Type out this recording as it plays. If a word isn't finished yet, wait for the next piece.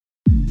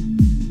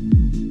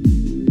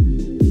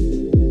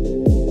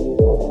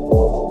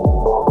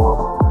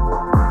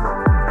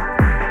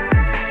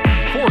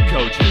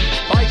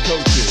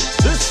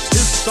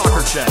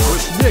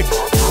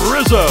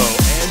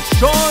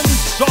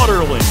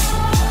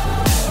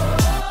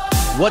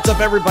What's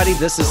up, everybody?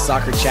 This is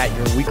Soccer Chat,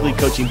 your weekly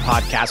coaching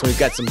podcast. We've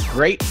got some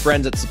great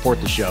friends that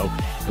support the show,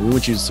 and we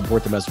want you to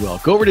support them as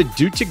well. Go over to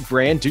Dutig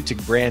Brand,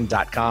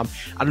 dutigbrand.com.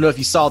 I don't know if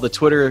you saw the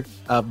Twitter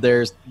of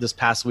theirs this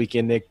past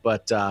weekend, Nick,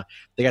 but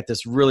they got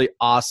this really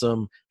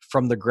awesome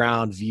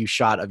from-the-ground view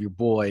shot of your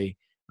boy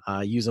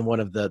using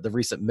one of the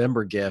recent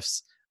member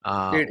gifts.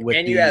 Dude,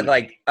 and you had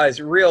like a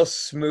real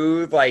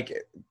smooth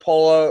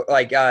polo,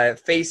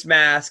 face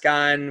mask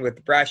on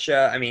with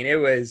Brescia. I mean,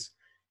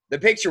 the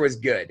picture was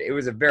good. It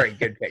was a very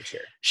good picture.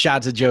 Shout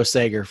out to Joe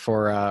Sager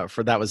for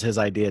that was his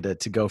idea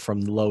to go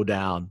from low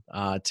down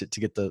to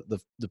get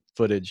the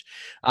footage.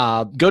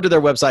 Go to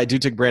their website,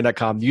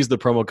 dutigbrand.com, use the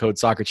promo code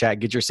SoccerChat,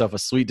 get yourself a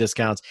sweet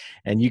discounts,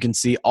 and you can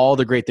see all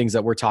the great things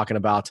that we're talking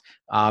about.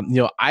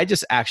 I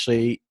just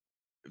actually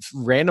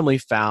randomly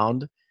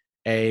found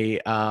a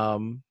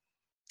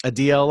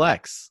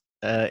DLX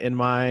in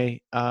my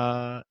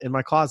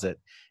closet.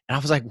 And I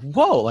was like,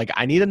 whoa,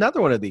 I need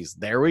another one of these.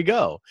 There we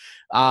go.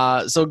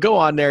 So go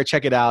on there,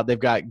 check it out. They've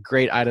got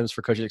great items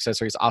for coaching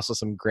accessories, also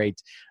some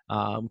great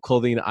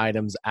clothing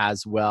items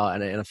as well,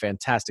 and a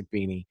fantastic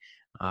beanie,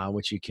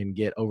 which you can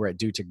get over at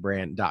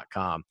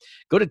dutigbrand.com.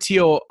 Go to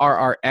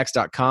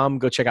TORRX.com.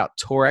 Go check out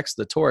Torex,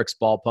 the Torex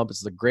ball pump.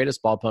 It's the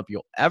greatest ball pump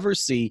you'll ever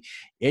see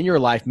in your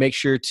life. Make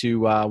sure to,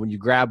 when you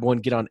grab one,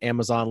 get on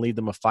Amazon, leave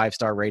them a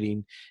 5-star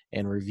rating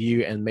and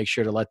review, and make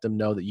sure to let them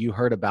know that you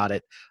heard about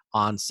it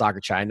on Soccer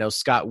Chat. I know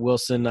Scott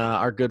Wilson,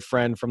 our good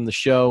friend from the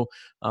show,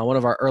 one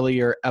of our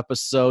earlier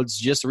episodes,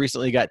 just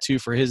recently got 2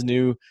 for his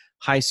new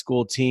high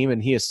school team,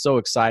 and he is so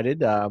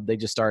excited. They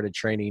just started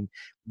training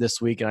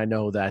this week, and I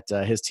know that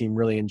his team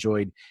really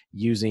enjoyed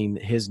using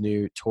his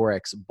new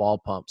Torex ball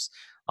pumps.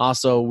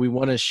 Also, we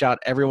want to shout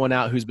everyone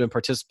out who's been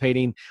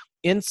participating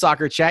in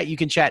Soccer Chat. You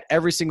can chat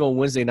every single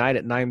Wednesday night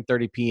at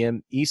 9:30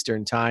 p.m.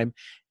 Eastern Time,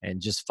 and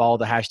just follow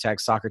the hashtag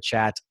Soccer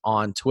Chat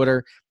on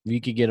Twitter.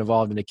 You can get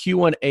involved in a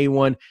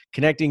Q1A1,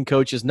 connecting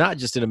coaches, not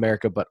just in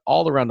America, but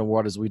all around the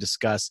world as we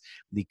discuss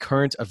the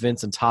current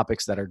events and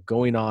topics that are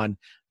going on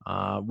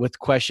with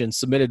questions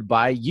submitted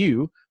by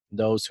you,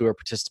 those who are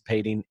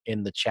participating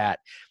in the chat.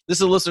 This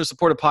is a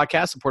listener-supported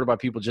podcast supported by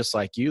people just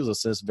like you.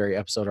 Listen to this very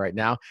episode right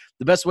now.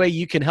 The best way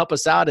you can help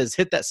us out is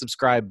hit that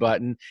subscribe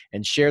button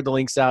and share the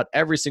links out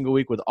every single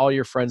week with all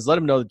your friends. Let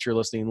them know that you're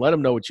listening. Let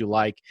them know what you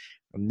like.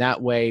 And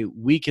that way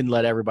we can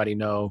let everybody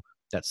know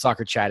that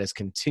Soccer Chat is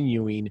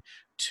continuing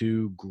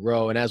to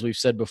grow. And as we've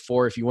said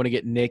before, if you want to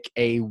get Nick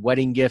a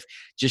wedding gift,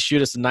 just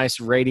shoot us a nice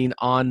rating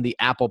on the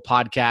Apple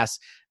Podcast.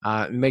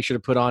 Make sure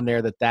to put on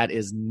there that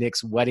is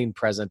Nick's wedding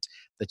present,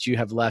 that you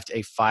have left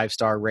a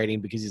 5-star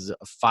rating, because he's a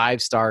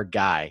 5-star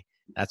guy.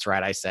 That's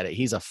right, I said it.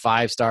 He's a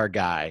 5-star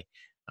guy,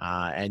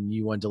 and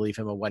you wanted to leave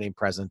him a wedding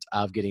present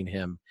of getting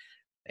him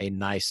a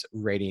nice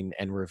rating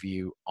and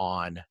review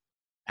on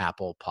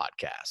Apple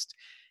Podcast.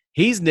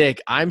 He's Nick.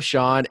 I'm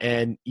Sean,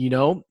 and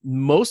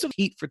most of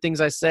heat for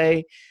things I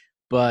say,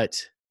 but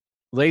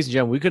ladies and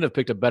gentlemen, we couldn't have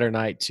picked a better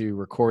night to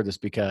record this,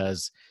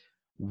 because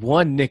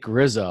one Nick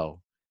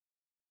Rizzo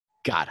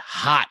got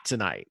hot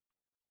tonight.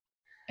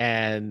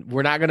 And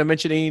we're not going to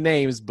mention any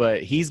names,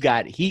 but he's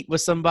got heat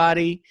with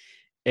somebody.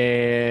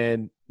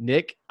 And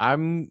Nick,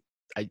 the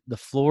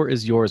floor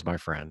is yours, my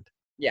friend.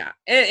 Yeah.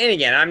 And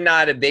again, I'm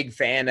not a big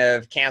fan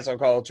of cancel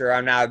culture.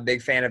 I'm not a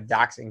big fan of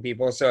doxing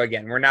people. So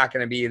again, we're not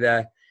going to be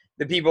the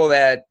people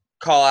that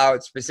call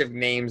out specific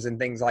names and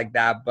things like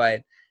that.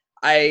 But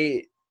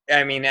I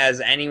mean,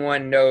 as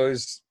anyone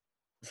knows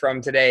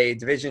from today,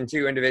 Division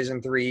II and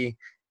Division III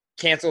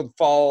canceled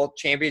fall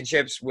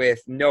championships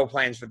with no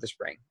plans for the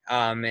spring.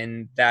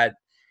 And that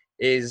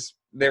is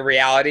the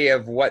reality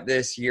of what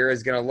this year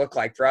is going to look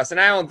like for us. And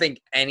I don't think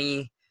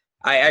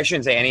I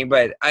shouldn't say any,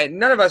 but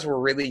none of us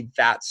were really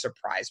that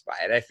surprised by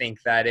it. I think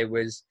that it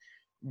was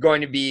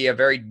going to be a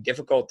very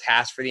difficult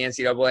task for the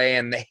NCAA.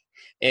 And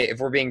if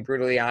we're being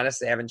brutally honest,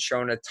 they haven't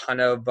shown a ton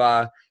of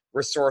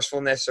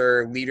resourcefulness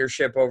or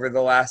leadership over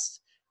the last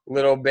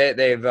little bit.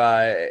 They've,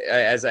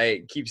 as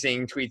I keep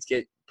seeing tweets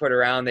get put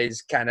around, they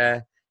just kind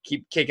of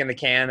keep kicking the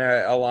can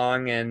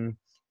along.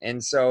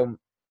 And so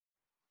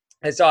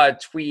I saw a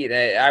tweet.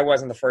 I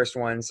wasn't the first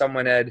one.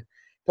 Someone had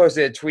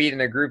posted a tweet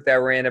in a group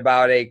that we're in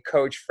about a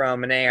coach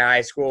from an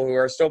AI school who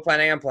are still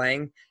planning on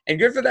playing, and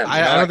good for them.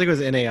 I don't think it was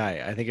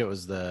NAI. I think it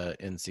was the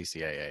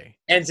NCCAA.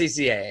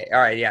 NCCAA. All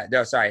right. Yeah.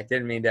 No, sorry.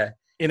 Didn't mean to.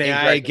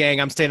 NAI gang.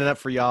 I'm standing up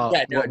for y'all.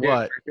 Yeah, no,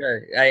 what? For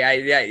sure.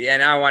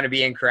 And I want to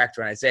be incorrect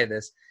when I say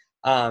this.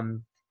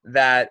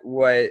 That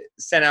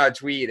sent out a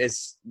tweet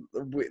is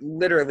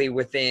literally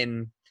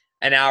within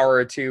an hour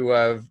or two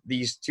of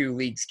these 2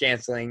 leagues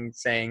canceling,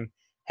 saying,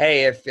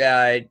 hey,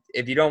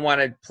 if you don't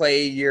want to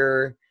play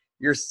your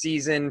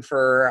season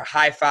for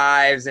high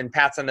fives and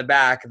pats on the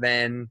back,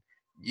 then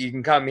you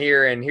can come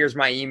here, and here's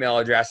my email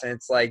address. And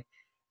it's like,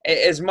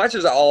 as much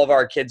as all of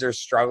our kids are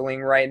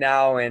struggling right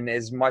now, and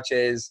as much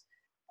as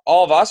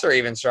all of us are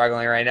even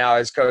struggling right now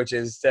as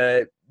coaches,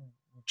 to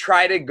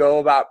try to go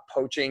about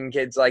poaching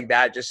kids like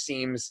that just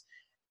seems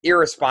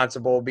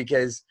irresponsible,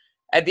 because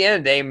at the end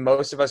of the day,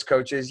 most of us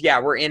coaches,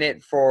 we're in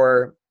it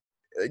for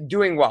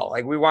doing well.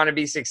 Like we want to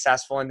be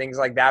successful and things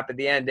like that. But at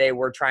the end of the day,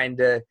 we're trying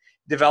to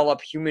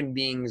develop human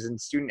beings and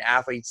student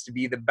athletes to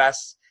be the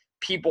best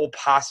people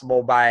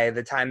possible by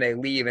the time they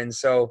leave. And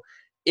so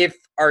if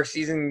our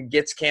season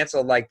gets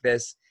canceled like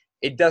this,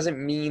 it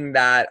doesn't mean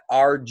that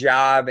our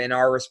job and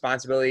our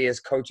responsibility as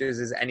coaches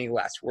is any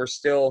less. We're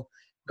still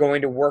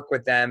going to work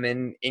with them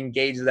and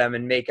engage them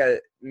and make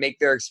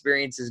their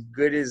experience as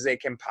good as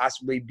it can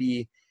possibly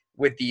be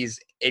with these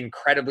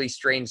incredibly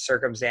strange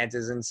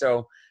circumstances. And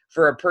so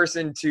for a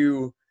person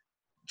to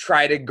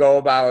try to go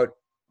about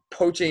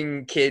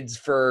poaching kids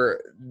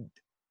for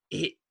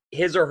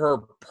his or her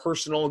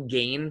personal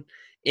gain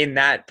in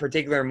that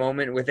particular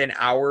moment within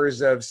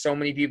hours of so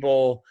many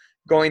people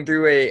going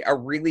through a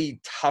really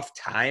tough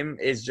time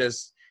is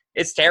just,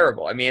 it's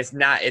terrible. I mean, it's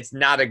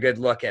not a good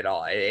look at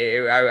all.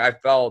 I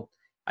felt,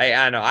 I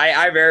don't know,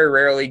 I very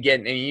rarely get,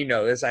 and you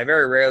know this, I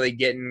very rarely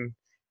get in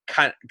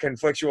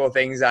conflictual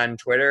things on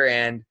Twitter,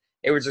 and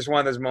it was just one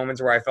of those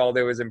moments where I felt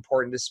it was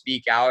important to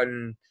speak out,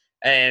 and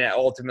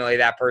ultimately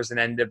that person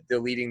ended up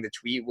deleting the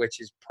tweet, which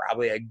is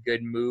probably a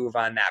good move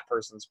on that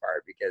person's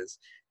part because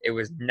it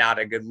was not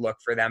a good look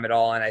for them at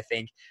all. And I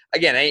think,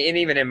 again, and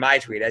even in my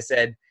tweet, I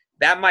said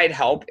that might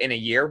help in a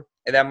year,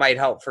 and that might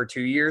help for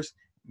 2 years,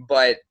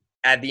 but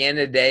at the end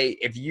of the day,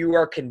 if you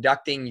are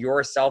conducting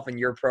yourself and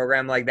your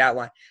program like that,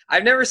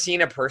 I've never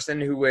seen a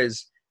person who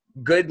was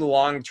good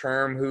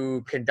long-term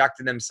who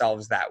conducted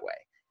themselves that way.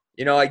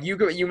 You know, like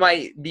you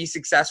might be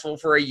successful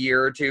for a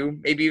year or two,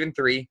 maybe even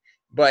 3,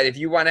 but if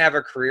you want to have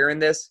a career in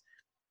this,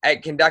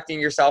 conducting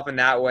yourself in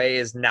that way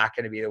is not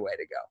going to be the way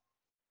to go.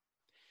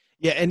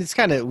 Yeah, and it's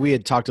kind of, we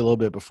had talked a little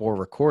bit before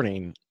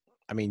recording.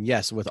 I mean,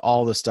 yes, with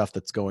all the stuff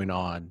that's going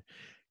on,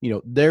 you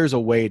know, there's a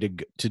way to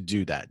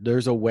do that.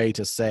 There's a way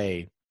to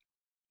say,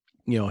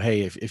 you know,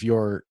 hey, if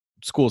your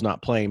school's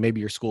not playing, maybe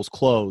your school's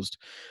closed,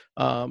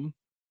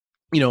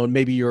 you know, and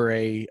maybe you're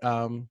a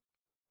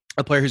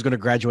player who's going to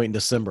graduate in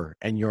December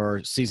and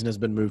your season has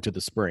been moved to the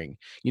spring.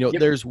 You know, Yep.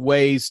 there's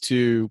ways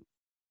to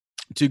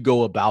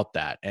go about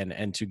that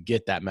and to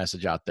get that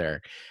message out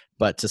there.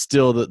 But to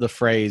steal the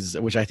phrase,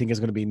 which I think is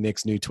going to be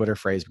Nick's new Twitter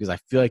phrase, because I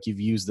feel like you've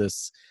used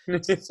this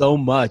so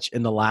much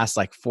in the last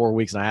like 4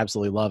 weeks, and I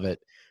absolutely love it.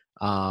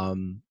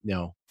 You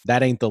know,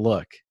 that ain't the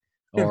look,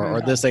 or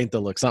No. this ain't the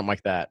look, something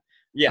like that.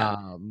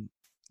 Yeah.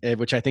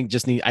 Which I think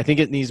I think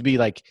it needs to be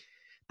like,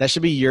 that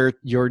should be your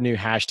new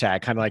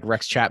hashtag, kind of like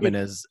Rex Chapman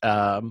is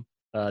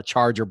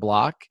charge or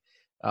block,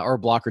 or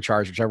block or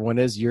charge, whichever one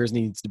it is. Yours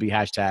needs to be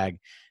hashtag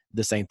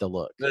this ain't the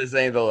look. This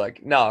ain't the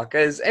look. No,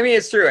 because I mean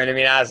it's true, and I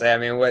mean honestly, I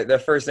mean the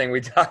first thing we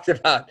talked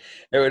about,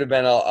 it would have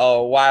been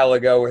a while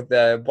ago with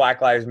the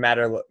Black Lives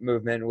Matter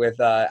movement.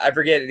 With I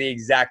forget the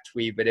exact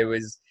tweet, but it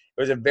was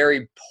a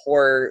very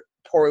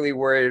poorly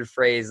worded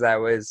phrase that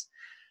was,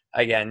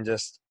 again,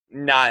 just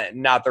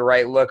not the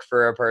right look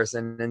for a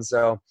person. And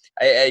so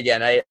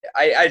I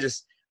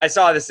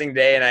saw this thing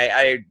today, and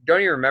I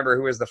don't even remember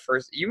who was the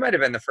first. You might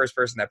have been the first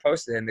person that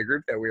posted in the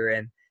group that we were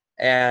in.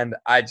 And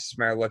I just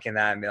remember looking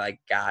at it and be like,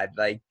 God,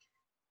 like,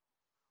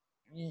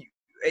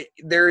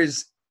 there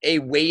is a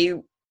way.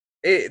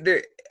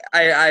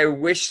 I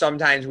wish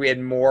sometimes we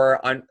had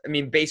more. I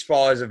mean,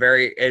 baseball is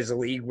a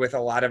league with a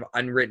lot of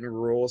unwritten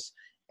rules,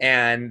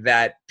 and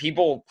that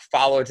people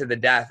follow to the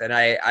death. And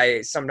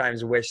I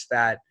sometimes wish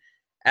that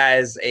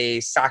as a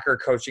soccer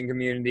coaching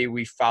community,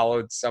 we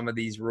followed some of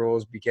these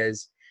rules,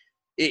 because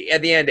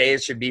at the end of the day,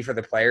 it should be for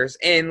the players.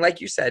 And like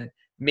you said,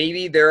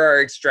 maybe there are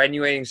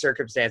extenuating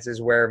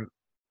circumstances where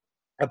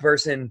a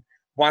person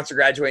wants to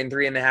graduate in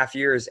 3.5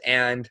 years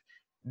and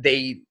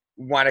they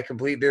want to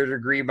complete their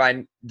degree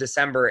by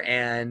December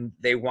and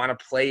they want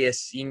to play a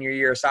senior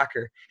year of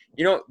soccer.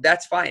 You know,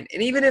 that's fine.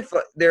 And even if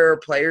there are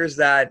players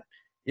that,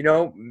 you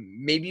know,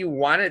 maybe you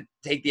want to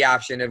take the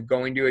option of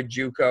going to a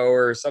JUCO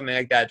or something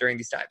like that during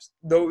these times,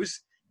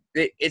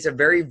 it's a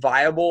very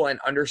viable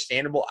and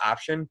understandable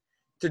option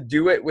to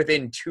do it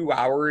within 2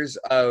 hours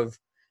of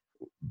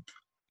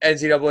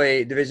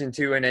NCAA Division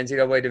II and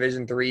NCAA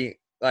Division III,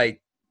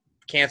 like,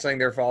 canceling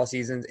their fall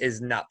seasons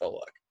is not the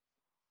look.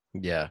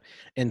 Yeah.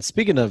 And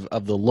speaking of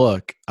the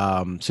look,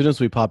 as soon as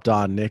we popped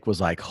on, Nick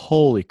was like,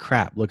 holy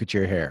crap, look at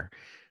your hair.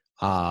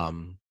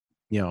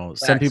 You know,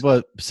 some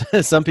people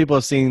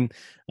have seen,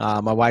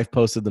 my wife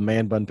posted the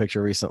man bun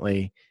picture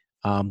recently,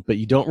 but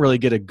you don't really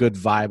get a good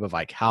vibe of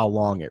like how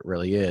long it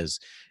really is.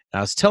 And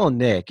I was telling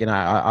Nick, and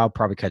I'll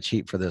probably catch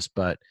heat for this,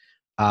 but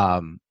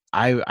I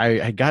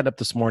had gotten up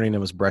this morning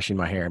and was brushing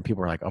my hair, and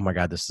people were like, "Oh my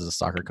God, this is a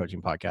soccer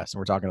coaching podcast," and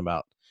we're talking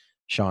about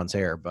Sean's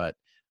hair. But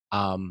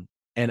and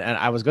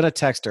I was going to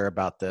text her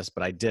about this,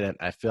 but I didn't.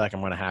 I feel like I'm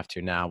going to have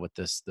to now with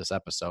this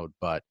episode.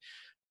 But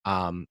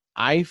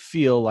I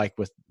feel like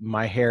with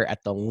my hair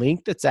at the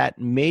length it's at,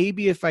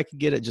 maybe if I could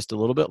get it just a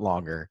little bit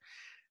longer,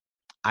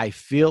 I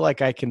feel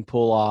like I can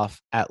pull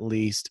off at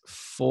least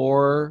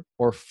 4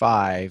 or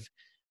 5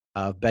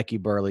 of Becky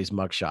Burley's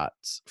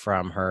mugshots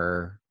from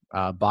her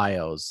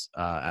bios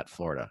at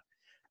Florida.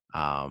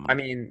 I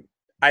mean,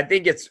 I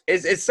think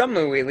it's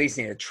something we at least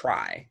need to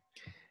try.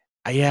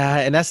 Yeah,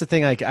 and that's the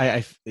thing. Like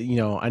I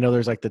know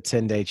there's like the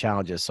 10-day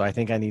challenges, so I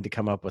think I need to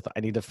come up with. I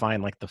need to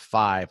find like the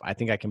 5. I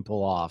think I can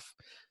pull off,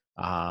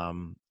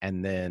 and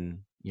then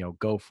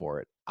go for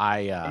it.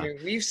 I mean,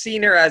 we've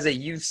seen her as a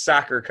youth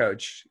soccer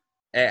coach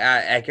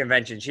at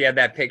convention. She had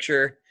that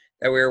picture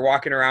that we were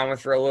walking around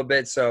with for a little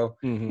bit. So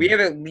we have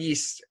at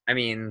least, I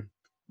mean,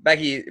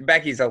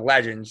 Becky's a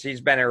legend. She's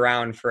been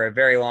around for a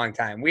very long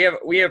time. We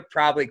have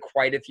probably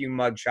quite a few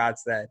mug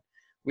shots that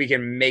we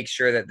can make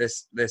sure that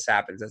this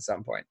happens at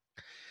some point.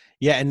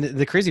 Yeah, and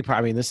the crazy part,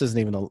 I mean, this isn't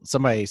even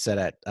somebody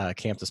said at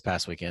camp this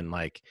past weekend,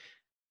 like,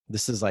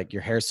 this is like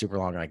your hair's super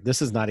long. Like,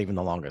 this is not even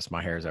the longest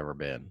my hair's ever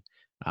been.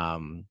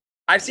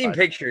 I've seen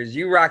pictures.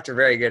 You rocked a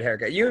very good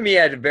haircut. You and me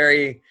had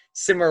very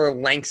similar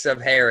lengths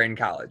of hair in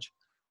college.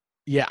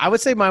 Yeah, I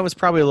would say mine was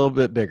probably a little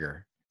bit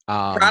bigger.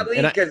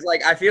 Probably because,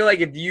 like, I feel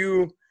like if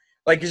you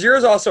because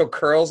yours also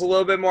curls a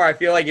little bit more. I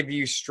feel like if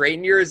you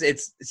straighten yours,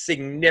 it's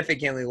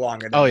significantly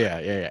longer. Oh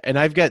yeah. And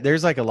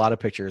there's like a lot of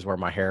pictures where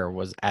my hair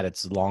was at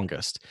its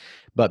longest,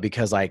 but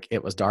because like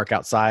it was dark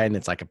outside and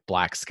it's like a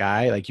black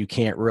sky, like you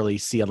can't really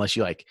see unless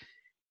you like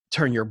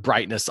turn your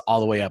brightness all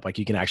the way up. Like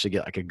you can actually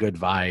get like a good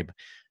vibe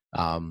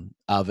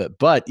of it.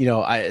 But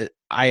I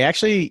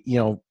actually,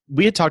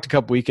 we had talked a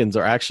couple weekends,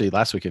 or actually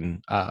last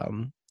weekend,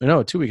 2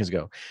 weekends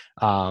ago,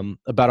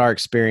 about our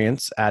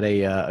experience at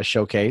a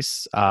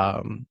showcase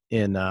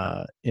in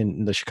the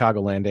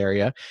Chicagoland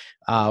area.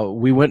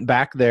 We went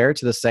back there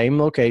to the same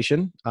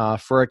location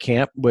for a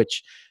camp,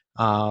 which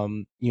I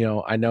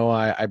know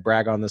I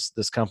brag on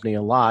this company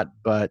a lot,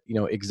 but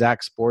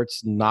Exact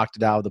Sports knocked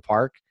it out of the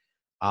park.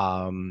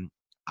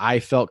 I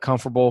felt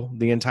comfortable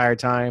the entire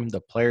time.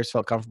 The players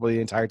felt comfortable the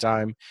entire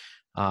time.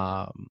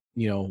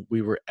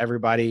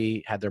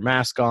 Everybody had their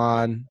mask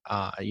on.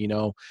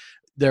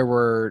 There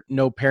were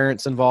no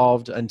parents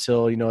involved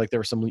until, like there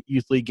were some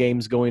youth league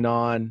games going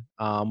on,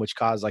 which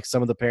caused like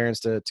some of the parents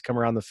to come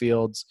around the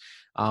fields.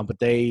 But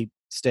they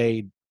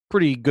stayed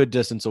pretty good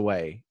distance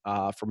away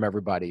from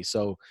everybody.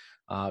 So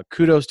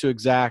kudos to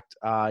Exact.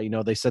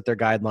 They set their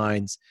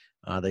guidelines.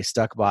 They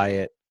stuck by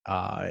it.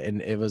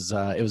 And it was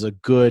a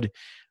good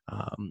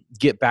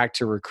get back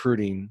to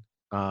recruiting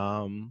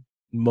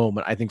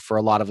moment, I think, for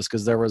a lot of us,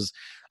 because there was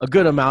a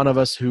good amount of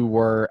us who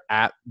were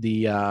at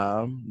the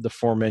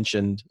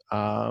aforementioned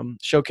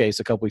showcase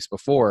a couple weeks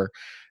before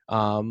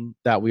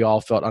that we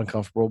all felt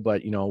uncomfortable,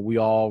 but we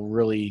all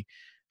really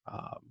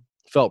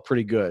felt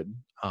pretty good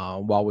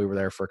while we were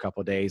there for a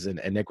couple of days,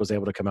 and Nick was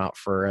able to come out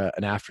for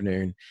an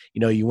afternoon.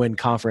 You win your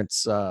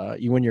conference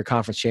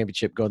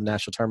championship, go to the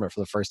national tournament for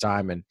the first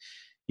time, and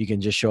you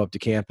can just show up to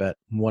camp at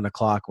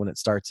 1:00 when it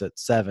starts at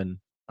 7.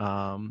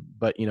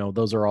 But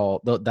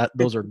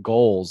those are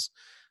goals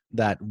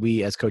that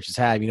we as coaches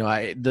have.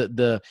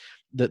 The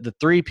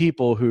 3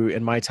 people who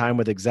in my time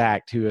with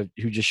Exact who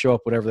just show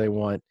up whatever they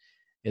want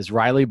is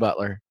Riley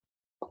Butler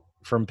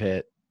from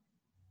Pitt,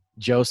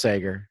 Joe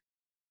Sager,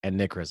 and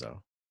Nick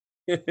Rizzo.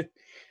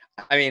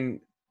 I mean,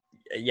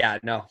 yeah,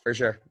 no, for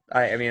sure.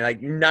 I mean,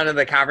 like none of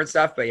the conference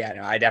stuff, but yeah,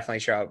 no, I definitely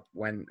show up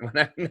when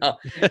I know.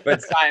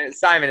 But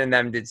Simon and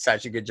them did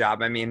such a good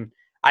job. I mean,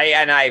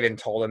 I even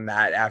told him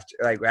that after,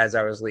 like, as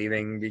I was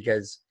leaving,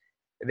 because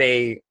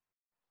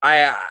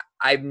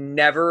I've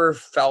never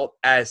felt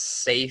as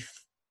safe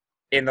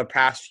in the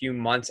past few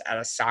months at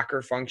a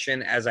soccer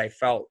function as I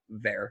felt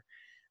there.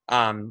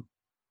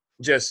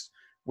 Just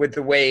with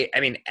the way, I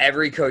mean,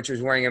 every coach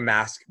was wearing a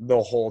mask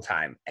the whole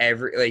time.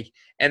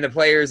 And the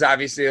players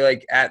obviously,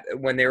 like,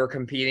 when they were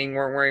competing,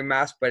 weren't wearing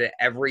masks, but at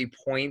every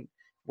point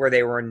where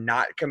they were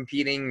not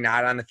competing,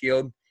 not on the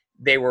field,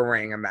 they were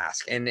wearing a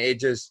mask. And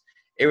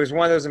it was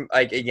one of those,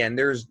 like, again,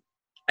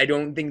 I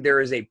don't think there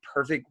is a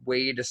perfect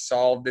way to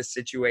solve this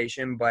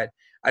situation, but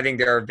I think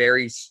there are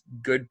very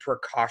good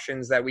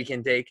precautions that we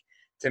can take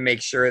to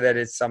make sure that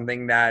it's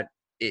something that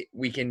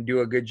we can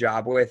do a good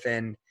job with.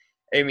 And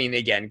I mean,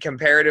 again,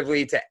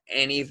 comparatively to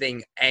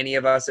anything any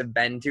of us have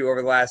been to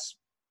over the last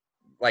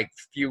like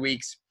few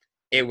weeks,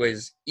 it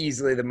was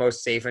easily the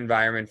most safe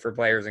environment for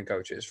players and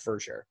coaches, for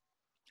sure.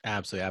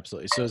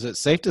 Absolutely. So is it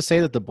safe to say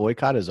that the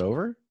boycott is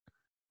over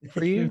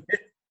for you?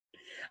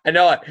 I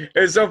know it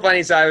was so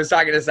funny. So I was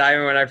talking to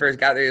Simon when I first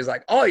got there. He was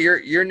like, "Oh,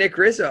 you're Nick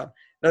Rizzo." And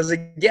I was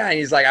like, "Yeah." And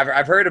he's like,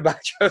 "I've heard about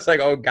you." I was like,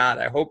 "Oh God,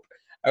 I hope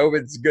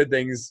it's good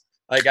things."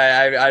 Like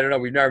I don't know,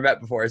 we've never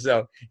met before.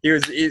 So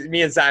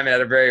me and Simon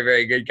had a very,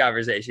 very good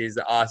conversation. He's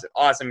an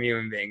awesome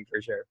human being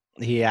for sure.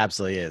 He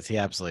absolutely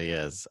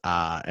is.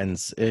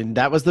 And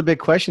that was the big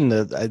question.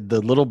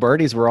 The little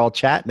birdies were all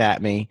chatting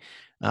at me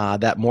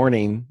that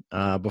morning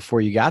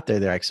before you got there.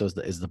 They're like, "So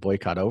is the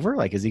boycott over?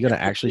 Like, is he going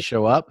to actually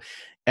show up?"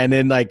 And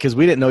then, like, because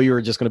we didn't know you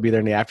were just going to be there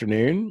in the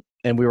afternoon,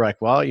 and we were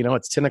like, "Well,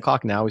 it's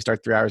 10:00 now. We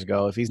start 3 hours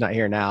ago. If he's not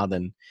here now,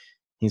 then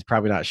he's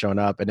probably not showing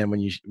up." And then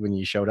when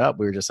you showed up,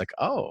 we were just like,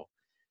 "Oh,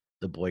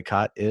 the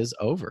boycott is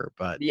over."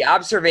 But the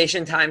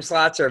observation time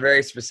slots are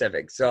very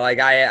specific. So, like,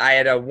 I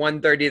had a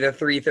 1:30 to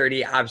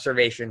 3:30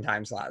 observation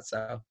time slot.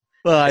 So,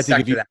 well, I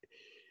think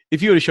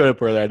if you would have showed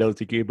up earlier, I don't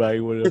think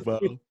anybody would have.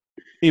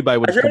 Anybody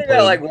would have complained.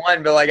 At like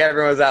 1, but like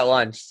everyone was at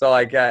lunch. So,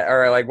 like,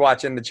 or like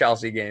watching the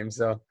Chelsea game.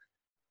 So.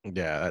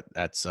 Yeah,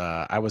 that's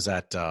I was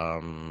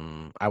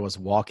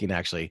walking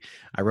actually.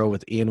 I rode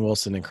with Ian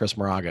Wilson and Chris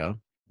Moraga.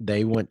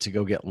 They went to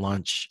go get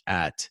lunch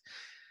at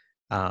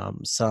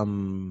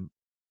some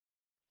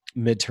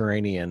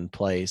Mediterranean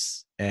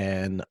place,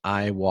 and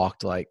I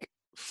walked like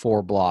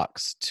 4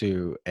 blocks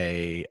to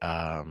a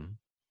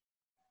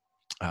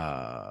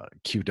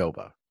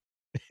Qdoba.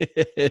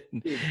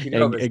 and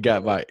it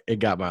got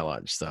my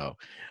lunch. So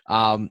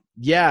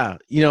yeah,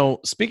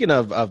 speaking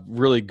of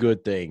really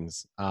good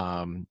things,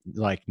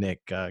 like Nick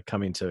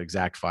coming to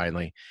Exact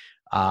finally,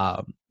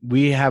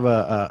 we have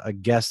a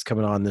guest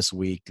coming on this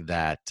week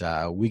that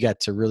we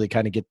got to really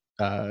kind of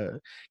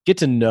get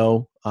to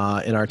know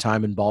in our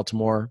time in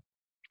Baltimore.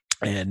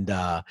 And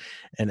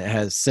it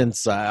has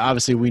since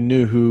obviously we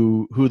knew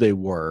who they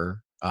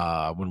were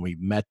when we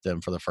met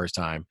them for the first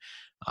time.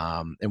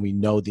 And we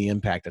know the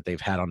impact that they've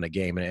had on the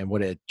game and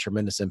what a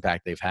tremendous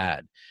impact they've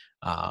had.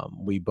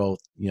 We both,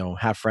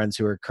 have friends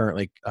who are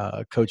currently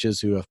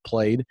coaches who have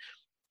played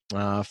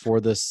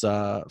for this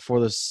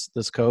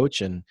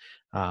coach. And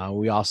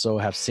we also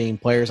have seen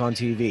players on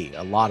TV,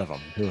 a lot of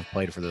them who have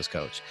played for this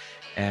coach.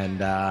 And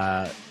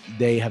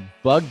they have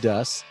bugged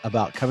us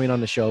about coming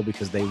on the show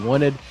because they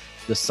wanted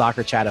the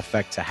Soccer Chat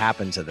effect to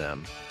happen to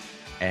them.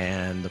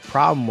 And the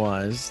problem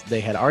was they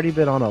had already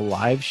been on a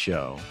live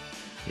show.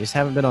 They just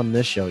haven't been on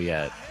this show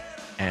yet,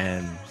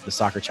 and the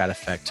Soccer Chat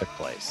effect took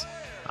place.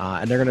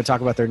 And they're going to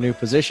talk about their new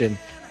position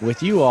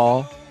with you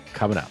all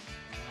coming up.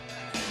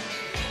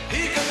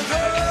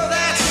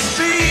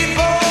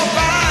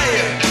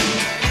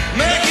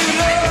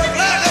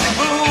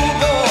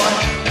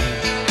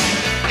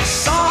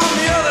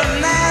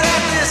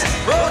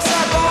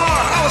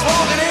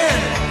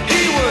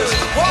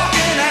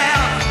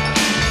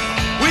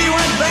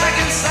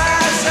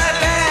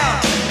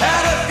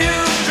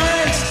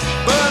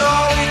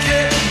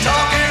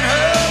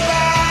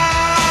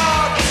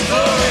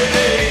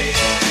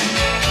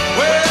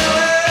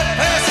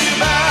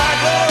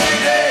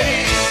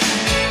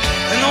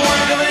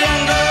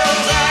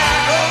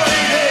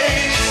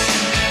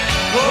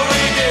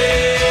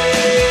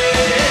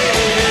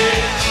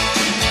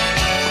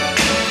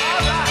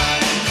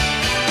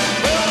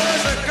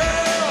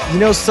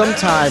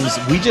 Sometimes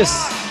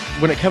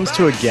when it comes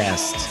to a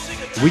guest,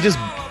 we just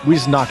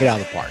knock it out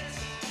of the park.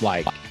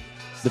 Like,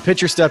 the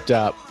pitcher stepped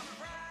up,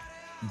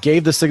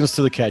 gave the signals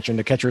to the catcher, and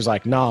the catcher's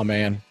like, "Nah,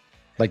 man,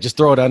 like just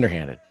throw it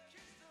underhanded."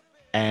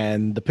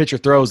 And the pitcher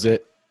throws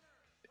it,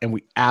 and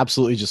we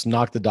absolutely just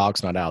knock the dog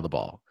snot out of the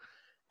ball.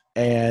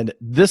 And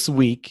this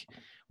week,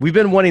 we've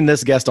been wanting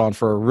this guest on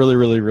for a really,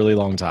 really, really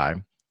long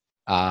time.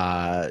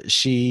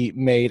 She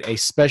made a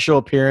special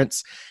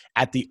appearance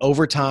at the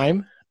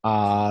Overtime,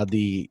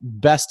 the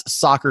best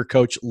soccer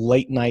coach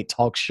late night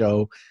talk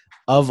show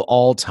of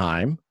all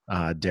time,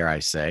 dare I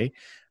say,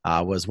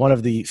 was one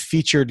of the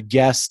featured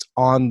guests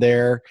on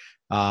there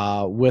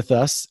with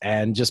us,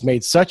 and just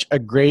made such a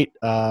great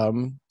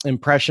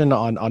impression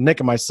on Nick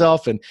and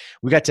myself. And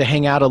we got to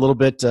hang out a little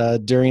bit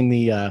during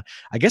the,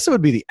 I guess it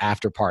would be the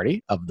after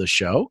party of the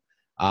show,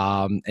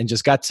 and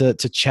just got to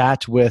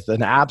chat with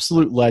an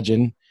absolute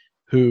legend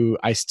who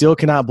I still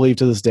cannot believe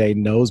to this day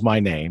knows my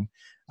name.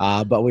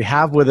 But we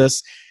have with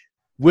us,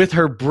 with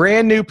her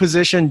brand new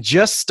position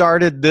just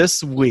started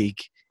this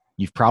week.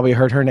 You've probably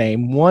heard her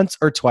name once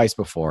or twice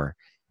before.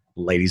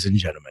 Ladies and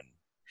gentlemen,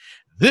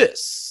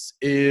 this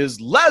is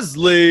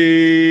Leslie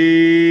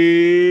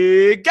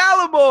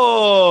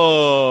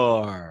Gallimore.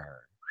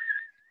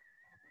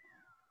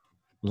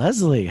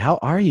 Leslie, how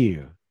are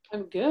you?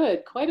 I'm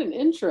good. Quite an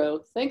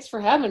intro. Thanks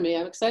for having me.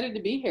 I'm excited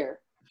to be here.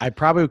 I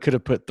probably could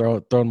have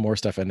thrown more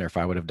stuff in there if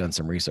I would have done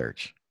some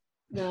research.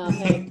 No,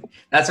 hey.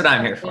 That's what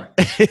I'm here for.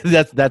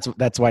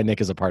 that's why Nick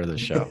is a part of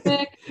this show.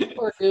 Nick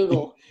or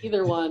Google,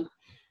 either one.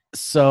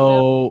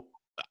 So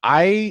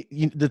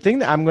the thing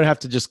that I'm going to have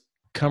to just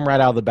come right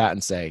out of the bat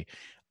and say,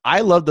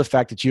 I love the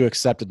fact that you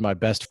accepted my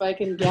best. If I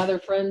can gather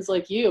friends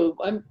like you,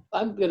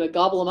 I'm going to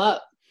gobble them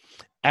up.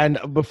 And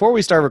before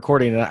we start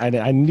recording,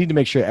 I need to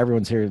make sure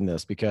everyone's hearing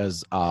this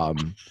because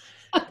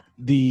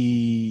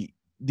the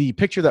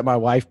picture that my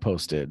wife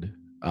posted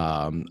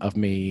of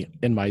me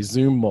in my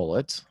Zoom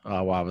mullet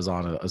while I was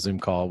on a Zoom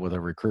call with a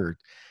recruit,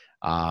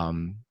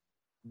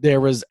 there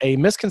was a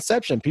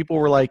misconception. People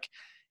were like,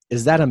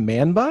 is that a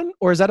man bun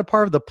or is that a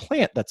part of the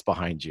plant that's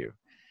behind you?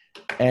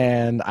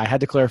 And I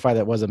had to clarify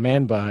that was a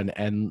man bun.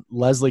 And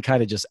Leslie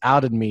kind of just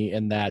outed me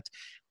in that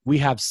we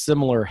have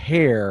similar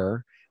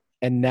hair.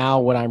 And now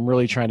what I'm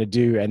really trying to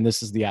do, and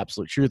this is the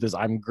absolute truth, is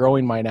I'm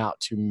growing mine out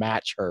to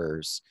match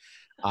hers.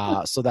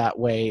 So that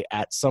way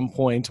at some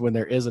point when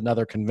there is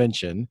another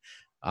convention,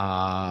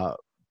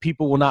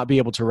 people will not be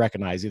able to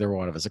recognize either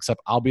one of us, except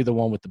I'll be the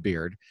one with the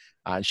beard,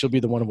 and she'll be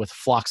the one with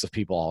flocks of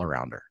people all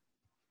around her.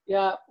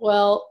 Yeah,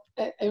 well,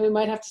 and we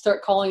might have to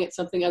start calling it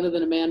something other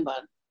than a man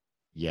bun.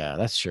 Yeah,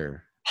 that's true.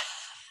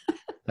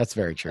 That's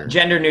very true.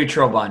 Gender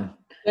neutral bun.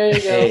 There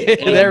you go.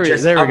 There we go.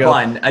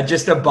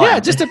 Just a bun. Yeah,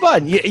 just a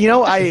bun.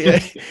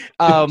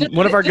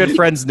 One of our good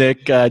friends,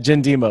 Nick,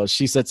 Jen Demos,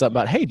 she said something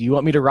about, hey, do you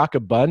want me to rock a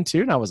bun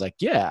too? And I was like,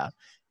 yeah.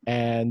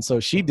 And so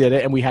she did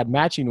it, and we had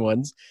matching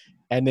ones.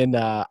 And then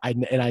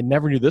I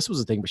never knew this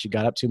was a thing, but she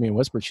got up to me and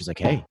whispered, she's like,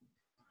 "Hey,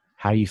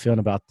 how are you feeling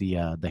about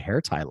the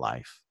hair tie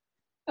life?"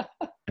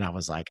 And I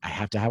was like, I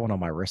have to have one on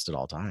my wrist at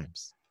all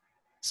times.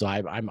 So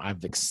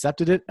I've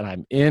accepted it, and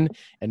I'm in.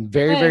 And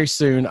very, very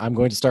soon, I'm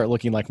going to start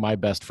looking like my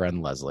best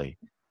friend, Leslie.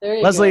 There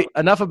you Leslie, go.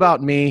 enough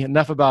about me,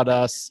 enough about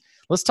us.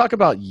 Let's talk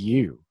about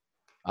you.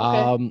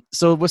 Okay.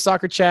 So with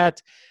Soccer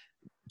Chat,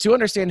 to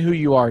understand who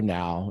you are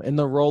now and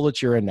the role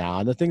that you're in now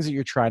and the things that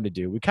you're trying to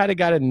do, we kind of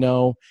got to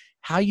know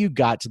how you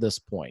got to this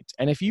point.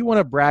 And if you want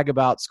to brag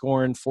about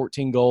scoring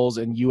 14 goals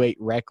in U8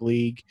 Rec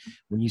League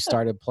when you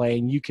started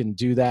playing, you can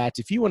do that.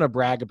 If you want to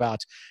brag about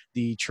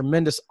the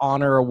tremendous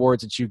honor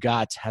awards that you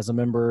got as a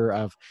member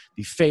of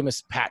the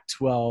famous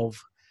Pac-12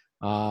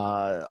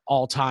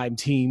 all-time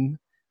team,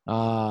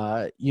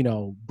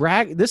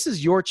 brag. This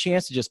is your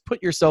chance to just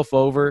put yourself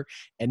over,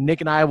 and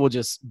Nick and I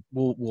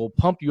will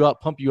pump you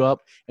up,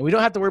 and we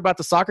don't have to worry about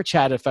the Soccer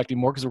Chat effect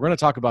anymore because we're going to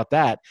talk about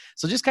that.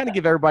 So just kind of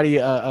give everybody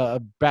a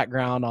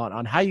background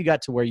on how you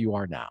got to where you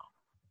are now.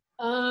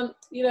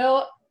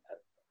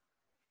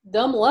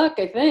 Dumb luck,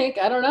 I think.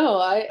 I don't know.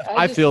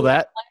 I feel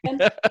that.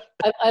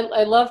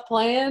 I love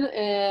playing,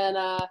 and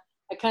I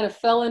kind of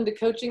fell into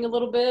coaching a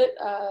little bit.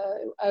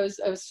 I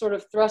was sort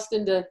of thrust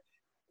into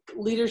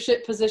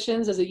leadership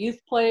positions as a youth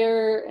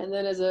player, and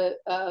then as a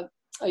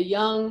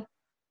young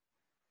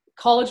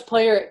college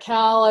player at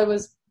Cal, I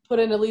was put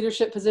in a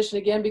leadership position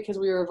again because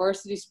we were a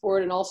varsity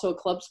sport and also a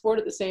club sport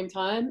at the same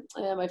time.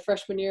 And my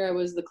freshman year, I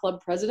was the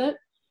club president,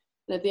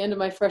 and at the end of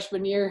my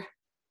freshman year,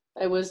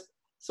 I was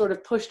sort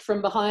of pushed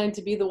from behind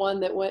to be the one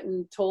that went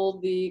and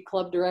told the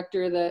club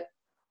director that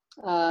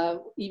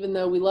even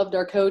though we loved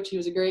our coach, he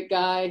was a great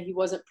guy, he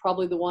wasn't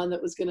probably the one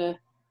that was going to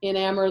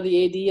enamor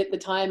the AD at the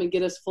time and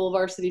get us full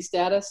varsity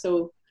status.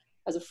 So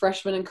as a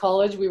freshman in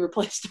college, we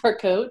replaced our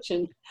coach,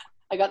 and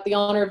I got the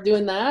honor of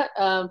doing that.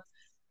 I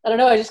don't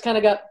know. I just kind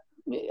of got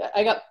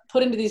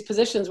put into these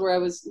positions where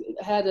I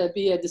had to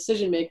be a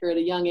decision maker at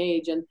a young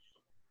age. And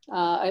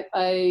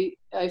I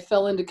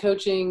fell into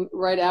coaching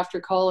right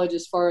after college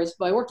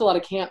I worked a lot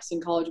of camps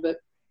in college, but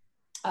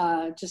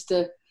just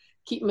to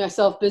keep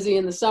myself busy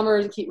in the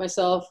summers and keep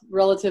myself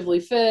relatively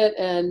fit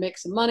and make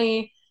some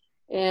money.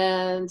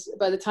 And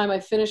by the time I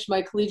finished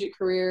my collegiate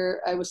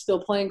career, I was still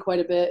playing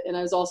quite a bit, and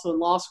I was also in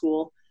law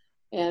school.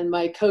 And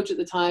my coach at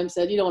the time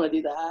said, "You don't want to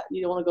do that.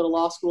 You don't want to go to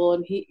law school."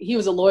 And he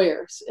was a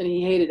lawyer, and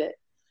he hated it,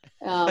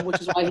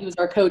 which is why he was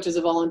our coach as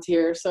a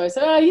volunteer. So I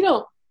said, you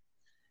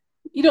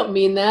don't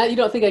mean that. You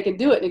don't think I can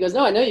do it? And he goes,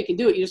 "No, I know you can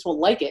do it. You just won't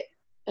like it."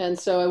 And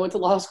so I went to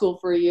law school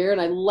for a year, and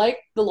I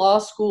liked the law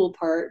school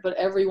part, but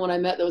everyone I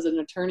met that was an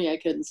attorney I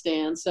couldn't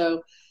stand.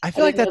 So I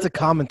feel like that's a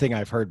common thing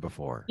I've heard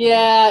before.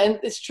 Yeah, and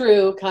it's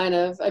true, kind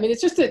of. I mean,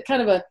 it's just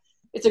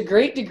it's a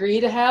great degree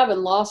to have,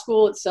 and law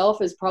school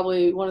itself is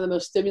probably one of the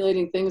most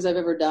stimulating things I've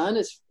ever done,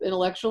 is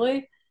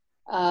intellectually.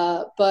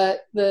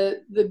 But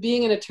the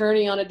being an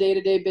attorney on a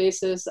day-to-day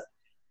basis,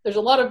 there's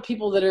a lot of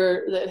people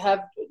that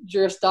have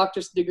Juris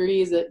Doctorate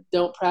degrees that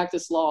don't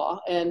practice law,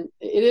 and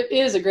it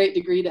is a great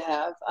degree to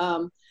have.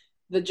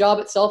 The job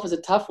itself is a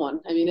tough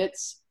one. I mean, it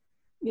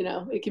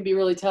can be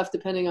really tough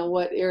depending on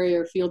what area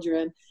or field you're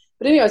in.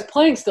 But anyway, I was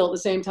playing still at the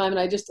same time, and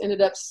I just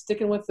ended up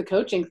sticking with the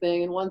coaching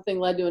thing, and one thing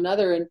led to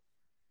another. And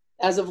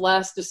as of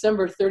last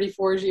December,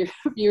 34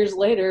 years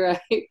later,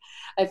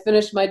 I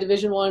finished my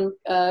Division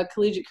I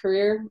collegiate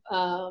career,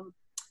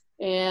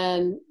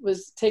 and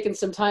was taking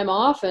some time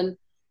off and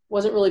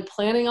wasn't really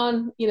planning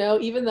on,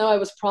 even though I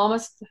was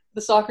promised the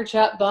Soccer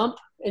Chat bump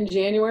in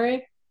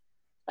January,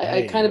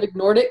 I kind of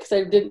ignored it because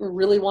I didn't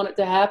really want it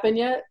to happen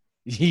yet.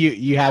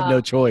 You have no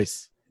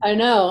choice. I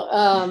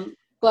know.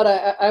 But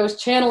I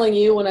was channeling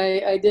you when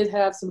I did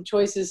have some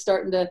choices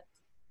starting to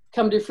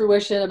come to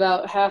fruition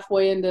about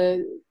halfway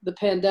into the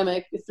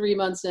pandemic, 3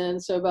 months in.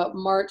 So about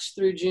March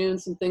through June,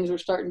 some things were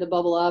starting to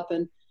bubble up.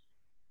 And it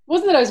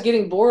wasn't that I was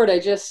getting bored. I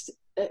just,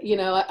 I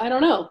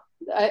don't know.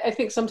 I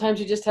think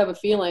sometimes you just have a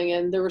feeling.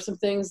 And there were some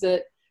things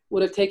that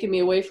would have taken me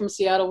away from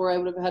Seattle where I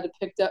would have had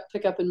to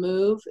pick up and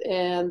move.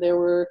 And there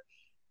were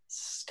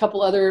a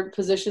couple other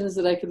positions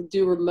that I could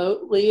do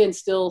remotely and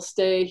still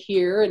stay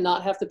here and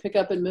not have to pick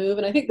up and move.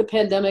 And I think the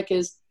pandemic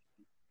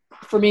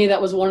for me,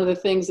 that was one of the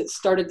things that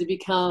started to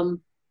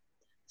become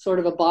sort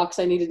of a box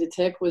I needed to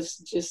tick, was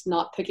just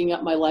not picking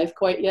up my life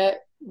quite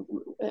yet,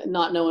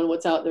 not knowing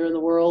what's out there in the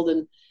world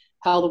and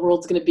how the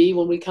world's going to be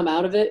when we come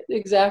out of it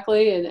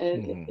exactly.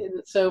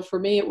 And so for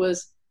me, it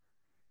was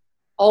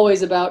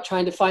always about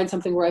trying to find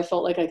something where I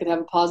felt like I could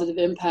have a positive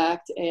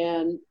impact.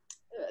 And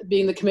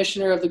being the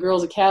commissioner of the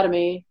Girls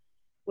Academy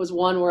was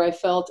one where I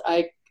felt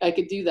I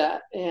could do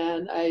that.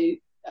 And I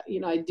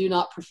do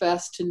not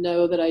profess to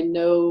know that I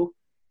know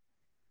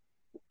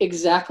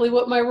exactly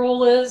what my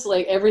role is.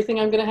 Like everything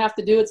I'm going to have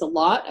to do, it's a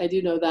lot. I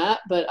do know that,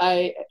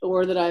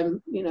 or that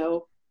I'm,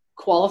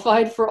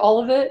 qualified for all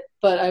of it,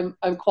 but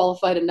I'm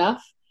qualified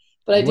enough.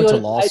 But I went to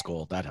law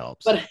school. That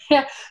helps.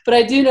 But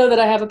I do know that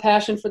I have a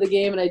passion for the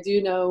game. And I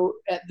do know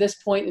at this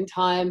point in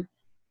time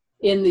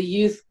in the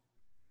youth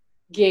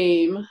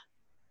game,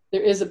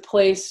 there is a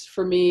place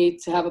for me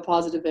to have a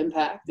positive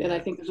impact. And I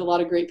think there's a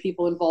lot of great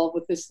people involved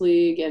with this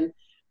league. And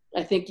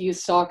I think youth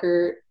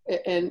soccer,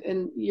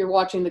 and you're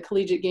watching the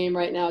collegiate game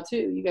right now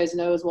too. You guys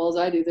know as well as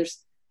I do,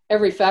 there's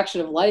every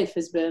faction of life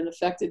has been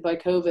affected by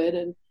COVID,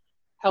 and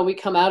how we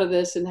come out of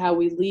this and how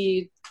we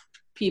lead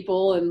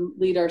people and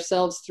lead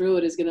ourselves through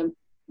it is going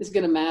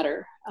to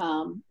matter.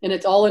 And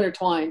it's all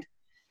intertwined.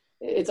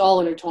 It's all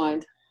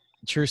intertwined.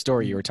 True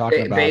story. You were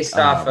talking about based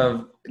off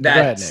of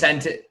that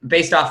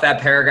based off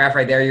that paragraph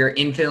right there. You're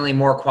infinitely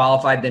more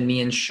qualified than me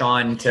and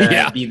Sean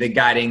to be the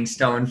guiding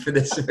stone for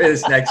this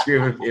next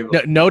group of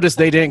people. Notice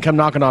they didn't come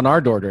knocking on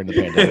our door during the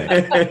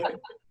pandemic.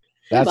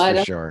 That's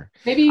for sure.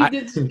 Maybe you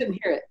just didn't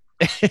hear it.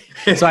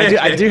 So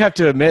I do have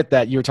to admit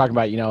that you were talking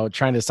about,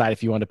 trying to decide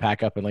if you wanted to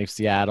pack up and leave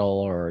Seattle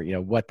or,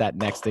 what that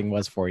next thing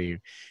was for you.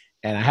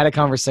 And I had a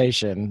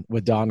conversation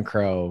with Dawn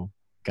Crow.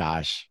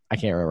 Gosh, I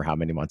can't remember how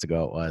many months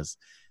ago it was.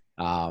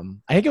 I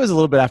think it was a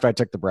little bit after I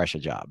took the Brescia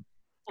job.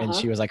 And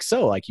she was like,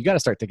 so like, you got to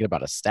start thinking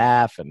about a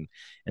staff and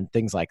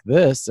things like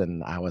this.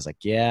 And I was like,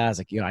 yeah, I was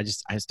like, I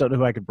just don't know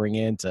who I could bring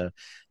in to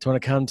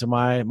want to come to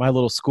my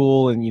little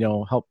school and,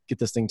 help get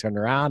this thing turned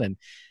around. And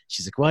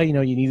she's like, well,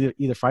 you need to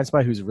either find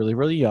somebody who's really,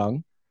 really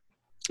young,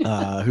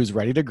 who's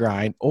ready to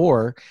grind,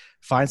 or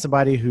find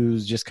somebody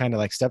who's just kind of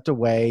like stepped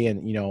away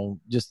and,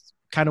 just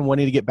kind of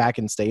wanting to get back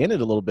and stay in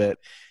it a little bit.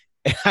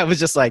 And I was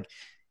just like,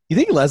 you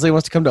think Leslie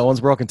wants to come to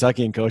Owensboro,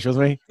 Kentucky and coach with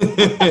me?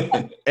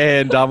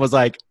 And Dom was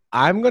like,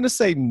 I'm going to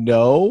say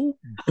no,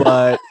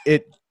 but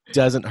it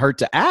doesn't hurt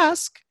to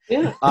ask.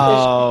 Yeah.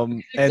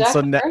 And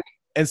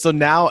so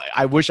now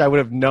I wish I would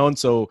have known.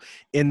 So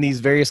in these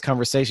various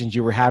conversations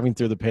you were having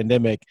through the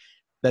pandemic,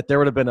 that there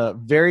would have been a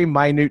very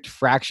minute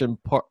fraction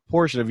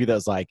portion of you that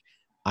was like,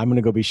 I'm going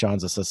to go be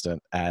Sean's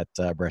assistant at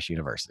Brescia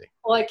University.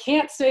 Well, I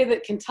can't say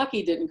that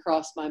Kentucky didn't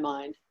cross my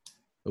mind.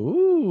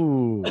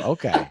 Ooh,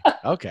 okay.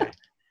 Okay.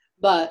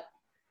 But,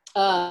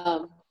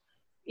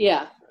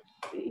 yeah,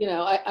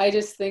 I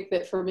just think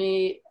that for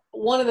me,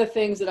 one of the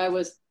things that I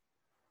was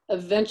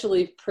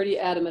eventually pretty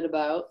adamant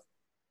about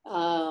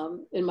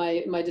in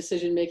my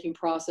decision-making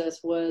process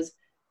was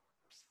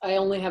I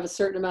only have a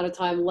certain amount of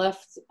time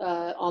left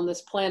on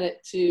this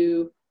planet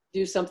to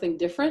do something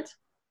different.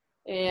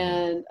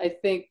 And I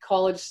think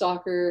college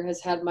soccer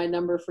has had my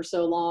number for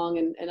so long,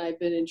 and I've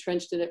been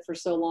entrenched in it for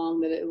so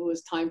long that it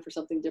was time for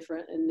something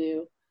different and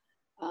new.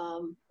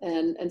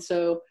 And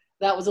so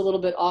that was a little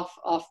bit off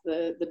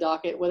the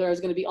docket, whether I was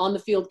going to be on the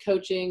field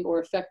coaching or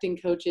affecting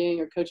coaching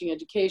or coaching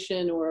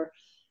education or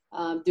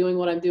doing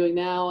what I'm doing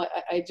now.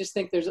 I just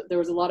think there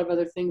was a lot of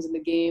other things in the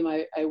game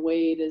I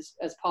weighed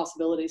as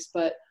possibilities.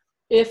 But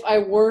if I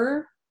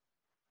were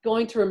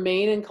going to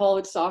remain in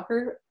college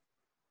soccer,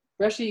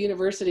 Brescia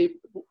University,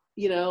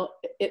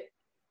 it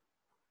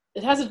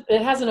has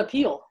an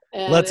appeal.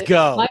 And Let's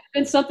go. It might have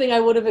been something I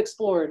would have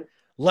explored.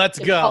 Let's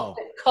go.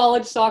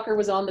 College soccer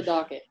was on the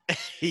docket.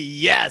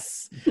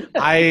 Yes.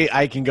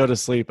 I can go to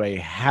sleep a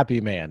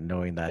happy man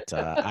knowing that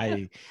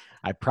I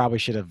probably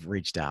should have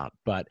reached out.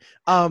 But,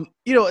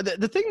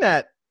 the thing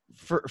that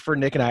for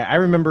Nick and I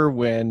remember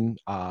when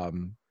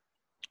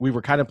we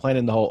were kind of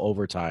planning the whole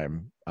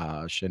overtime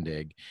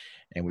shindig,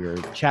 and we were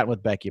chatting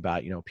with Becky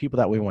about, people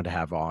that we wanted to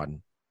have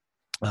on.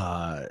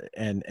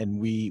 And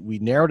we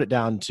narrowed it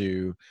down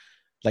to,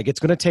 like,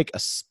 it's going to take a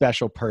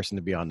special person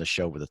to be on the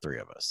show with the three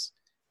of us.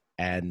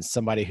 And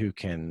somebody who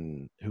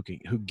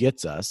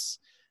gets us,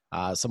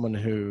 someone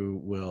who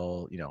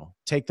will,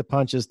 take the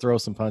punches, throw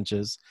some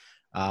punches,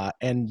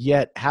 and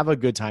yet have a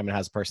good time and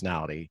has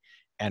personality.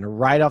 And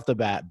right off the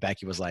bat,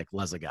 Becky was like,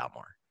 Leslie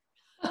Galmore.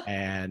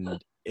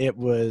 And it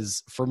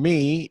was, for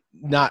me,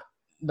 not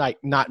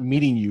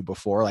meeting you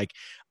before. Like,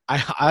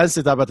 I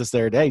honestly thought about this the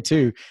other day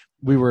too.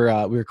 We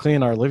were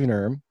cleaning our living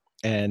room,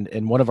 and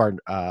in one of our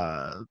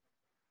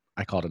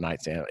I call it a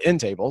nightstand,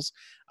 end tables,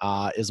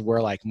 is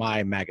where like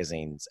my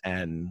magazines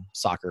and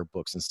soccer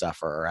books and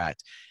stuff are at.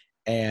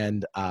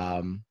 And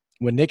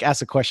when Nick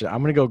asked a question,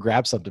 I'm going to go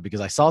grab something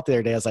because I saw it the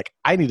other day. I was like,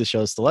 I need to show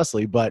this to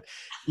Leslie. But,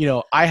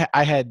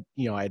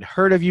 I'd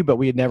heard of you, but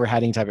we had never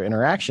had any type of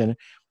interaction.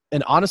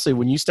 And honestly,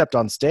 when you stepped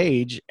on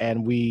stage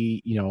and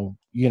you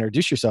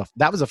introduced yourself,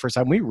 that was the first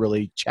time we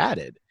really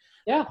chatted.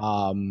 Yeah.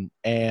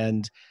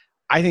 And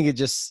I think it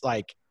just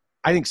I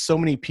think so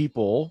many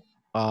people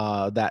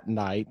that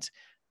night,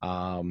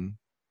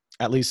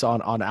 at least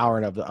on our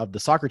end of the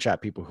soccer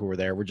chat people who were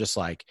there, were just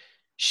like,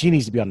 she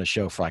needs to be on the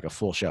show for like a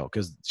full show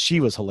because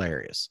she was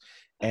hilarious.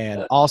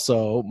 And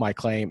also my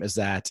claim is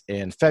that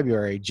in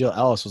February, Jill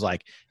Ellis was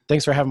like,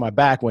 thanks for having my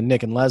back when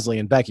Nick and Leslie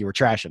and Becky were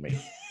trashing me.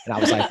 And I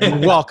was like,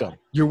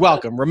 you're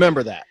welcome.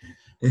 Remember that.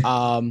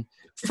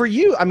 For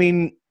you, I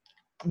mean,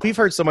 we've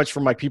heard so much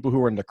from like people who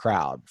were in the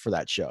crowd for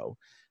that show.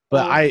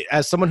 But I,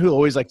 as someone who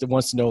always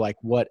wants to know like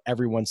what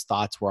everyone's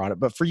thoughts were on it.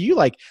 But for you,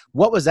 like,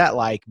 what was that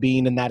like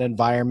being in that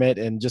environment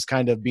and just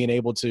kind of being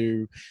able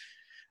to,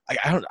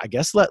 I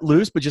guess let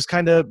loose, but just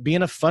kind of be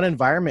in a fun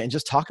environment and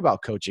just talk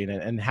about coaching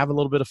and have a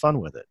little bit of fun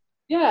with it?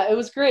 Yeah, it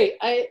was great.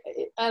 I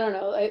don't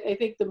know. I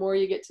think the more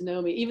you get to know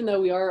me, even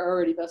though we are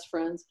already best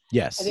friends, I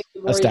Yes, think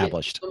the more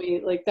established. you get to know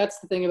me, like that's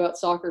the thing about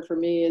soccer for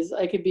me is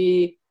I could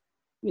be,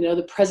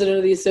 the president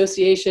of the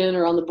association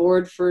or on the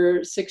board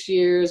for 6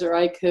 years, or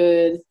I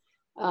could,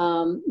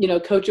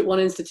 coach at one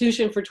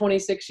institution for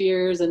 26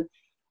 years. And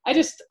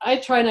I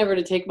try never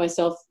to take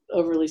myself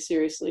overly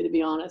seriously, to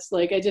be honest.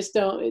 Like I just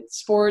don't, it's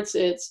sports.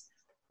 It's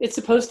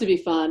supposed to be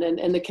fun.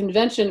 And the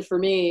convention for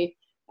me,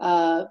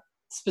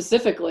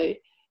 specifically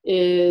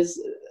is,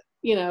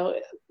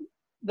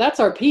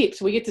 that's our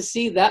peeps. We get to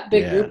see that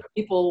big group of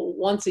people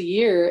once a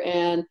year.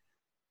 And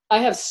I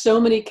have so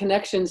many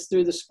connections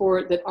through the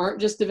sport that aren't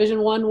just Division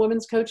I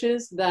women's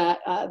coaches that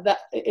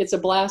it's a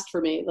blast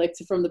for me. Like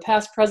from the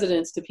past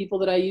presidents to people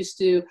that I used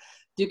to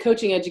do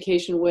coaching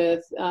education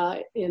with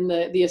in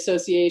the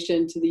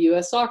association, to the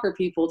U.S. soccer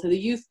people, to the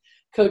youth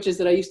coaches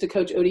that I used to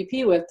coach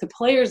ODP with, to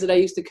players that I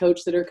used to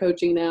coach that are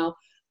coaching now.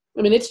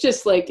 I mean, it's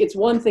just like, it's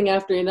one thing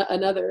after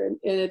another, and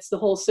it's the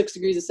whole 6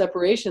 degrees of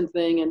separation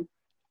thing.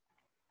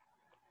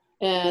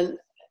 And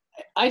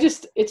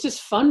it's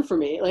just fun for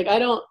me. Like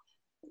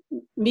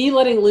me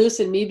letting loose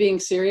and me being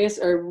serious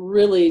are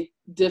really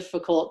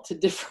difficult to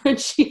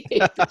differentiate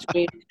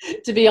between,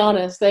 to be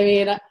honest. I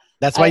mean,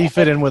 that's why you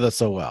fit in with us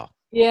so well.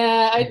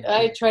 Yeah,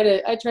 I try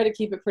to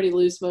keep it pretty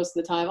loose most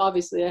of the time.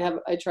 Obviously,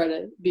 I try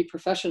to be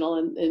professional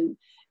in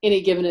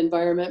any given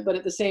environment, but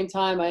at the same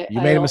time,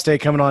 you made a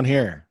mistake coming on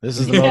here. This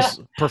is the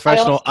most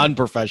professional,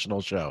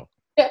 unprofessional show.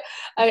 Yeah,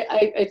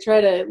 I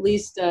try to at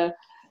least know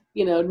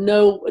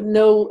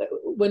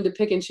when to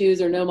pick and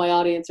choose, or know my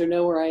audience, or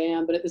know where I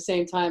am. But at the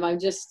same time, I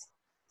just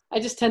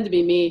tend to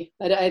be me.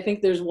 I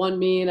think there's one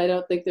me, and I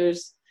don't think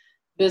there's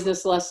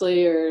business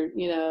Leslie, or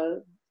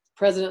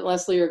President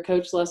Leslie, or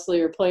Coach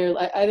Leslie, or player.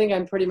 I think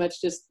I'm pretty much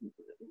just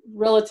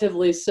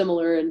relatively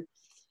similar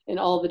in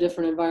all the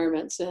different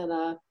environments. And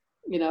I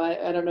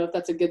don't know if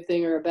that's a good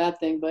thing or a bad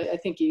thing, but I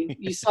think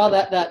you saw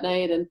that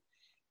night.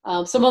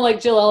 And someone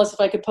like Jill Ellis,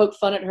 if I could poke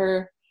fun at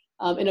her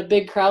in a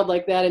big crowd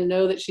like that and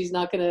know that she's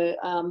not going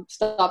to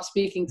stop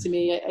speaking to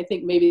me, I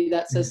think maybe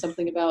that says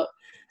something about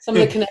some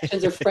of the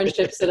connections or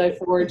friendships that I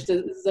forged,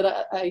 is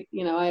that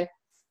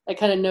I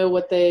kind of know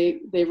what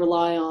they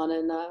rely on.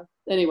 And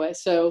anyway,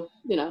 so,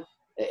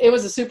 it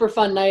was a super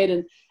fun night.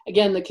 And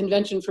again, the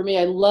convention for me,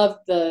 I love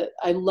that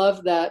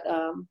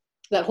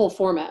whole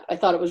format. I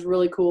thought it was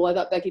really cool. I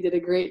thought Becky did a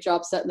great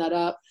job setting that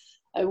up.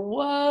 I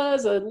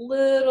was a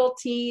little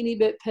teeny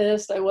bit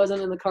pissed I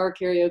wasn't in the car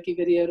karaoke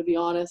video, to be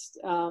honest.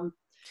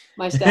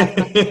 My staff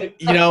and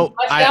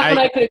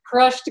I could have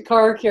crushed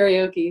car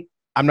karaoke.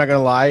 I'm not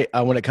gonna lie.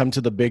 When it comes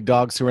to the big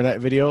dogs who are in that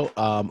video,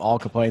 all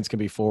complaints can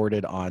be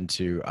forwarded on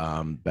to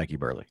Becky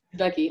Burley.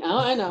 Becky,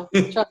 I know.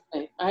 Trust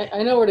me.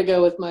 I know where to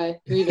go with my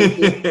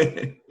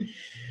grievances.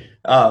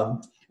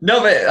 No,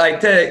 but like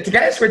to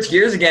kind of switch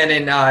gears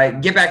again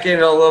and get back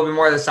into a little bit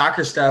more of the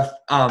soccer stuff.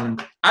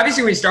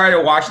 Obviously, when you started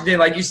at Washington,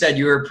 like you said,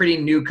 you were a pretty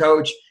new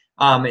coach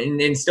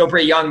and still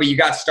pretty young, but you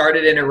got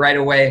started in it right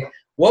away.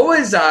 What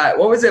was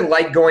it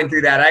like going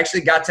through that? I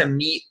actually got to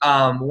meet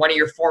one of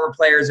your former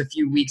players a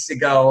few weeks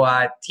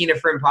ago, Tina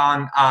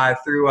Frimpong,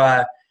 through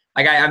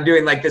I'm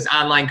doing like this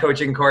online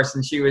coaching course,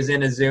 and she was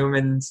in a Zoom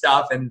and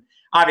stuff. And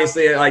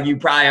obviously, like you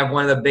probably have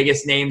one of the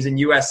biggest names in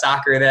U.S.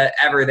 soccer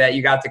that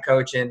you got to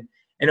coach in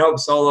Hope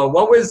Solo.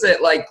 What was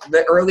it like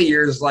the early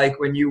years like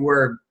when you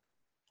were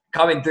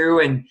coming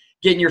through and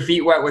getting your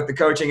feet wet with the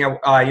coaching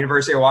at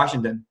University of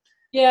Washington?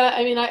 Yeah,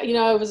 I mean,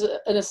 I was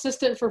an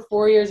assistant for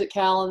 4 years at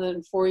Cal, and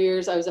then 4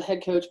 years I was a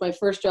head coach. My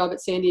first job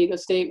at San Diego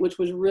State, which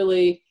was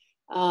really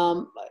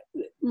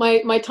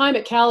my time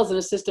at Cal as an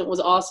assistant was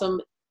awesome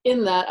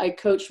in that I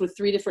coached with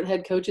 3 different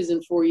head coaches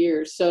in 4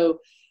 years. So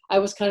I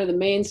was kind of the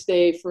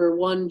mainstay for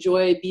one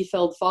Joy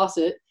Biefeld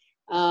Fawcett,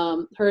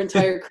 her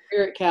entire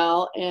career at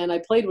Cal, and I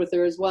played with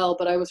her as well,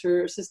 but I was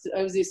her assistant.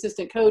 I was the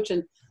assistant coach,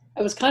 and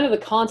I was kind of the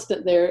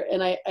constant there,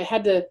 and I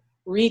had to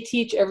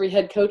reteach every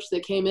head coach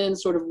that came in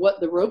sort of what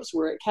the ropes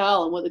were at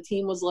Cal and what the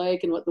team was like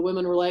and what the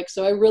women were like.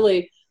 So I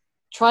really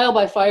trial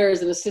by fire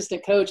as an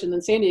assistant coach. And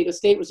then San Diego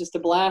State was just a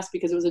blast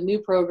because it was a new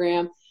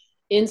program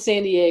in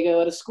San Diego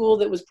at a school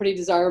that was pretty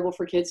desirable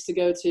for kids to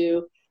go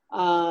to.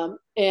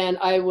 And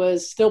I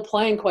was still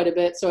playing quite a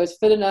bit. So I was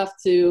fit enough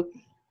to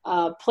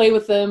play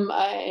with them.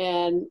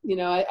 And,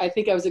 I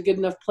think I was a good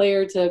enough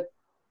player to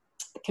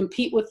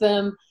compete with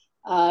them.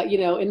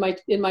 In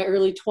my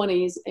early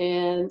 20s,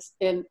 and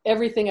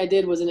everything I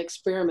did was an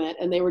experiment,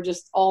 and they were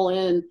just all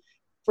in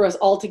for us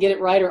all to get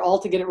it right or all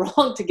to get it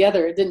wrong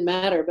together. It didn't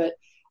matter, but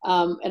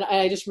and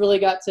I just really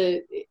got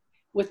to,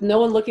 with no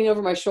one looking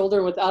over my shoulder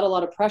and without a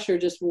lot of pressure,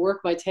 just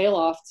work my tail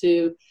off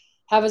to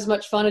have as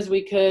much fun as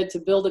we could, to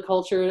build a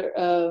culture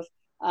of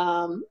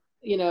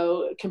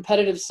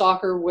competitive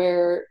soccer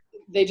where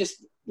they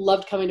just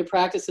loved coming to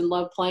practice and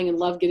loved playing and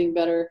loved getting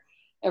better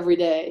every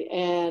day.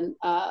 And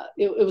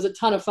it was a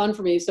ton of fun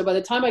for me. So by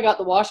the time I got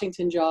the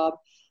Washington job,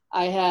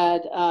 I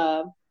had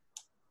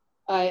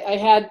I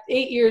had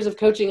 8 years of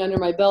coaching under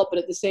my belt, but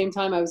at the same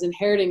time I was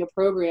inheriting a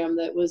program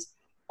that was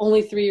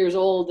only 3 years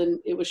old, and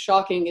it was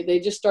shocking. They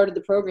just started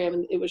the program,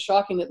 and it was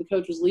shocking that the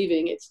coach was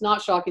leaving. It's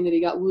not shocking that he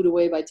got wooed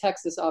away by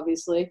Texas,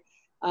 obviously.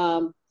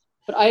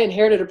 But I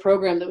inherited a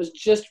program that was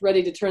just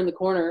ready to turn the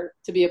corner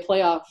to be a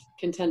playoff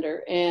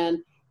contender, and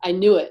I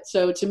knew it.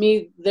 So to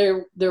me,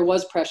 there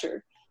was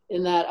pressure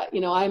in that,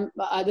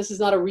 this is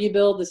not a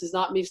rebuild. This is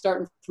not me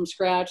starting from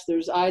scratch.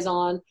 There's eyes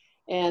on,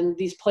 and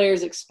these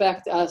players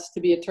expect us to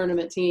be a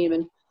tournament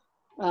team.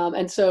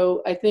 And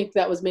so I think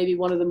that was maybe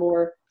one of the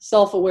more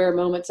self-aware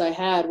moments I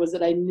had, was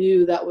that I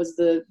knew that was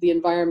the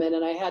environment,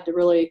 and I had to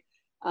really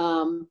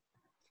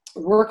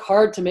work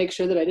hard to make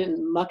sure that I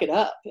didn't muck it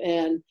up.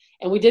 And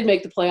we did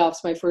make the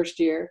playoffs my first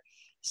year.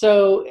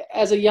 So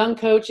as a young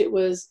coach, it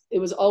was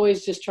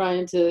always just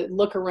trying to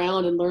look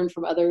around and learn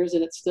from others.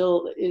 And it's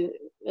still,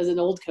 as an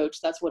old coach,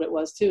 that's what it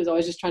was too. Is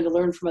always just trying to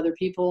learn from other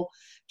people,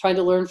 trying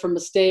to learn from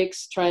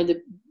mistakes, trying to,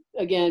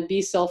 again,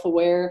 be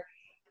self-aware,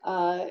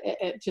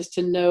 just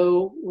to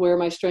know where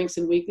my strengths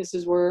and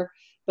weaknesses were.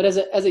 But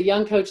as a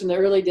young coach in the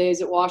early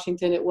days at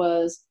Washington, it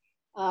was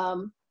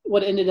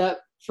what ended up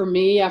for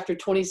me after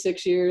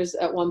 26 years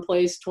at one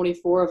place,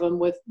 24 of them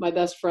with my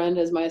best friend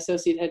as my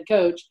associate head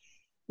coach.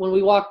 When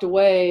we walked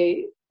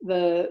away,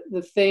 the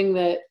thing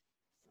that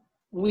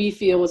we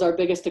feel was our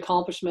biggest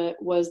accomplishment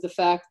was the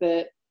fact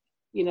that,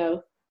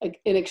 an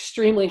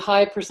extremely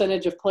high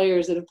percentage of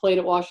players that have played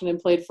at Washington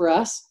played for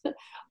us,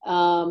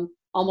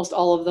 almost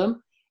all of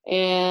them.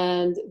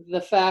 And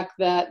the fact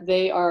that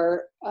they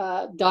are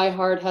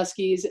diehard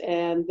Huskies,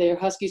 and they're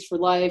Huskies for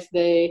life.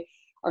 They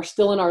are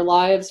still in our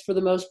lives for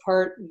the most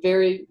part,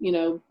 very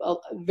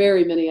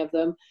many of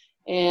them.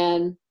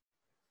 And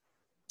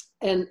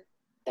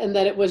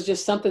that it was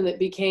just something that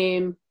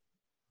became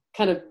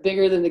kind of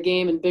bigger than the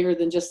game and bigger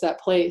than just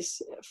that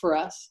place for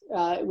us.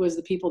 It was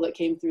the people that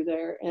came through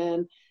there,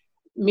 and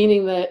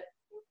meaning that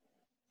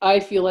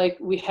I feel like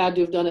we had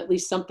to have done at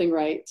least something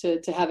right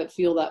to have it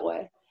feel that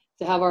way,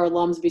 to have our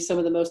alums be some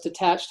of the most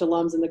attached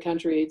alums in the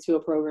country to a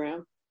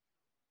program.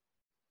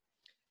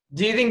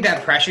 Do you think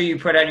that pressure you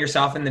put on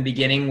yourself in the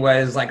beginning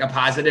was like a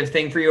positive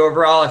thing for you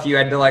overall? If you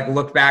had to like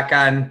look back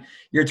on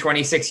your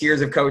 26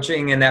 years of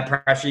coaching and that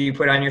pressure you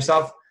put on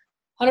yourself?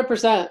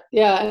 100%.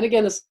 Yeah. And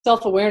again, the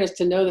self-awareness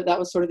to know that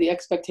was sort of the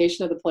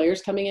expectation of the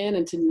players coming in,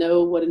 and to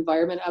know what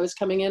environment I was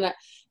coming in.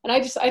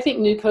 I think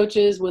new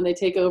coaches, when they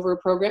take over a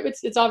program,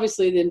 it's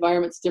obviously the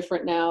environment's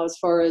different now as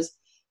far as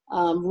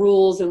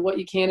rules and what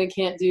you can and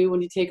can't do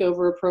when you take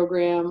over a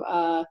program.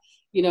 A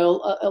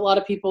lot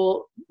of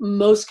people,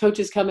 most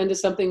coaches come into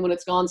something when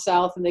it's gone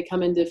south, and they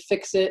come in to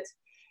fix it.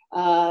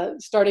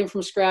 Starting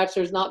from scratch,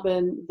 there's not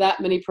been that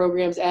many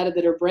programs added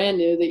that are brand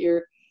new that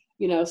you're,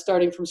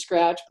 starting from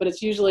scratch, but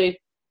it's usually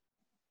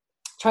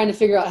trying to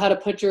figure out how to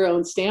put your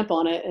own stamp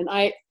on it. And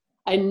I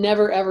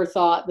never, ever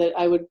thought that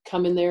I would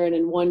come in there and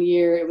in 1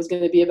 year it was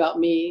going to be about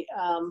me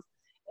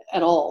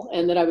at all,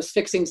 and that I was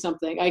fixing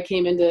something. I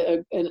came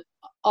into an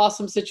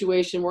awesome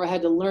situation where I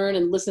had to learn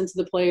and listen to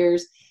the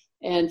players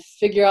and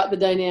figure out the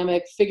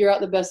dynamic, figure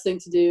out the best thing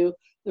to do.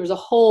 There was a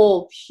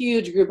whole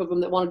huge group of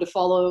them that wanted to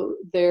follow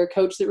their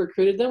coach that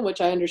recruited them,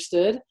 which I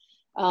understood,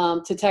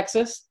 to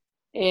Texas.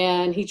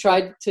 And he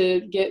tried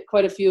to get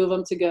quite a few of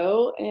them to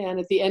go. And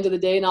at the end of the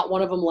day, not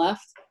one of them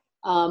left,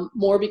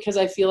 more because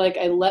I feel like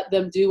I let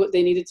them do what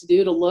they needed to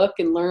do to look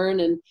and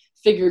learn and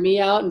figure me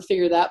out and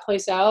figure that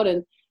place out.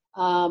 And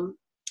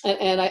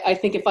I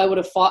think if I would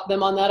have fought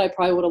them on that, I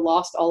probably would have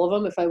lost all of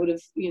them. If I would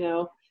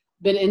have,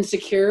 been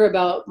insecure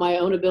about my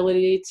own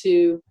ability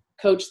to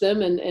coach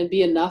them and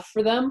be enough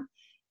for them.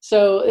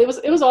 So it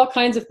was all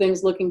kinds of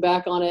things looking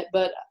back on it.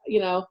 But,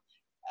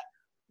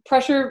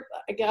 pressure,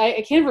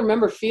 I can't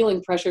remember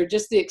feeling pressure,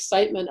 just the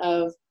excitement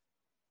of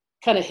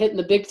kind of hitting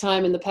the big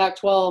time in the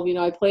Pac-12.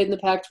 I played in the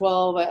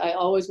Pac-12. I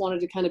always wanted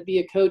to kind of be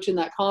a coach in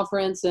that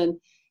conference. And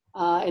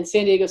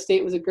San Diego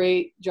State was a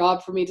great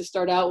job for me to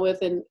start out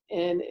with. And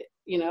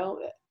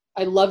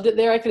I loved it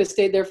there. I could have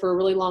stayed there for a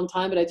really long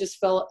time, but I just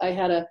felt I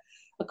had a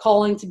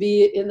calling to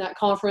be in that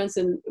conference,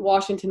 and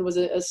Washington was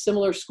a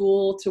similar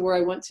school to where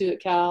I went to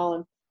at Cal.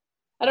 And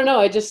I don't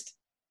know,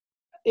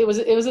 it was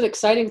an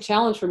exciting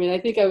challenge for me. And I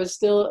think I was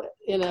still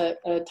in a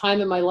time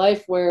in my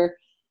life where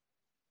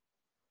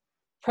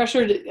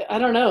pressure, I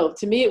don't know,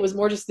 to me, it was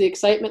more just the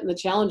excitement and the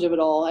challenge of it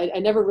all. I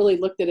never really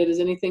looked at it as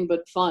anything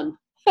but fun,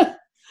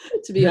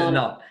 to be honest.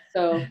 No.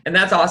 So, and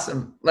that's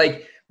awesome.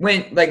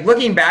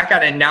 Looking back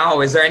on it now,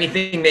 is there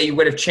anything that you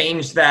would have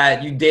changed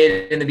that you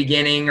did in the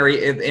beginning or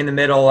in the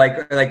middle,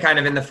 like kind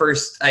of in the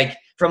first,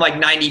 from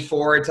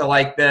 94 to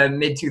the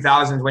mid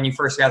 2000s when you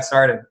first got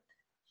started?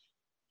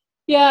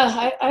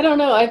 Yeah, I don't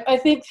know. I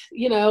think,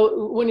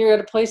 when you're at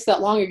a place that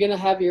long, you're going to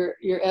have your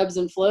ebbs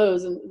and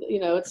flows. And,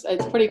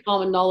 it's pretty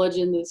common knowledge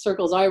in the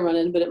circles I run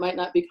in, but it might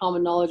not be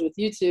common knowledge with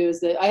you two, is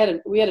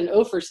that we had an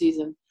Ophir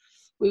season.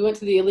 We went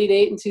to the Elite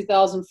Eight in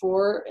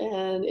 2004,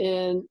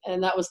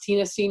 and that was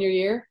Tina's senior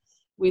year.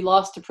 We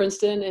lost to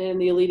Princeton in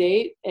the Elite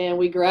Eight, and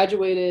we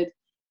graduated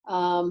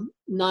 9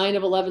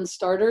 of 11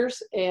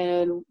 starters.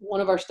 And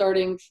one of our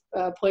starting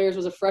players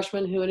was a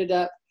freshman who ended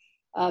up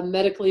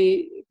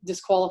medically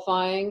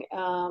disqualifying.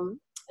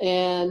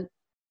 And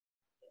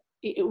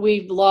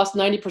we lost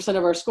 90%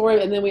 of our scoring.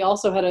 And then we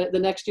also had the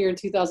next year in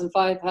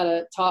 2005 had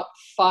a top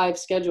 5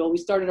 schedule. We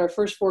started our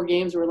first 4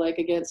 games were like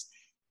against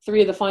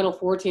 3 of the Final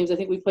Four teams. I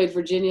think we played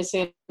Virginia,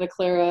 Santa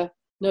Clara,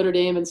 Notre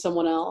Dame, and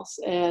someone else.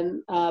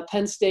 And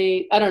Penn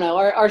State, I don't know,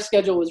 our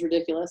schedule was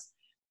ridiculous.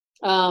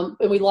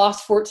 And we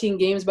lost 14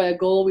 games by a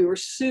goal. We were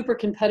super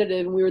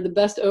competitive, and we were the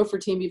best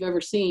OFR team you've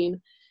ever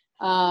seen.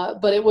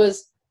 But it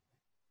was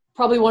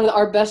probably one of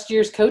our best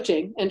years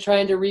coaching and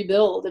trying to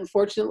rebuild. And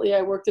fortunately,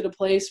 I worked at a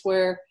place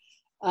where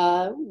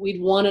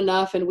we'd won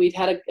enough and we'd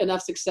had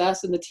enough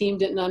success, and the team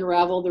didn't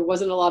unravel. There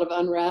wasn't a lot of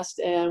unrest,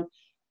 and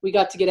we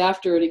got to get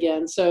after it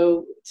again.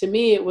 So to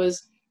me, it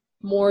was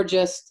more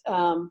just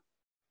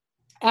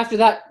after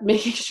that,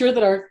 making sure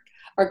that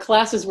our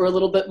classes were a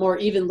little bit more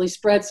evenly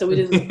spread, so we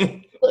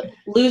didn't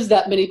lose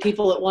that many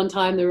people at one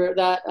time that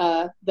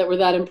were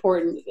that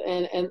important.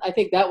 And I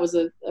think that was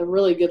a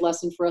really good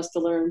lesson for us to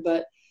learn.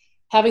 But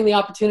having the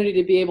opportunity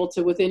to be able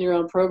to, within your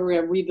own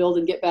program, rebuild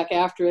and get back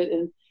after it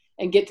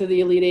and get to the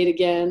Elite Eight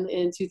again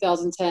in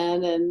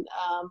 2010, and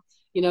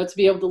to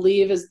be able to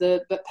leave as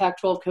the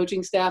Pac-12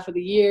 coaching staff of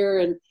the year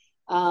and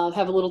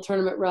have a little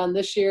tournament run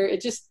this year.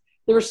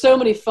 There were so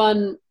many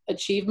fun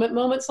achievement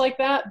moments like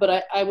that,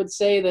 but I would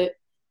say that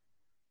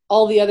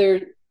all the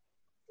other,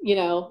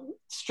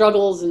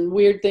 struggles and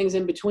weird things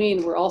in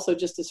between were also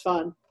just as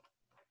fun.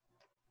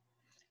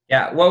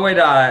 Yeah. What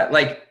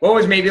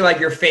was maybe like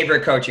your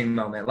favorite coaching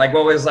moment? Like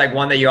what was like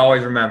one that you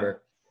always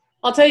remember?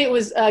 I'll tell you, it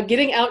was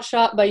getting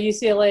outshot by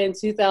UCLA in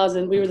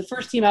 2000. We were the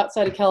first team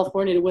outside of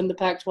California to win the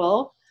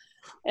Pac-12,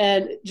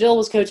 and Jill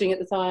was coaching at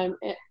the time,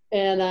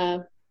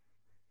 and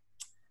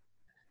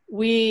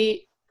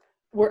we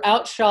were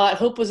outshot.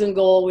 Hope was in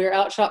goal. We were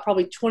outshot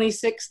probably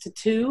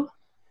 26-2,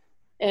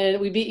 and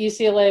we beat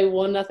UCLA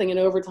 1-0 in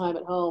overtime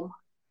at home.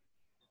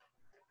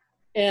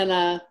 And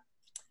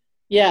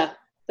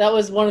that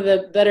was one of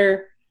the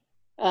better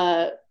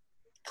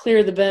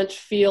clear the bench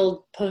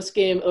field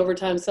post-game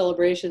overtime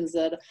celebrations.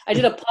 That I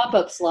did a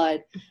pop-up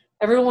slide.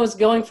 Everyone was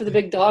going for the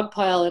big dog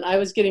pile, and I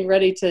was getting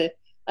ready to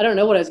 – I don't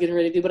know what I was getting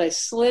ready to do, but I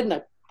slid and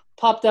I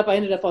popped up. I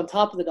ended up on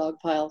top of the dog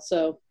pile.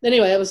 So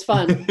anyway, it was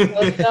fun.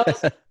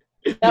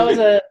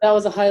 That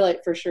was a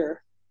highlight for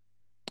sure.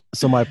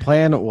 So my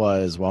plan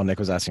was, while Nick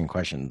was asking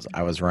questions,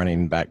 I was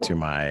running back to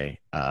my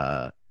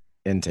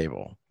end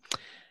table.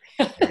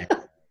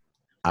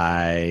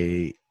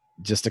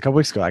 Just a couple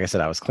weeks ago, like I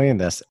said, I was cleaning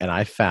this, and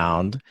I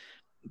found,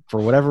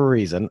 for whatever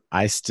reason,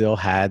 I still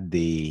had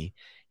the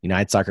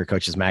United Soccer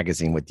Coaches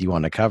magazine with you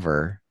on the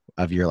cover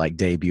of your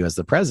debut as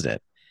the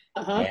president.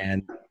 Uh-huh.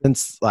 And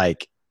since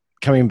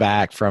coming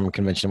back from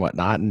convention and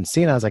whatnot and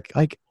seeing, I was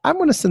like I'm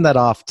going to send that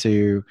off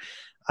to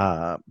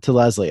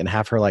Leslie and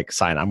have her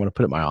sign. I'm going to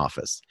put it in my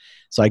office.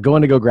 So I go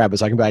in to go grab it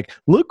so I can be like,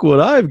 look what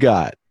I've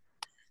got.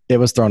 It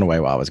was thrown away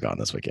while I was gone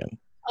this weekend.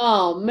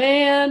 Oh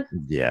man.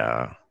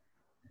 Yeah.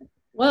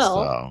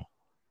 Well,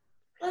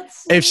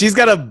 if she's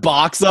got a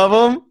box of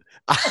them,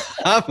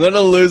 I'm going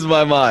to lose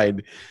my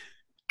mind,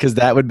 because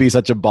that would be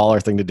such a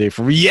baller thing to do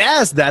for me.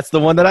 Yes, that's the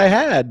one that I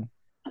had.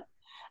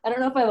 I don't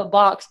know if I have a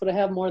box, but I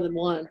have more than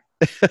one.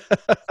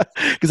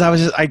 Because I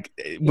was just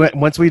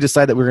once we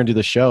decided that we were going to do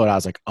the show, and I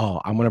was like,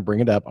 oh, I'm going to bring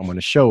it up. I'm going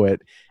to show it.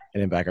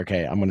 And then back,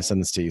 okay, I'm going to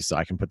send this to you so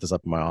I can put this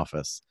up in my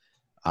office.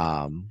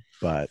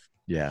 But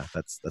yeah,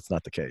 that's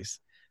not the case.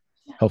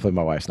 Hopefully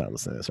my wife's not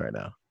listening to this right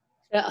now.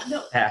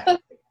 Yeah.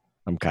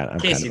 I'm kind of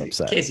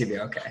upset. Casey be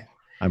okay.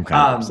 I'm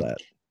kind of upset.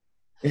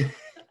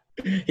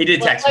 He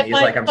did text me. He's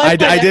like,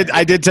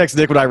 I did text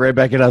Nick when I read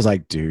back in. I was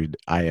like, dude,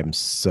 I am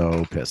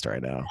so pissed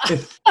right now.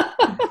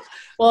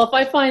 Well, if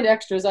I find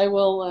extras, I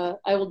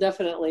will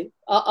definitely.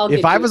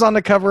 If I was on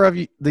the cover of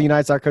the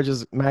United Soccer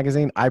Coaches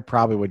magazine, I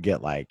probably would get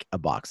a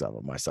box of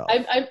them myself.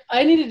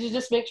 I needed to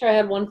just make sure I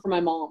had one for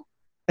my mom.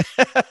 And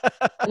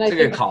That's a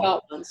good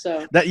call. One,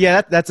 so.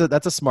 That's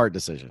a smart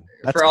decision.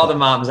 For all the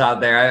moms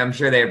out there, I'm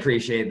sure they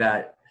appreciate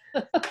that.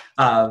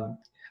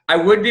 I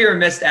would be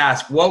remiss to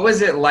ask, what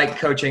was it like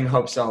coaching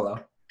Hope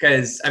Solo?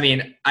 Because,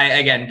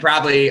 I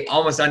probably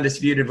almost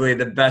undisputably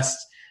the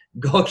best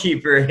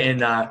goalkeeper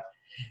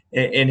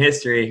in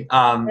history.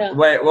 What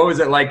was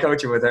it like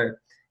coaching with her?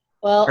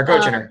 Well, or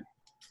coaching her?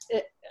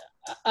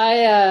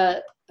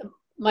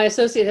 My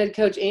associate head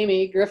coach,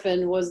 Amy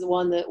Griffin, was the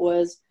one that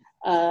was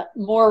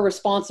more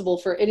responsible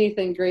for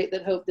anything great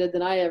that Hope did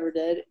than I ever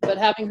did. But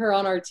having her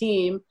on our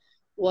team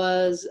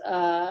was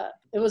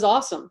it was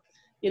awesome.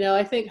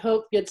 I think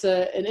Hope gets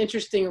an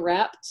interesting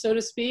rap, so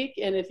to speak.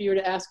 And if you were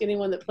to ask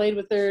anyone that played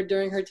with her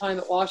during her time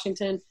at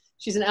Washington,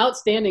 she's an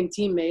outstanding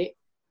teammate.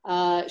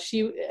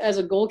 She, as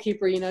a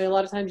goalkeeper, a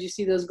lot of times you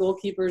see those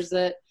goalkeepers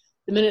that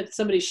the minute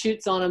somebody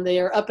shoots on them,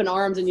 they are up in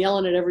arms and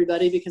yelling at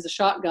everybody because a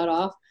shot got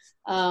off.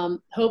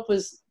 Hope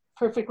was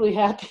perfectly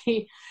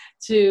happy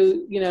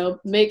to,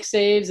 make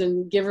saves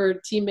and give her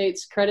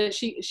teammates credit.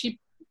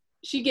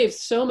 She gave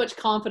so much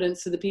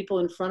confidence to the people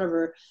in front of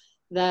her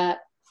that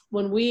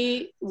when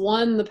we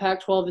won the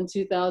Pac-12 in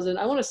 2000,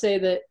 I want to say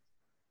that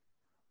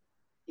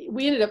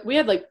we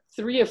had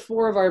 3 or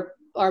 4 of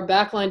our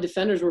backline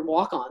defenders were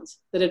walk-ons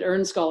that had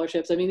earned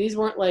scholarships. These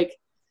weren't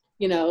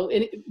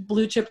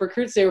blue chip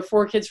recruits. They were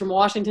 4 kids from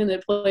Washington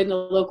that played in a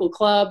local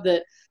club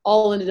that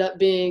all ended up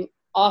being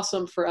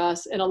awesome for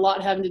us, and a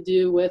lot having to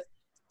do with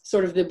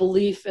sort of the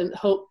belief and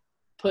hope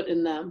put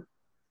in them.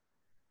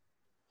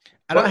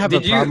 I don't have a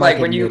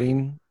problem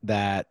admitting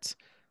that,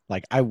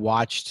 like, I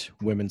watched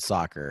women's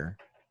soccer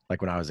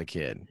like when I was a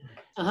kid,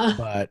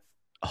 but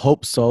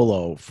Hope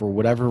Solo, for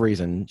whatever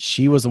reason,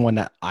 she was the one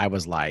that I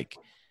was like,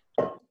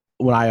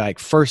 when I like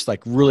first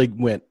like really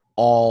went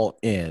all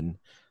in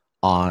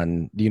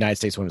on the United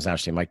States women's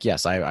national team. Like,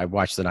 yes, I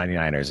watched the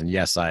 99ers, and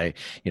yes, I,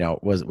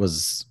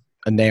 was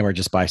enamored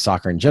just by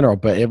soccer in general,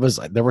 but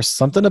there was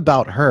something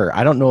about her.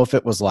 I don't know if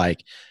it was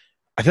like,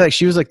 I feel like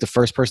she was like the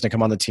first person to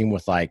come on the team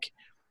with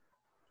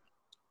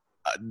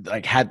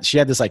she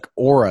had this like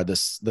aura, the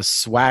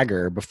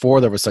swagger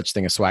before there was such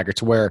thing as swagger,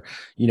 to where,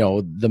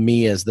 the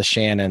Mias, the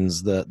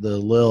Shannons, the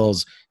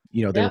Lils,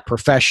 they were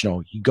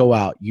professional. You go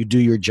out, you do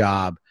your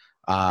job,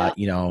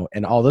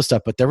 and all this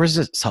stuff. But there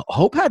was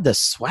Hope had this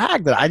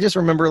swag that I just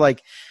remember,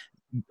 like,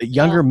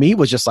 younger me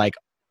was just like,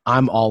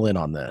 I'm all in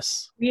on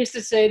this. We used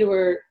to say to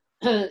her,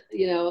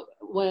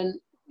 when,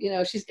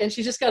 she's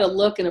just got a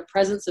look and a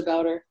presence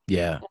about her.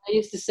 Yeah. And I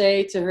used to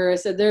say to her, I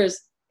said,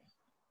 there's,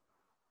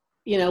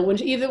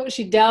 when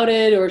she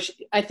doubted, or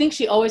I think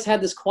she always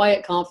had this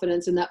quiet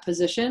confidence in that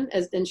position,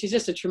 and she's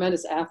just a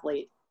tremendous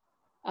athlete.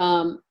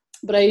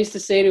 But I used to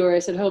say to her, I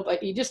said, Hope,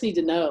 you just need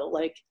to know,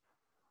 like,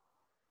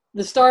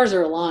 the stars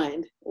are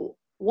aligned.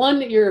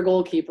 1, you're a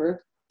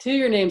goalkeeper. 2,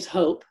 your name's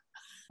Hope.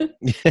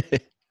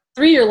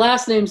 3, your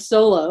last name's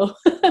Solo.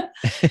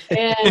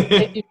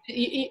 and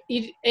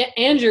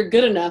you're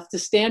good enough to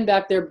stand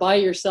back there by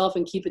yourself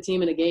and keep a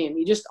team in a game.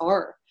 You just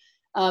are.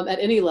 At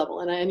any level,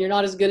 and you're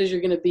not as good as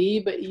you're going to be,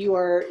 but you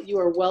are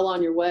well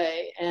on your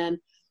way. And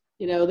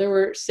there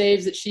were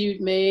saves that she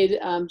made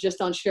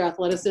just on sheer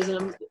athleticism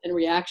and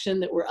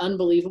reaction that were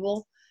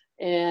unbelievable.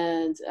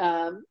 And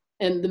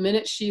the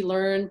minute she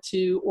learned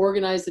to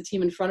organize the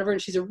team in front of her,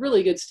 and she's a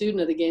really good student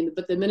of the game,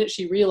 but the minute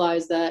she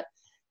realized that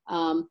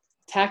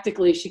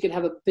tactically she could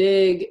have a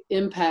big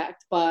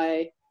impact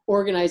by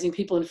organizing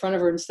people in front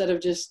of her instead of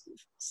just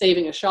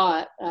saving a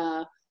shot,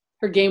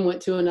 her game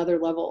went to another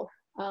level.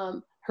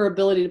 Her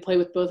ability to play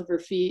with both of her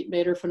feet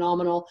made her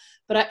phenomenal.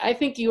 But I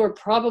think you are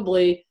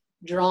probably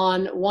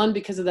drawn, 1,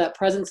 because of that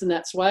presence and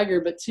that swagger,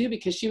 but 2,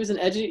 because she was an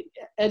edge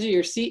of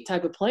your seat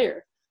type of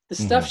player. The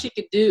stuff she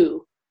could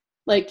do,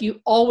 like,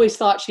 you always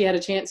thought she had a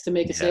chance to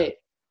make a save.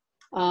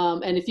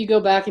 And if you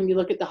go back and you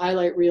look at the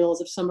highlight reels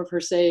of some of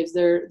her saves,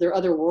 they're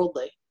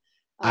otherworldly.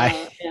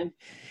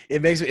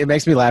 It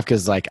makes me laugh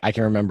because, like, I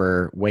can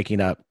remember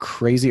waking up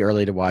crazy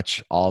early to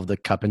watch all of the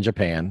Cup in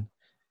Japan,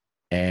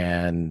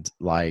 and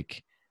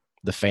like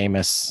the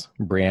famous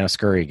Brianna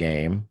Scurry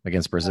game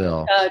against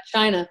Brazil.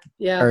 China,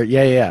 yeah.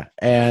 Yeah.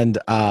 And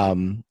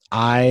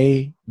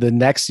the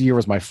next year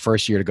was my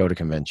first year to go to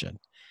convention.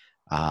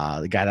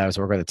 The guy that I was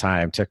working at the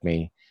time took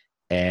me,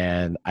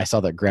 and I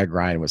saw that Greg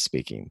Ryan was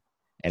speaking,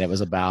 and it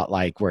was about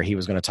like where he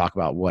was going to talk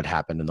about what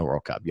happened in the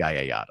World Cup,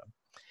 yada.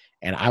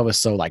 And I was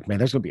so like, man,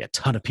 there's going to be a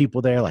ton of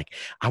people there. Like,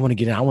 I want to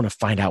get in. I want to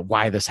find out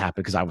why this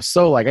happened. Cause I was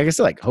so like, I guess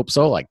like Hope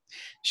So, like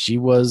she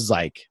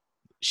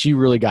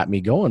really got me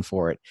going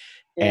for it.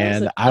 Yeah,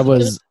 and it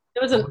was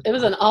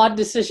an odd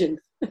decision.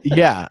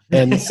 Yeah.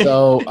 And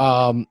so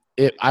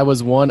I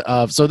was one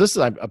of, so this is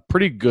a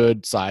pretty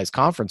good size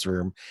conference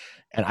room.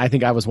 And I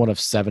think I was one of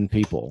 7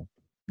 people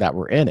that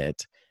were in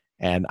it.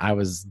 And I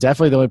was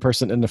definitely the only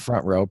person in the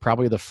front row,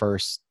 probably the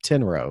first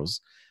 10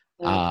 rows.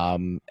 Yeah.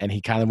 And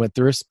he kind of went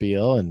through a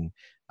spiel, and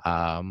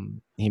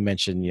he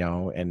mentioned,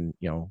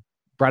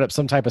 brought up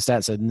some type of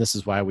stat, said, and this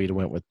is why we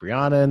went with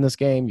Brianna in this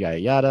game, yada,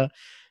 yada.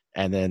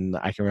 And then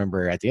I can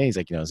remember at the end, he's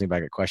like, does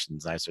anybody got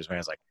questions? And I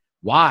was like,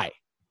 why?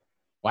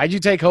 Why'd you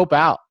take Hope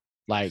out?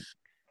 Like,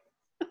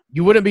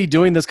 you wouldn't be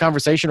doing this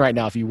conversation right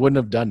now if you wouldn't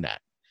have done that.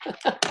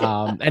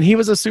 And he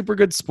was a super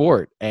good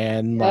sport,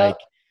 and like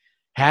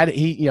had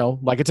he,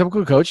 like a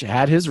typical coach,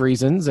 had his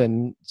reasons,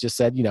 and just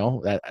said,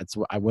 that's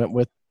what I went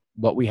with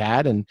what we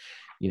had. And,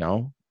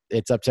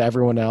 it's up to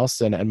everyone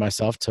else and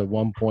myself to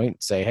one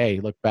point say,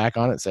 hey, look back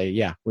on it, say,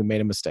 yeah, we made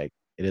a mistake.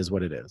 It is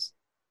what it is.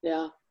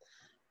 Yeah.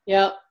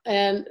 Yeah.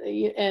 And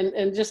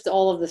just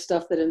all of the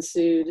stuff that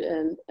ensued.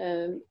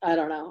 And I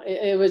don't know,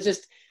 it was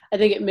just, I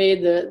think it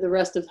made the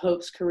rest of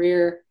Hope's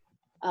career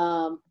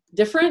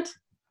different.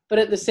 But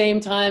at the same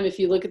time, if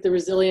you look at the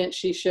resilience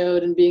she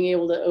showed and being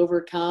able to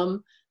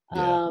overcome,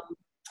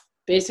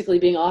 basically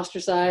being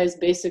ostracized,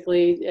 I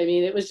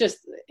mean, it was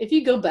just, if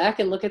you go back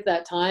and look at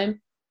that time,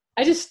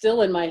 I just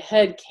still in my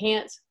head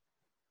can't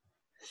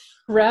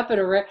wrap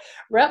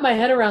my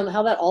head around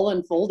how that all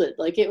unfolded.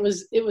 Like it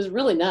was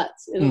really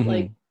nuts. And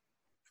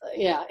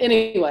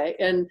anyway.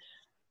 And,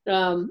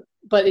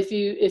 but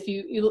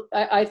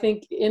I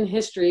think in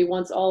history,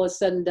 once all is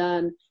said and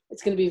done,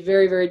 it's going to be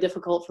very, very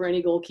difficult for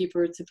any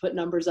goalkeeper to put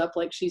numbers up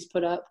like she's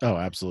put up. Oh,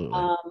 absolutely.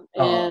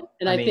 I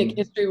think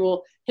history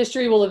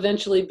will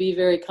eventually be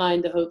very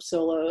kind to Hope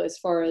Solo as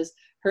far as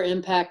her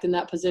impact in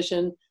that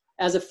position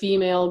as a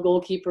female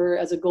goalkeeper,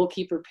 as a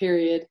goalkeeper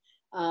period,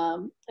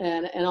 and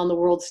on the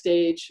world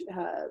stage,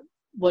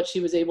 what she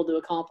was able to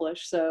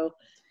accomplish. So,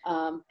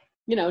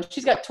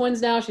 she's got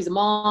twins now. She's a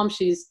mom.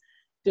 She's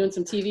doing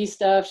some TV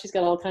stuff. She's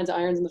got all kinds of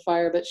irons in the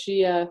fire, but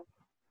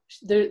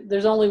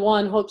there's only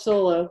one, Hope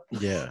Solo.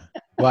 Yeah.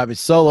 Well, I mean,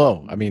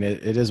 Solo. I mean,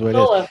 it is what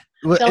Solo. it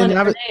is. Telling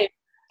her name.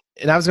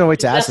 And I was going to wait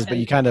to ask this, but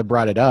Destiny. you kind of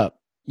brought it up.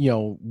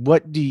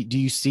 What do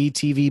you see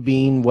TV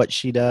being what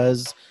she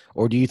does,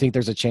 or do you think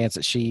there's a chance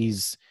that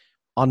she's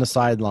on the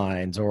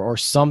sidelines or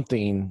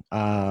something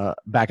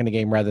back in the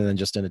game rather than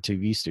just in a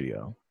TV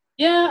studio?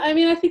 Yeah, I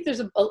mean, I think there's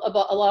a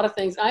lot of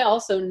things. I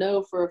also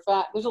know for a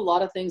fact there's a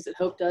lot of things that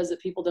Hope does that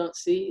people don't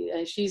see.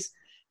 And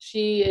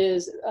she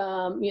is,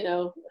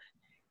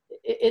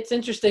 it's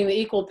interesting, the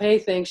equal pay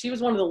thing. She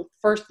was one of the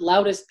first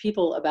loudest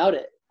people about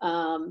it.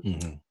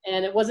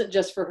 And it wasn't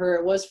just for her,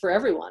 it was for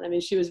everyone. I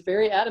mean, she was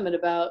very adamant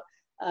about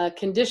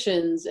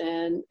conditions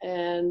and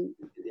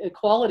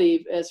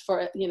equality as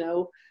far,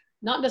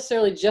 not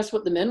necessarily just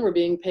what the men were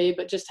being paid,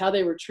 but just how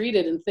they were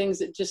treated and things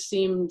that just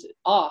seemed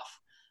off.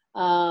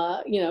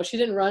 She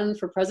didn't run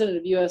for president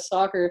of U.S.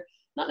 Soccer,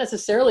 not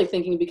necessarily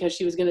thinking because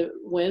she was going to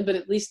win, but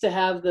at least to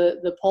have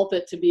the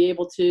pulpit to be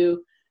able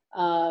to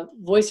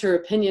voice her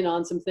opinion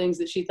on some things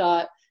that she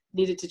thought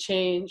needed to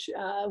change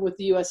with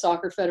the U.S.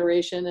 Soccer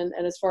Federation and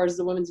as far as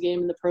the women's game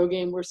and the pro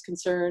game was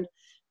concerned.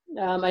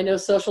 I know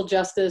social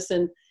justice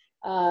and,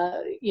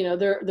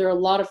 there are a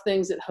lot of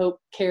things that Hope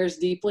cares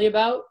deeply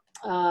about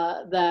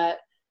that,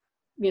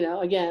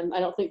 again, I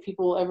don't think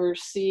people will ever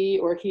see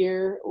or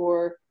hear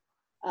or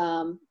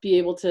be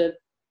able to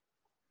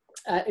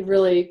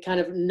really kind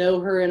of know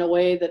her in a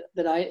way that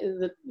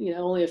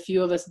only a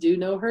few of us do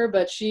know her.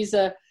 But she's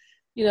the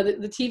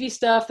TV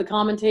stuff, the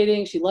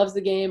commentating, she loves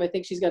the game. I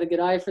think she's got a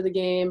good eye for the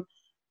game.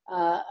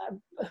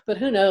 But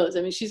who knows?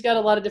 I mean, she's got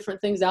a lot of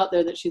different things out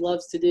there that she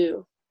loves to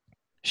do.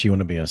 She want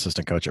to be an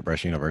assistant coach at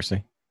Brush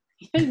University?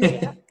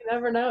 Yeah, you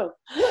never know.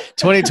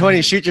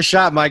 2020, shoot your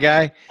shot, my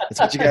guy. That's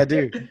what you got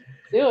to do.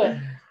 Do it.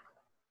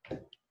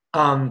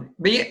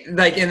 But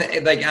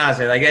yeah,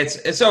 honestly,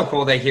 it's so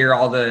cool to hear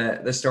all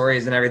the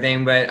stories and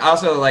everything. But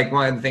also,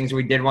 one of the things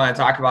we did want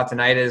to talk about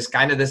tonight is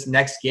kind of this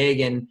next gig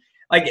and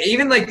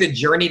even the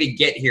journey to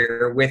get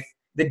here with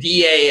the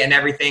DA and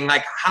everything.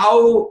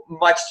 How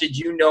much did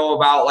you know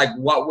about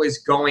what was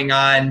going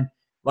on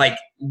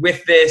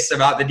with this,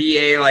 about the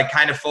DA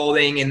kind of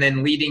folding and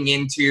then leading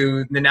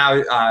into the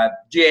now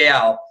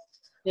GAL?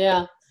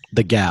 Yeah,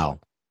 the gal.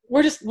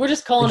 We're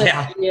just calling it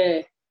the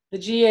GA. The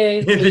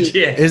GA. The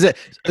GA. Is it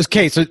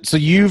okay? So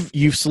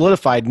you've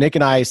solidified. Nick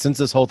and I, since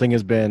this whole thing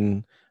has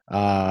been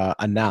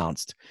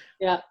announced,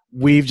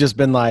 we've just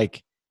been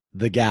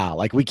the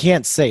gal. We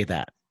can't say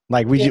that.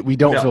 We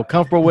don't feel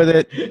comfortable with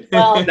it.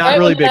 Well, not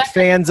really big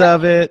fans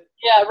of it.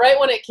 Yeah, right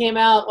when it came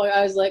out,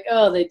 I was like,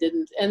 oh, they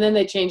didn't. And then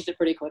they changed it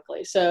pretty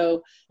quickly.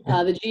 So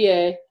the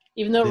GA,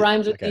 even though it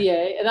rhymes with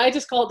DA, and I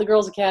just call it the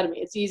Girls Academy.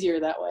 It's easier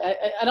that way.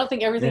 I don't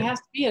think everything has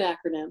to be an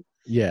acronym.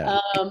 Yeah.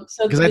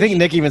 Because I think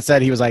Nick even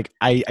said, he was like,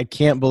 I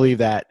can't believe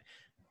that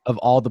of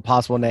all the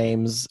possible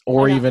names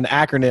or even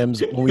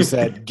acronyms, when we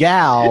said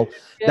gal,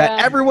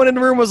 that everyone in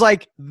the room was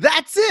like,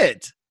 that's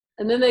it.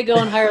 And then they go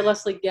and hire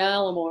Leslie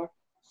Gallimore.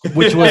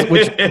 Which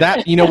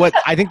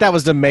I think that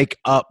was to make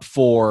up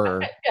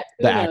for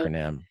the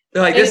acronym.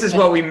 They're this is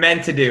what we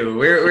meant to do.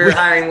 We're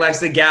hiring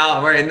Leslie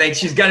Gal, and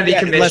she's gonna be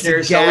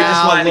commissioner, so we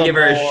just wanted to give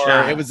her a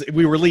shot.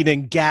 We were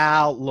leading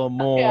Gal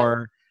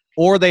Lamore,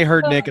 or they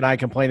heard Nick and I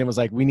complain and was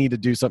like, we need to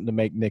do something to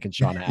make Nick and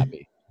Sean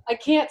happy. I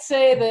can't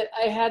say that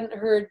I hadn't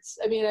heard.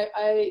 I mean,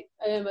 I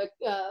am a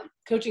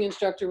coaching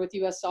instructor with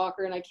U.S.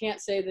 Soccer, and I can't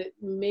say that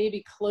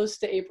maybe close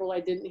to April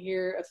I didn't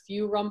hear a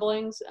few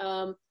rumblings.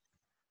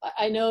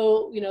 I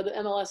know, the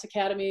MLS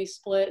Academy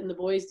split and the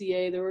boys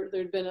DA,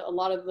 there'd been a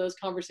lot of those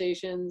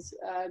conversations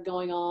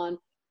going on.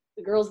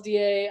 The girls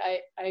DA,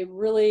 I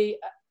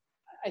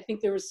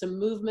think there was some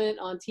movement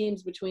on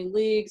teams between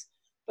leagues.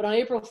 But on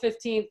April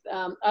 15th,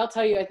 I'll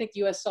tell you, I think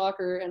U.S.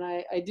 Soccer, and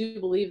I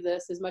do believe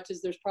this, as much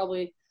as there's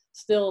probably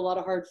still a lot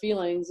of hard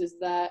feelings, is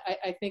that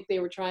I think they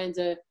were trying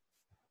to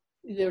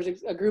 – there was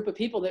a group of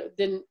people that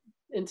didn't,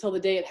 until the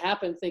day it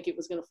happened, think it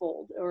was going to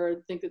fold or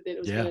think that it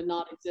was going to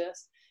not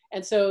exist.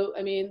 And so,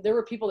 I mean, there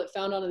were people that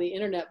found out on the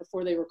internet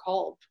before they were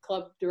called,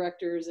 club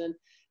directors. And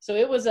so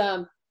it was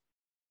a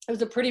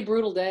pretty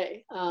brutal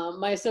day.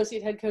 My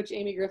associate head coach,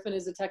 Amy Griffin,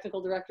 is the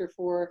technical director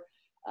for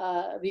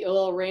the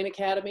OL Reign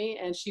Academy,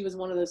 and she was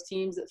one of those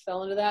teams that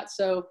fell into that.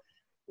 So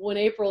when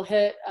April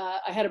hit,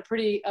 I had a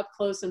pretty up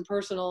close and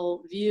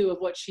personal view of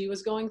what she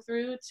was going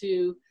through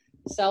to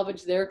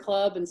salvage their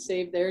club and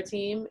save their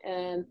team.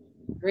 And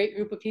a great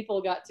group of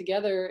people got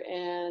together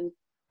and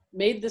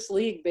made this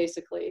league,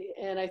 basically.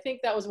 And I think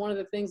that was one of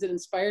the things that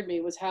inspired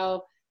me, was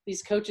how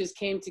these coaches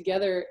came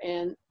together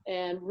and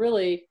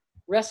really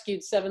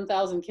rescued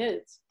 7,000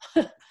 kids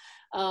in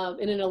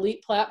an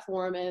elite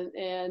platform. And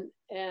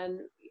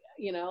I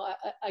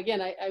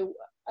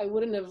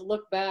wouldn't have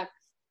looked back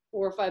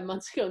 4 or 5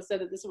 months ago and said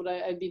that this is what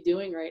I'd be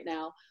doing right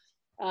now.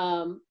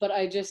 But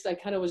I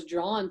kind of was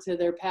drawn to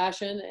their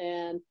passion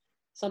and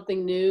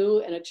something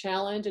new and a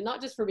challenge. And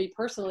not just for me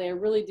personally, I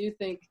really do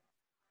think,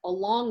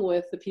 along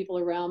with the people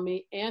around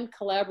me and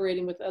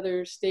collaborating with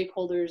other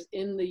stakeholders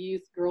in the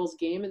youth girls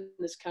game in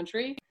this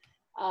country,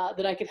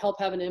 that I could help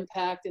have an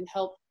impact and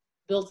help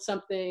build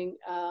something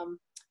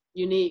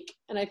unique.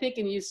 And I think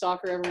in youth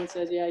soccer, everyone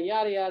says, yeah,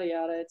 yada, yada,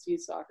 yada, it's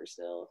youth soccer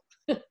still.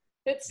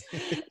 It's,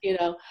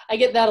 I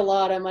get that a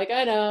lot. I'm like,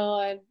 I know,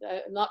 I'm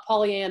not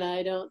Pollyanna.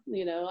 I don't,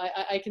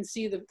 I can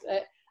see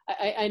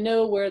I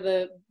know where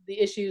the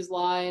issues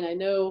lie, and I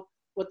know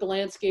what the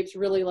landscape's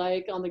really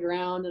like on the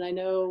ground. And I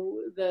know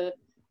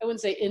I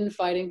wouldn't say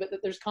infighting, but that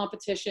there's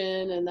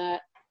competition, and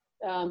that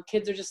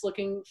kids are just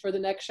looking for the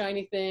next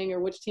shiny thing,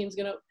 or which team's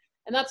going to,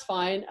 and that's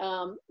fine.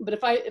 But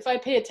if I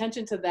pay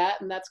attention to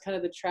that, and that's kind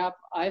of the trap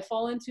I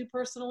fall into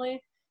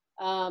personally,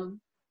 then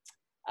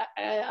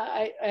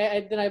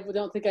I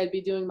don't think I'd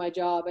be doing my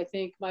job. I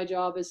think my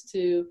job is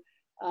to,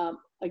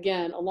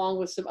 again, along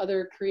with some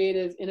other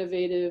creative,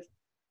 innovative,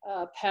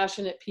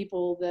 passionate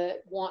people that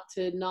want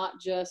to not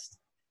just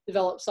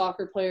develop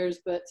soccer players,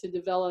 but to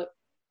develop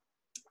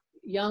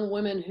young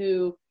women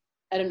who,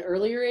 at an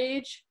earlier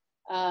age,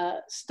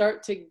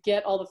 start to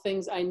get all the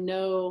things I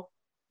know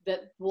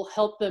that will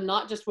help them,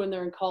 not just when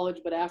they're in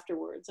college, but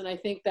afterwards. And I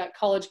think that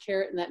college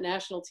carrot and that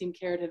national team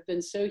carrot have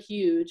been so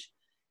huge,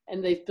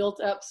 and they've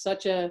built up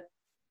such a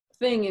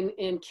thing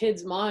in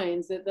kids'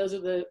 minds that those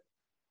are the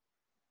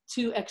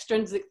two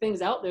extrinsic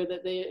things out there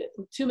that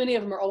too many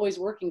of them are always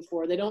working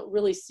for. They don't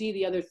really see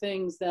the other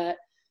things that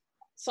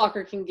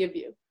soccer can give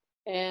you,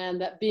 and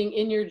that being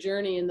in your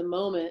journey in the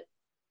moment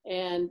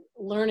and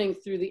learning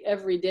through the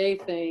everyday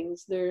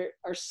things, there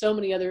are so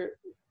many other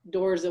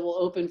doors that will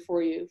open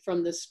for you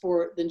from this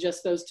sport than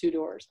just those two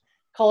doors.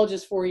 College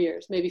is 4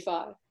 years, maybe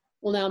 5.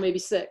 Well, now maybe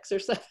 6 or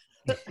 7.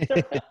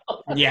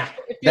 Yeah.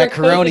 That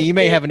Corona, you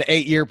may have an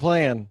 8-year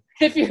plan.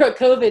 If you're a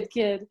COVID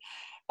kid.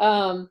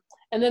 And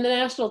then the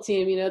national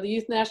team, the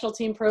youth national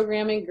team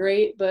programming,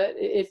 great. But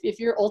if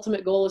your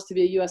ultimate goal is to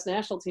be a U.S.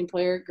 national team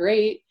player,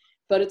 great.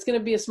 But it's going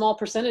to be a small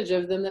percentage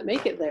of them that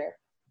make it there.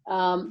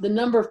 The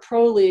number of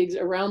pro leagues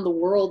around the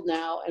world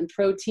now, and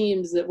pro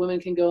teams that women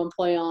can go and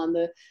play on,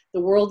 the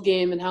world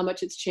game and how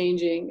much it's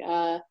changing,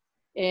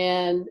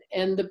 and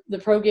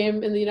the pro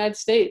game in the United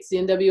States, the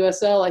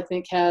NWSL, I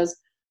think has,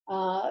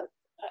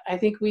 I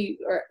think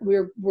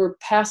we're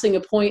passing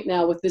a point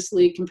now with this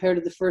league compared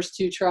to the first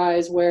 2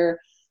 tries, where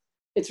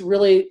it's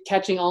really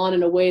catching on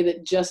in a way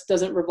that just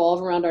doesn't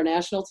revolve around our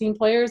national team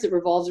players. It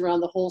revolves around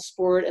the whole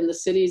sport and the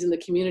cities and the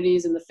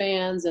communities and the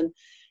fans. And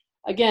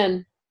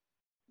again,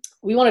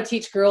 we want to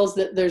teach girls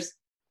that there's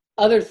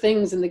other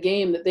things in the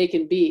game that they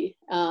can be.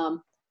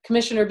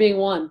 Commissioner being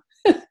one,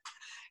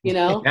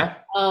 Yeah.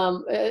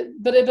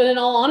 But in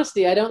all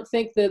honesty, I don't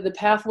think the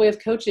pathway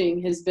of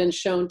coaching has been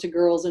shown to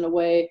girls in a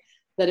way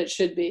that it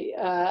should be.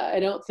 I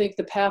don't think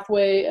the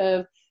pathway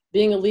of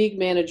being a league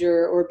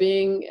manager, or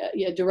being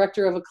a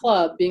director of a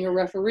club, being a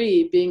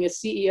referee, being a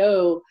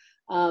CEO,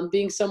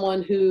 being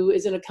someone who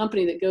is in a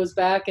company that goes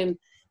back and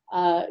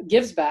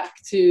gives back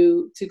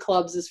to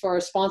clubs as far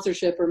as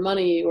sponsorship or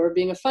money, or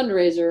being a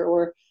fundraiser,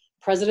 or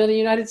president of the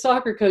United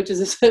Soccer Coaches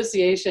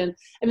Association.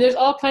 I mean, there's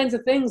all kinds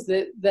of things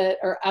that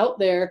are out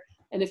there.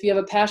 And if you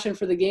have a passion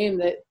for the game,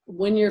 that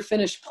when you're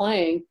finished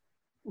playing,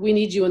 we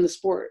need you in the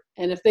sport.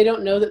 And if they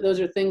don't know that those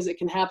are things that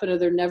can happen, or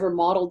they're never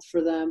modeled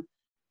for them,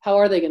 how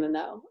are they going to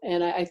know?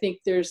 And I think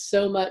there's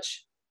so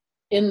much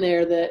in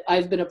there that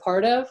I've been a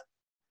part of,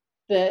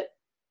 that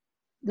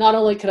not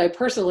only could I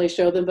personally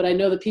show them, but I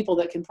know the people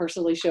that can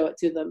personally show it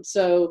to them.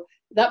 So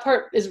that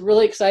part is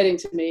really exciting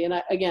to me. And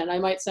I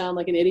might sound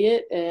like an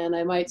idiot, and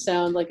I might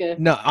sound like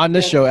no, on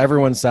this show,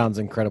 everyone sounds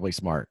incredibly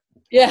smart.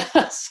 Yeah.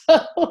 So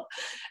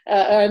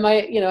I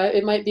might,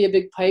 it might be a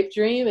big pipe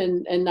dream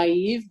and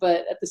naive,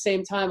 but at the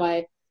same time,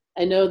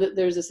 I know that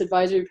there's this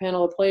advisory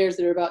panel of players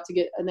that are about to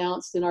get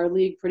announced in our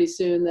league pretty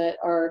soon, that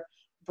are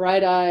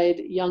bright-eyed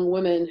young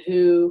women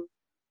who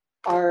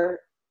are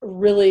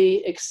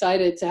really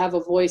excited to have a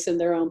voice in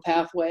their own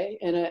pathway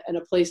and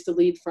a place to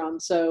lead from.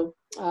 So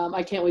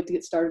I can't wait to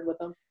get started with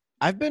them.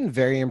 I've been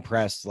very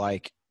impressed.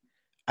 Like,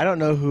 I don't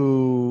know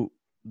who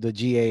the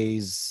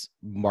GA's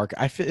market.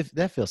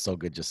 That feels so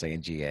good just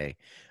saying GA.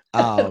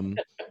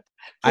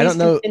 I don't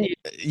know. Continue.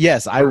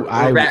 Yes, we're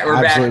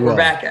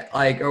back.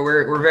 Like,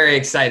 we're very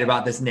excited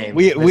about this name.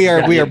 We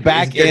are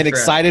back and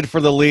excited for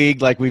the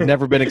league like we've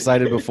never been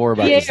excited before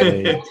about this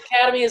league.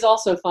 Academy is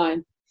also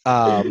fine.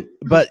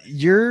 But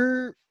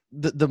you're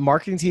the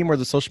marketing team or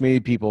the social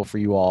media people for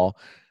you all.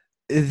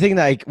 The thing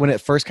that, like, when it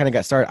first kind of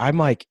got started, I'm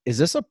like, is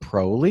this a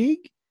pro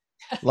league?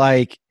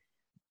 like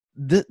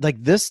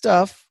this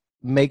stuff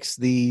makes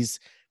these,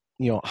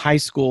 high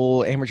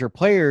school amateur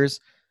players,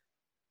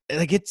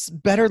 like, it's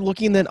better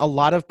looking than a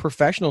lot of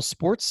professional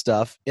sports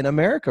stuff in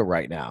America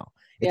right now.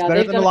 It's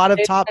better than a lot of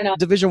top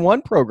Division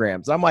I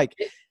programs. I'm like,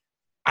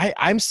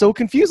 I'm so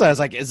confused. I was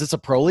like, is this a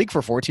pro league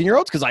for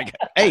 14-year-olds? Because, like,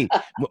 hey,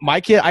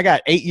 my kid, I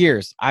got 8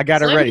 years. I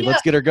got her ready.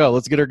 Let's get her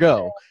go.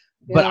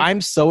 Yeah. But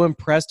I'm so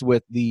impressed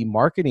with the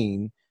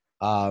marketing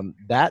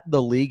that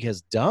the league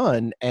has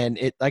done. And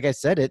it, like I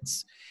said,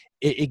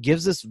 it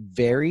gives this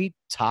very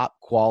top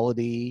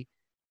quality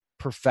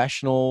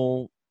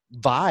professional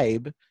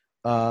vibe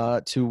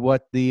to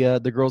what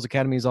the Girls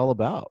Academy is all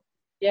about.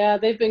 Yeah,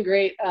 they've been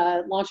great.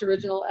 Launch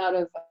Original out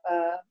of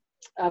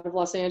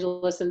Los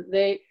Angeles, and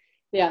I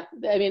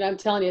mean, I'm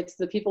telling you, it's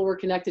the people we're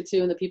connected to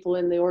and the people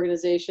in the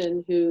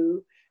organization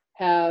who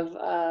have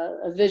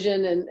a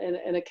vision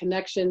and a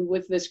connection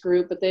with this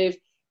group. But they've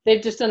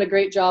just done a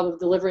great job of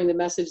delivering the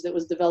message that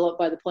was developed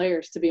by the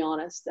players, to be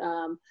honest.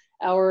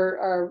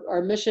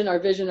 Our mission, our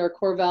vision, our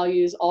core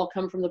values all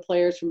come from the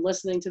players, from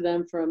listening to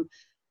them, from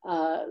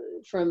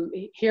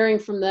hearing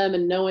from them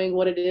and knowing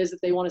what it is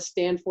that they want to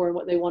stand for and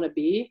what they want to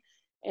be.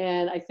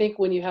 And I think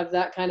when you have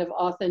that kind of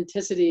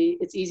authenticity,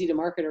 it's easy to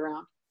market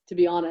around, to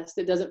be honest.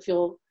 It doesn't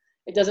feel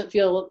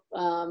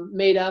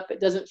made up. It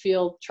doesn't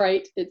feel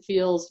trite. It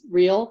feels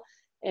real.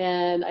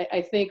 And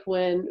I think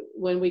when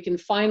we can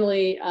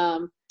finally,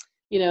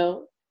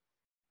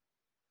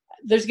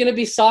 there's going to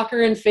be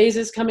soccer in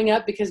phases coming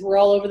up because we're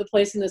all over the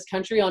place in this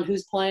country on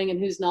who's playing and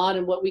who's not,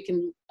 and what we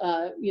can,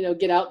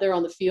 get out there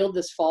on the field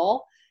this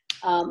fall,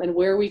 and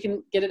where we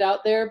can get it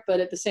out there. But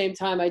at the same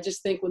time, I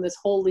just think when this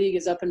whole league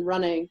is up and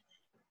running,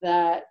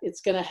 that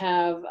it's going to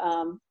have,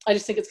 I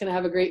just think it's going to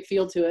have a great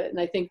feel to it. And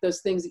I think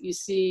those things that you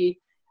see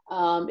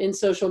in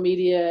social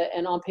media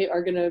and on paper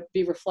are going to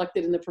be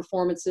reflected in the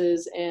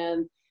performances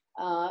and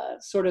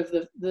sort of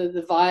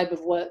the vibe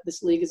of what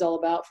this league is all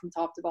about from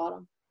top to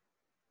bottom.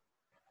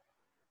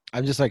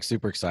 I'm just like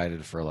super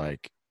excited for I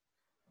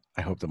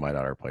hope that my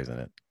daughter plays in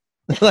it.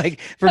 Like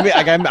for me,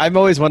 like I'm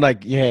always one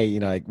like, hey,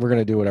 like we're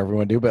gonna do whatever we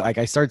want to do. But like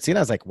I started seeing, I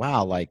was like,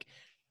 wow, like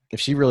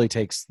if she really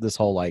takes this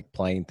whole like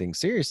playing thing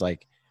serious,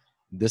 like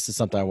this is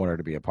something I want her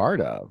to be a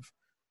part of.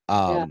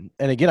 And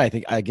again, I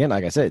think like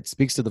I said, it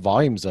speaks to the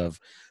volumes of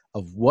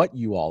what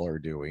you all are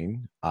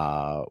doing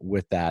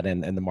with that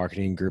and the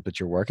marketing group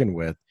that you're working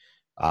with.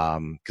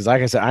 Because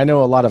like I said, I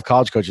know a lot of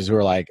college coaches who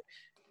are like,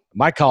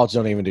 my college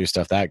don't even do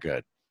stuff that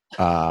good.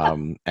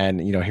 And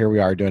here we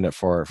are doing it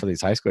for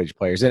these high school age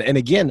players. And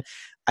again,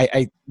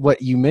 I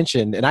what you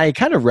mentioned, and I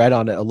kind of read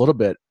on it a little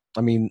bit.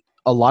 I mean,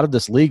 a lot of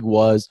this league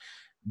was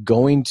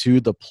going to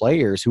the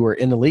players who are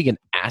in the league and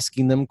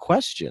asking them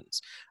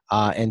questions,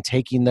 and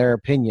taking their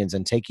opinions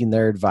and taking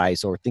their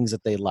advice or things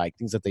that they like,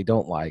 things that they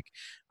don't like,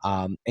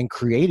 and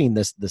creating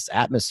this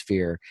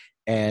atmosphere.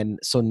 And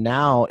so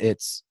now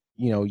it's,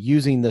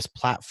 using this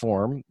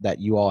platform that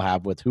you all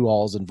have with who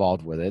all is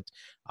involved with it,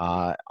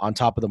 on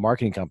top of the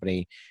marketing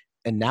company.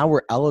 And now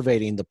we're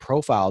elevating the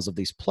profiles of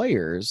these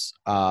players,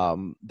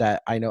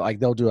 that I know, like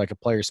they'll do like a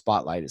player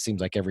spotlight. It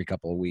seems like every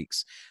couple of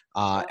weeks,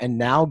 and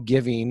now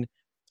giving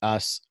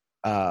us,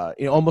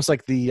 almost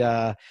like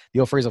the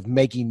old phrase of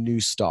making new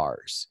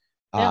stars.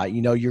 Yeah.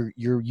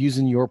 You're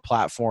using your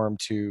platform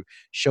to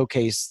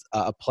showcase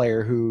a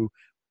player who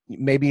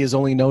maybe is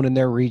only known in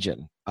their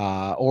region,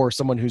 or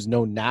someone who's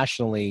known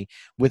nationally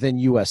within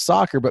U.S.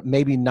 soccer, but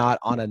maybe not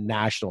on a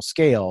national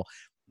scale.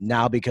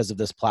 Now, because of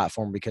this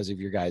platform, because of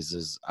your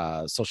guys'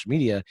 social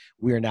media,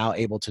 we are now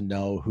able to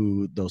know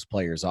who those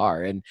players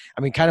are. And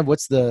I mean, kind of what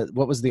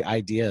was the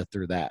idea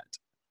through that?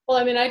 Well,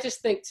 I mean, I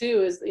just think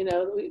too, is,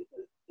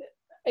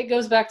 it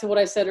goes back to what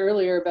I said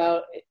earlier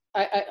about,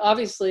 I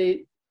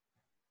obviously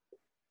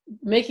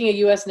making a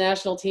U.S.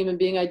 national team and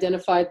being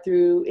identified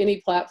through any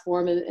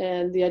platform,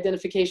 and the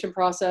identification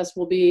process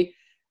will be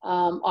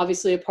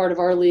obviously a part of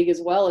our league,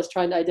 as well as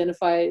trying to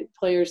identify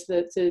players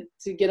that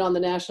to get on the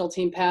national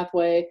team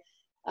pathway.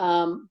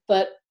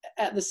 But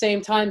at the same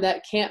time,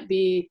 that can't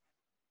be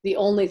the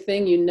only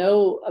thing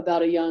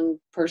about a young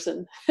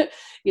person.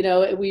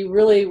 We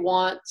really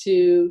want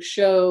to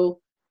show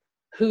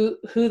who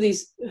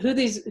these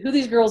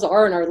girls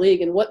are in our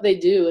league and what they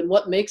do and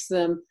what makes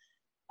them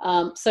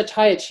such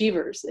high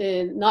achievers,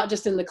 and not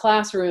just in the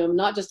classroom,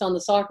 not just on the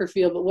soccer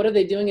field, but what are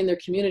they doing in their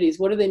communities?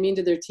 What do they mean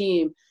to their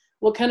team?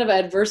 What kind of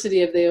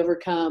adversity have they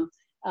overcome?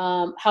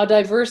 How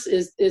diverse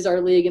is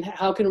our league, and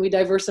how can we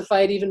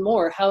diversify it even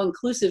more? How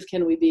inclusive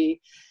can we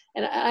be?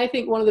 And I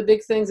think one of the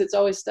big things that's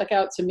always stuck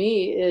out to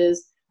me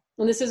is,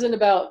 and this isn't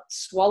about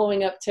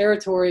swallowing up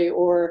territory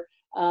or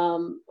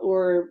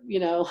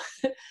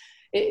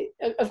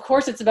of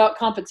course it's about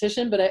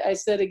competition, but I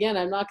said again,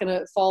 I'm not going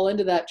to fall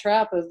into that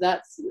trap of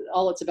that's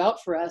all it's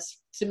about for us.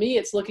 To me,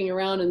 it's looking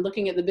around and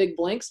looking at the big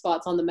blank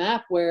spots on the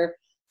map where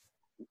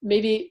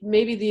maybe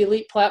the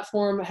elite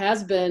platform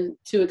has been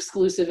too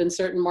exclusive in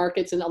certain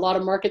markets, and a lot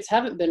of markets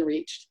haven't been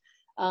reached.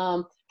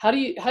 How do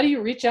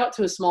you reach out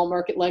to a small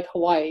market like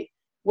Hawaii,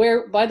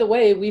 where, by the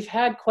way, we've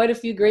had quite a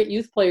few great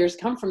youth players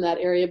come from that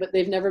area, but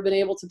they've never been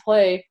able to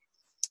play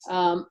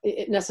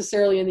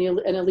necessarily in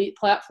an elite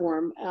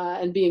platform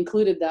and be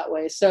included that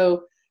way.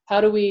 So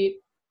how do we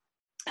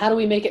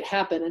make it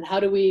happen, and how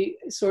do we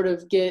sort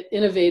of get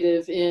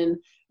innovative in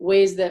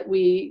ways that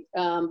we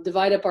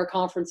divide up our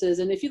conferences?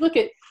 And if you look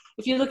at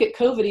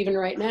COVID, even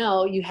right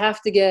now, you have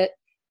to get,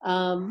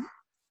 I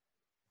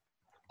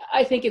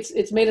think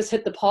it's made us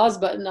hit the pause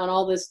button on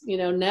all this,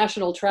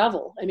 national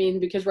travel. I mean,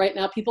 because right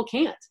now people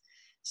can't.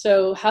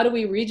 So how do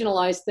we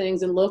regionalize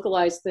things and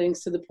localize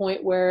things to the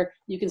point where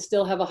you can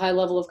still have a high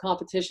level of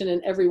competition,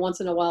 and every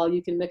once in a while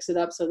you can mix it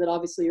up so that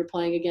obviously you're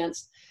playing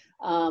against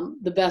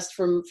the best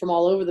from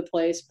all over the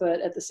place,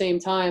 but at the same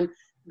time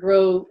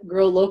grow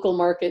local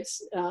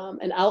markets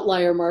and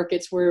outlier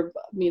markets where,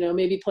 you know,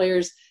 maybe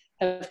players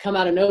have come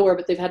out of nowhere,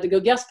 but they've had to go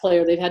guest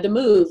player, they've had to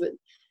move.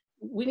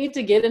 We need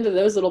to get into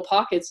those little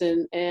pockets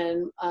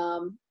and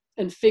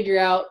figure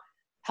out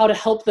how to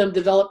help them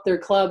develop their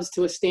clubs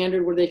to a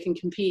standard where they can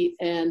compete.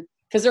 And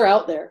because they're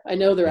out there, I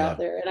know they're out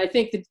there. And I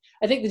think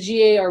the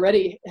GA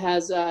already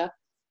has,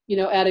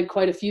 added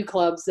quite a few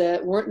clubs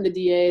that weren't in the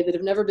DA, that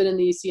have never been in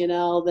the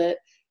ECNL, that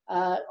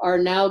are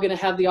now going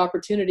to have the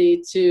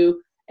opportunity to,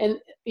 and,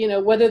 you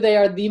know, whether they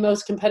are the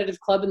most competitive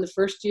club in the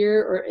first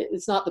year, or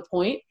it's not the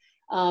point,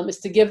 is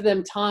to give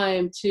them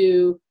time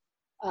to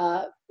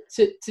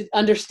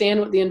understand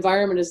what the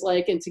environment is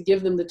like, and to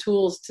give them the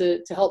tools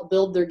to help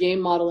build their game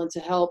model and to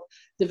help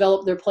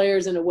develop their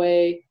players in a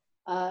way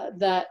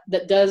that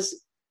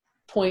does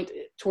point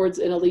towards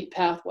an elite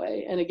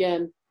pathway. And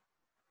again,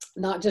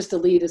 not just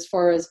elite as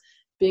far as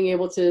being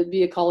able to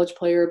be a college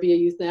player or be a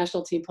youth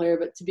national team player,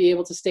 but to be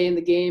able to stay in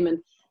the game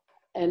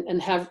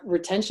and have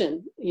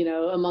retention, you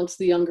know, amongst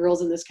the young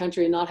girls in this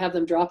country, and not have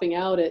them dropping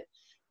out at,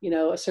 you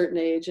know, a certain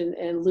age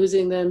and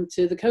losing them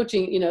to the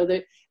coaching. You know,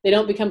 they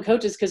don't become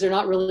coaches because they're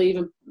not really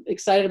even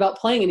excited about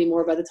playing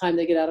anymore by the time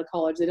they get out of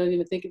college. They don't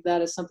even think of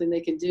that as something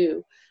they can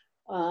do,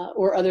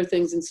 or other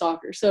things in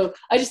soccer. So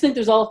I just think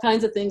there's all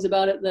kinds of things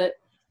about it that,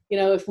 you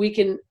know, if we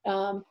can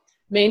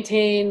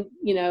maintain,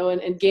 you know,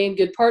 and gain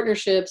good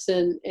partnerships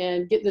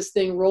and get this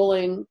thing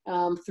rolling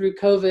through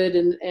COVID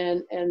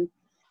and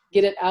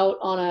get it out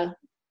on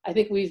I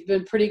think we've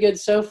been pretty good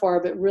so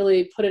far, but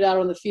really put it out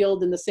on the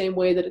field in the same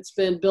way that it's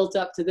been built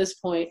up to this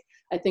point,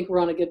 I think we're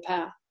on a good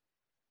path.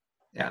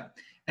 Yeah.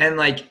 And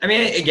like, I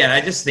mean, again, I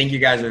just think you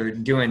guys are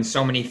doing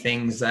so many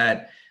things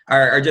that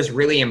are just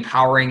really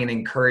empowering and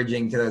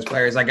encouraging to those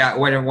players. I got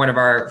one of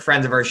our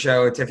friends of our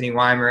show, Tiffany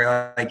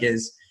Weimer, like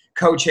is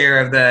co-chair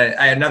of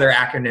another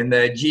acronym,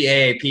 the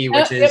GAAP,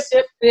 which is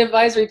the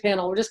advisory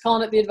panel. We're just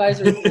calling it the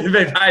advisory panel.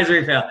 The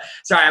advisory panel.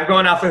 Sorry, I'm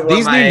going off of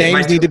these new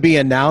names need to be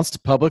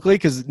announced publicly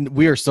because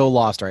we are so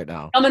lost right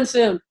now. Coming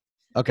soon.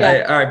 Okay.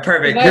 Yeah. All right.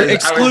 Perfect.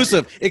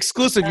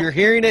 Exclusive. You're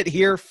hearing it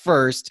here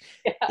first.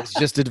 Yeah. It's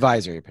just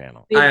advisory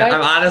panel.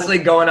 I'm honestly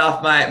going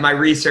off my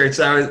research.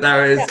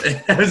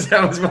 That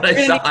was what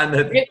I saw.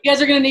 You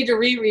guys are going to need to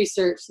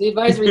re-research the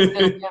advisory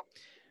panel. Yeah.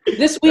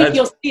 This week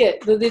you'll see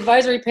it. The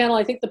advisory panel.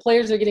 I think the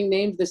players are getting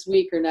named this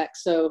week or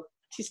next. So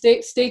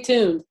stay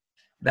tuned.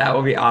 That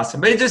will be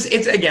awesome. But I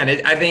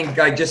think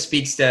like just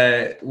speaks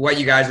to what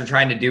you guys are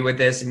trying to do with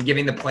this and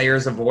giving the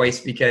players a voice,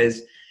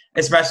 because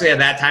especially at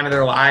that time of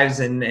their lives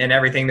and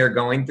everything they're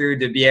going through,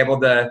 to be able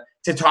to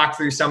talk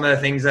through some of the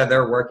things that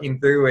they're working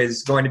through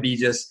is going to be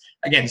just,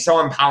 again, so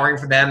empowering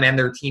for them and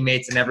their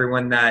teammates and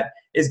everyone that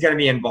is going to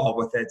be involved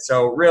with it.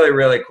 So really,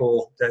 really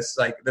cool. Just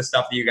like the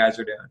stuff that you guys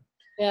are doing.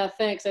 Yeah,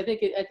 thanks. I think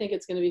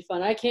it's going to be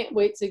fun. I can't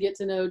wait to get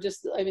to know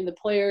the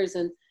players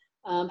and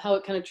how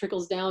it kind of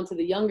trickles down to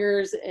the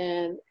youngers,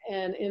 and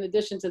in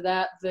addition to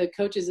that, the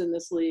coaches in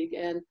this league.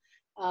 And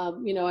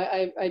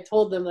I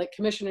told them, like,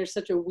 commissioner is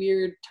such a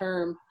weird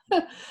term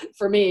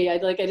for me.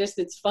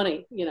 It's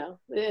funny, you know,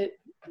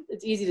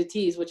 it's easy to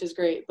tease, which is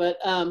great, but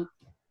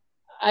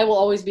I will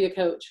always be a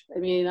coach. I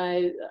mean,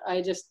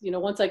 I just, you know,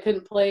 once I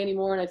couldn't play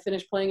anymore and I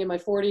finished playing in my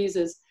 40s,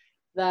 is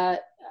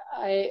that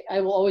I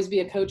will always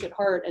be a coach at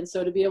heart. And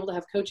so to be able to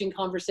have coaching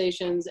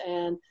conversations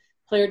and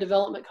player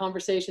development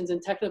conversations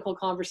and technical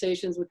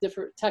conversations with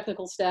different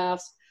technical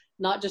staffs,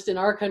 not just in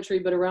our country,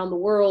 but around the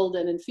world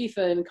and in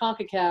FIFA and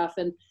CONCACAF,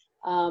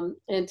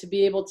 and to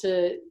be able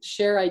to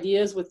share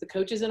ideas with the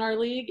coaches in our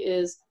league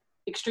is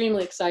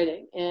extremely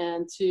exciting.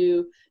 And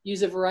to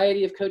use a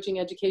variety of coaching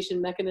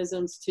education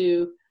mechanisms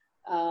to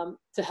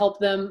help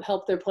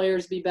their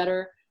players be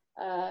better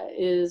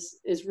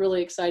is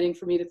really exciting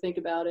for me to think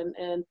about.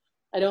 And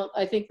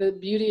I think the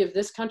beauty of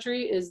this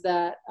country is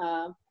that,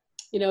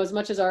 as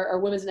much as our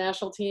women's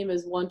national team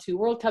has won 2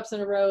 World Cups in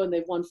a row and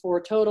they've won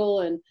 4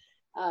 total, and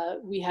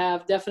we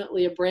have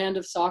definitely a brand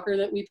of soccer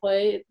that we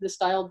play. The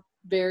style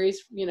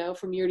varies, you know,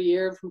 from year to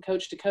year, from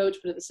coach to coach,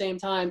 but at the same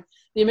time,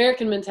 the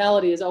American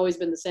mentality has always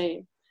been the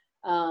same.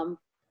 But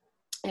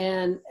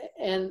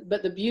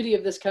the beauty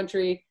of this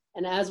country,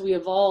 and as we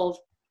evolve,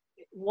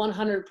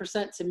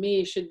 100% to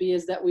me should be,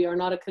 is that we are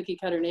not a cookie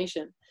cutter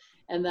nation,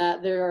 and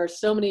that there are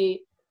so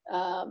many,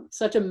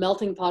 such a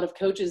melting pot of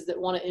coaches that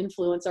want to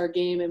influence our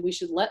game, and we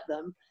should let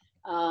them,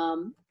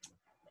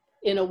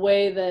 in a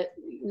way that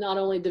not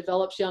only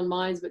develops young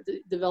minds, but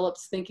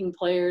develops thinking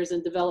players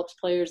and develops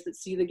players that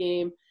see the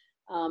game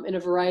in a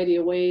variety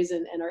of ways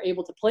and are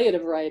able to play it a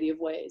variety of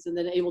ways, and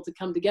then able to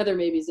come together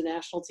maybe as a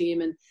national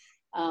team and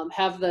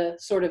have the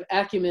sort of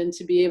acumen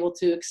to be able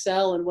to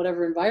excel in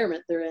whatever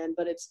environment they're in.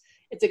 But it's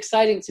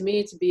exciting to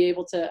me to be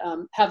able to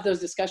have those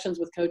discussions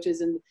with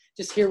coaches and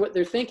just hear what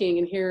they're thinking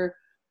and hear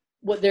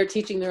what they're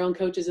teaching their own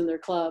coaches in their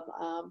club.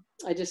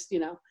 I just,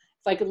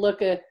 if I could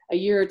look a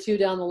year or two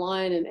down the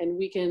line and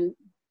we can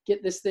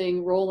get this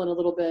thing rolling a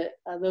little bit.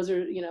 Those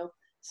are,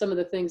 some of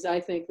the things I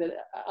think that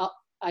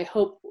I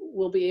hope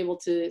we'll be able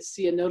to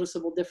see a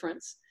noticeable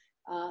difference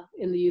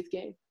in the youth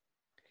game.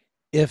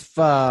 If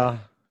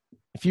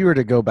you were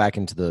to go back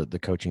into the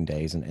coaching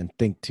days and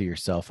think to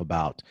yourself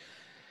about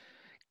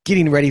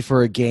getting ready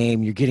for a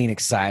game, you're getting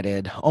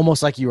excited,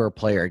 almost like you were a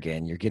player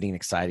again. You're getting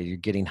excited, you're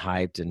getting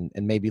hyped,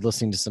 and maybe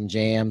listening to some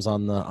jams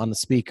on the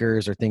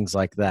speakers or things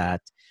like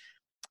that.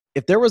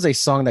 If there was a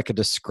song that could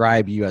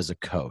describe you as a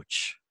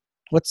coach,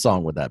 what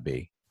song would that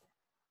be?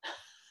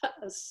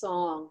 A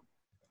song.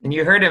 And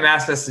you heard him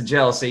ask us to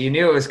Jill, so you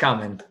knew it was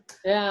coming.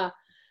 Yeah.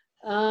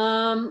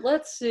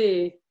 Let's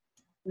see.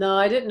 No,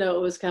 I didn't know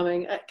it was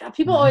coming.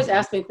 People always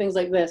ask me things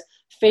like this.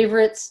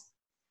 Favorites,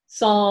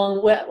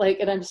 song,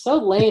 and I'm so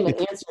lame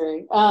at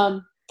answering.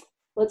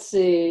 Let's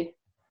see.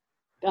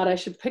 God, I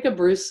should pick a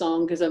Bruce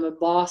song because I'm a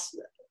Boss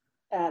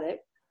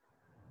addict.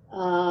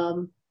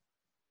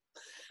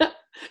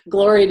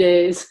 Glory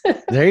Days.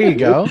 There you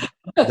go.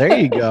 There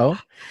you go.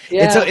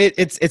 Yeah. And so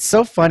it's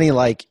so funny.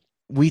 Like,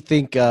 we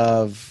think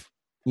of,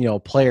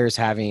 players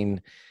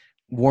having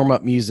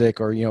warm-up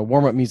music or,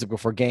 warm-up music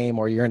before game,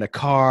 or you're in a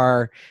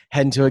car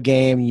heading to a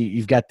game,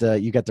 you've got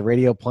the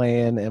radio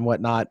playing and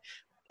whatnot.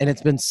 And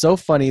it's been so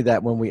funny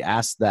that when we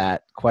asked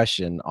that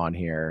question on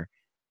here,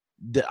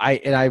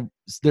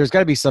 there's got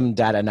to be some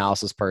data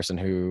analysis person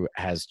who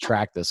has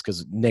tracked this,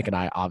 because Nick and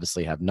I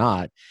obviously have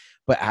not,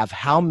 but have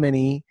how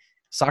many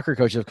soccer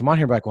coaches have come on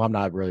here like, well, I'm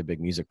not a really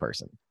big music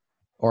person,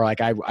 or like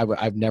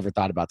I've never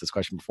thought about this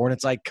question before. And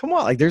it's like, come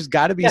on, like there's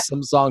got to be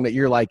some song that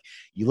you're like,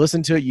 you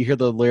listen to it, you hear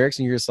the lyrics,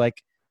 and you're just like,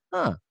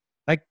 huh.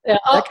 Like, yeah,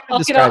 I'll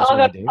get off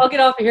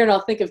of here and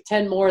I'll think of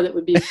 10 more that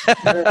would be.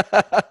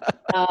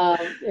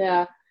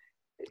 Yeah.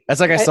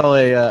 That's like I saw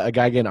a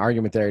guy get in an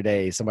argument the other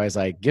day. Somebody's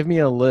like, give me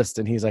a list.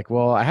 And he's like,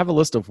 well, I have a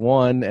list of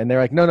one. And they're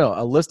like, no,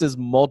 a list is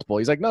multiple.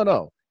 He's like,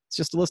 no, it's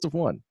just a list of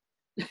one.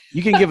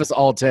 You can give us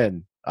all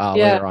 10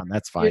 later on.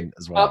 That's fine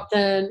as well. Top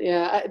 10,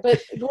 yeah.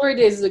 But Glory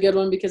Days is a good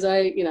one because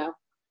I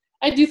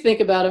do think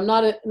about him,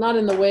 not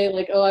in the way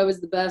like, oh, I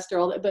was the best or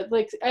all that, but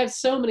like I have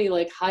so many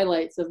like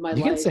highlights of my life.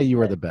 You can say you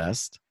were the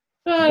best.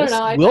 I don't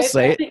know. We'll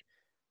say it.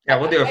 Yeah,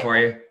 we'll do it for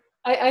you.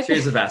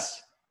 She's the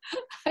best.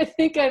 I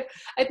think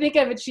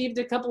I've achieved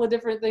a couple of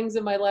different things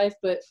in my life,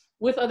 but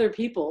with other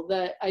people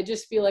that I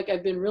just feel like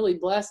I've been really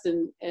blessed,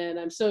 and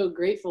I'm so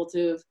grateful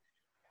to have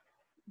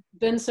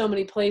been so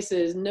many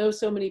places, know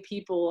so many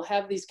people,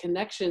 have these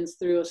connections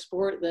through a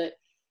sport that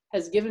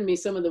has given me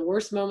some of the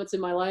worst moments in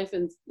my life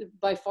and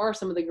by far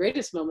some of the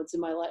greatest moments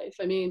in my life.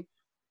 I mean,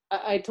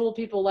 I told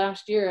people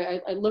last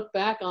year, I look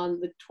back on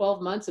the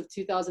 12 months of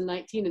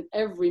 2019, and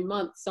every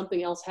month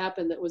something else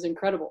happened that was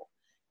incredible.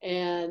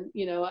 And,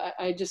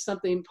 I just,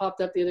 something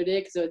popped up the other day,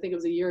 because I think it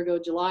was a year ago,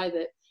 July,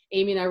 that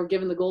Amy and I were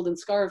given the golden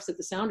scarves at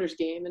the Sounders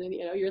game. And,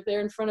 you're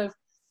there in front of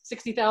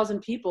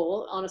 60,000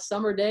 people on a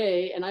summer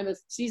day, and I'm a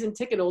season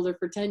ticket holder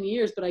for 10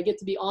 years, but I get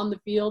to be on the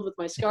field with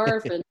my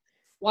scarf and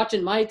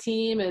watching my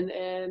team, and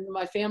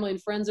my family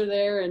and friends are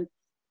there. And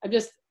I'm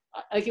just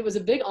like, it was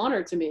a big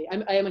honor to me.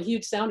 I am a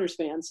huge Sounders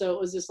fan. So it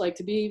was just like,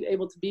 to be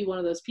able to be one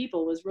of those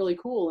people was really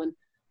cool. And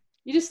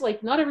you just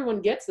like, not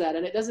everyone gets that.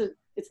 And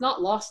it's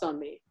not lost on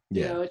me.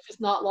 Yeah. It's just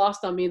not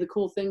lost on me, the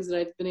cool things that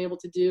I've been able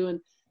to do, and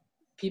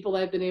people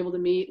I've been able to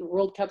meet, and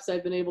World Cups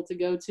I've been able to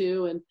go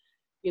to, and,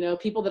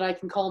 people that I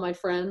can call my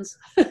friends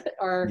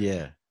are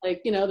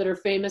like, that are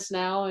famous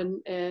now,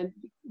 and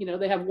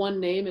they have one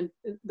name, and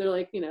they're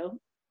like, the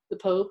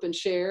Pope and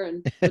Cher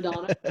and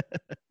Madonna,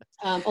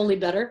 only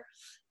better.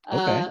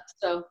 Okay.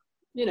 So,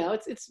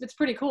 it's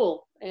pretty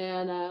cool.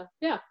 And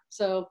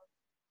so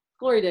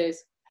Glory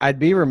Days. I'd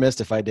be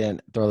remiss if I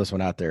didn't throw this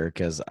one out there,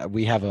 because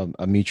we have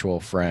a mutual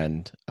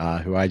friend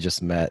who I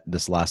just met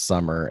this last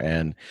summer,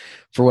 and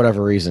for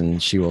whatever reason,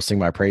 she will sing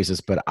my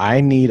praises. But I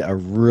need a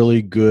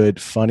really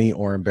good, funny,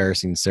 or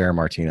embarrassing Sarah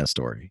Martinez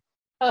story.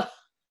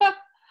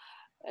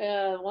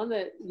 One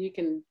that you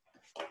can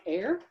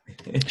air?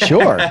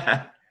 Sure.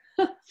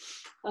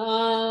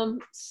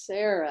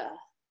 Sarah.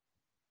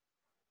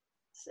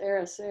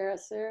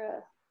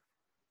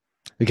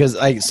 Because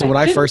when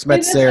I first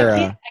met Sarah,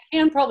 I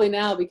can probably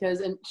now,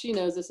 and she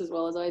knows this as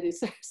well as I do.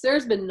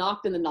 Sarah's been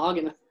knocked in the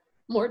noggin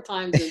more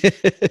times.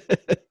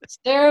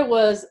 Sarah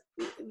was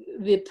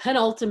the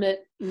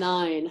penultimate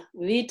 9,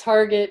 the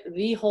target,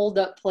 the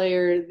hold-up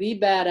player, the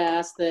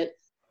badass, that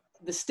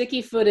the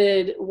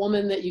sticky-footed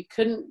woman that you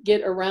couldn't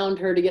get around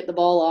her to get the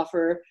ball off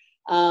her.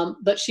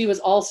 But she was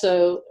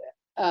also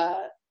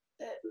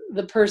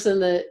the person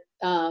that,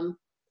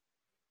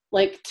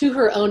 like, to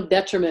her own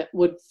detriment,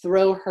 would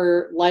throw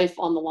her life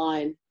on the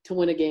line to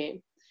win a game.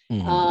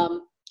 Mm-hmm.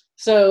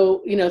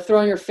 So,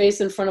 throwing her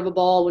face in front of a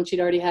ball when she'd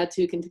already had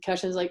 2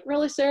 concussions, like,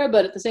 really, Sarah?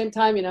 But at the same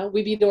time,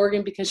 we beat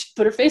Oregon because she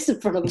put her face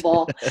in front of the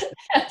ball.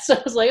 So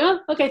I was like,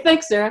 oh, okay,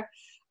 thanks, Sarah.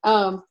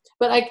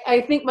 But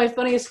I think my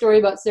funniest story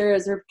about Sarah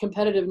is her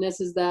competitiveness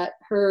is that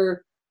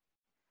her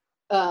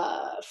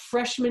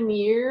freshman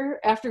year,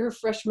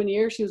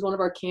 she was one of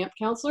our camp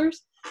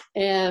counselors,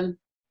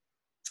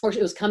 or it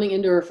was coming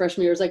into her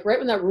freshman year. It was like right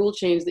when that rule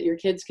changed that your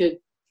kids could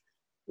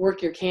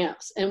work your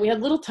camps. And we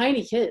had little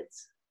tiny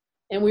kids,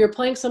 and we were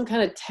playing some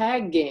kind of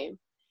tag game.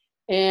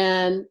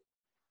 And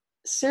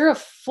Sarah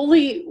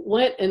fully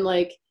went and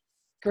like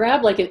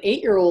grabbed like an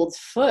 8-year-old's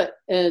foot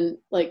and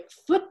like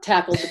foot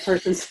tackled the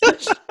person's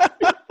foot.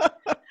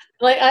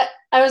 Like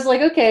I was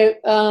like, okay,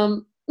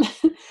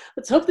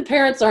 let's hope the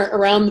parents aren't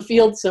around the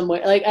field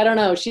somewhere. Like, I don't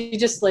know. She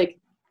just like,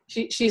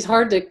 she's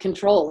hard to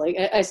control. Like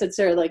I said,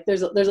 Sarah, like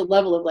there's a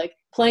level of like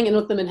playing in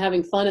with them and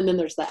having fun. And then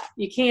there's that.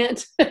 You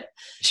can't.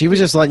 She was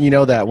just letting you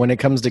know that when it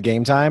comes to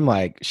game time,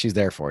 like she's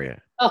there for you.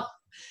 Oh,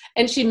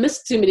 and she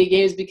missed too many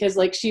games because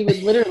like she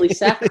would literally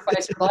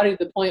sacrifice her body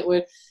to the point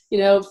where, you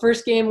know,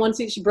 first game, one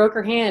seat, she broke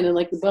her hand and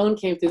like the bone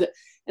came through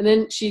and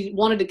then she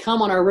wanted to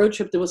come on our road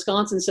trip to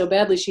Wisconsin so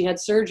badly she had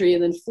surgery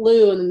and then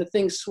flew, and then the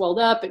thing swelled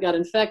up, it got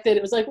infected.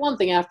 It was like one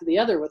thing after the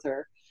other with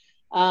her.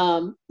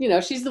 You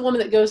know, she's the woman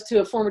that goes to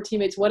a former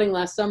teammate's wedding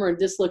last summer and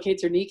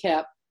dislocates her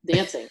kneecap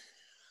dancing.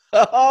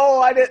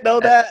 Oh, I didn't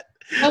know that.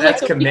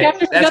 That's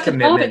commitment. That's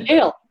commitment.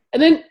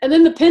 And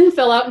then the pin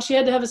fell out and she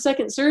had to have a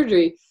second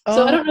surgery.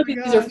 So I don't know if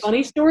these are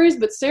funny stories,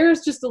 but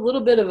Sarah's just a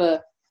little bit of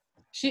a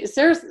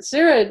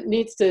Sarah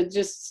needs to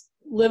just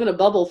live in a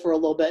bubble for a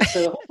little bit.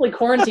 So hopefully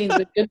quarantine's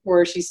been good for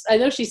her. I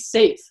know she's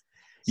safe.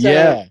 So,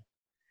 yeah.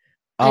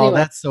 Oh, anyway.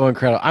 That's so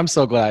incredible. I'm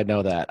so glad I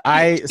know that.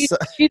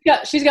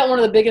 She's got one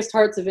of the biggest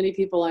hearts of any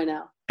people I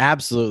know.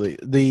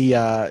 Absolutely.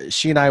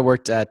 She and I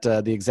worked at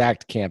the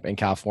Exact camp in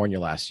California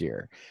last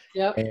year.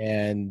 Yep.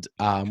 And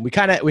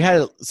we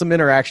had some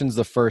interactions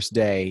the first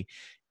day,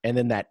 and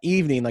then that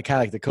evening, like kind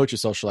of like the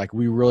coaches social, like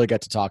we really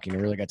got to talking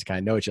and really got to kind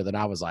of know each other. And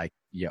I was like,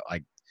 yeah,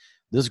 like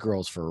this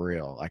girl's for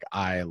real. Like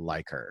I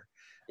like her.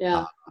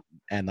 Yeah.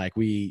 And like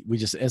we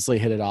just instantly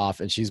hit it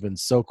off, and she's been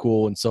so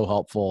cool and so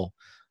helpful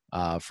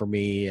for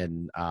me.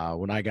 And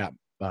when I got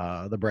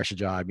the Brescia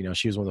job, you know,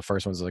 she was one of the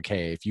first ones like,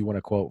 hey, if you want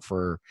a quote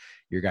for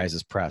your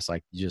guys' press,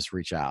 like you just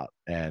reach out.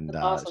 And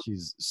awesome.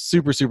 She's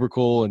super, super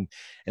cool. And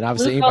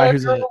obviously anybody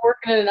who's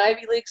working at an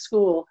Ivy League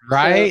school.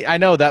 Right. So I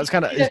know that was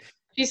kind of,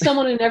 she's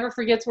someone who never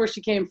forgets where she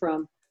came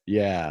from.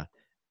 Yeah.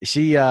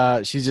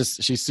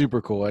 She's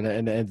super cool.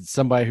 And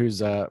somebody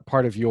who's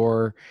part of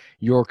your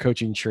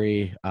coaching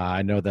tree.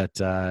 I know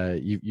that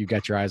you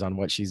got your eyes on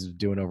what she's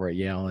doing over at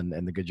Yale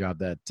and the good job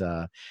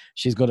that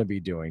she's going to be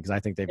doing. Cause I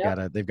think they've got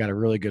a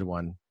really good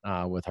one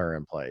with her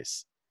in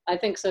place. I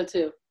think so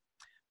too.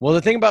 Well,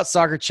 the thing about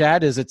Soccer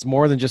Chat is it's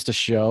more than just a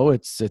show.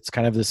 It's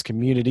kind of this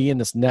community and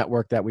this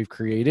network that we've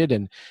created,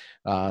 and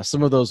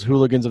some of those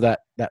hooligans of that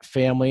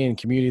family and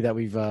community that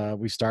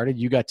we've started,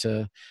 you got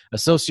to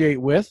associate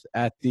with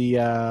at the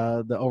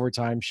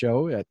Overtime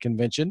show at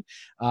convention.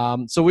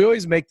 So we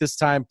always make this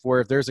time for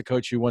if there's a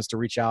coach who wants to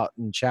reach out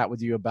and chat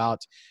with you about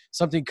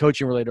something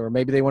coaching related, or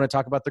maybe they want to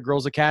talk about the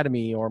Girls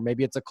Academy, or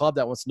maybe it's a club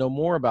that wants to know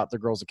more about the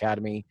Girls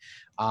Academy.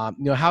 You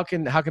know, how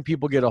can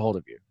people get a hold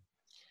of you?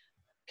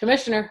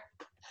 Commissioner.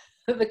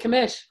 The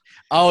commish.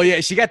 Oh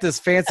yeah, she got this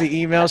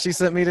fancy email she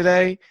sent me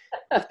today,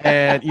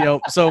 and you know,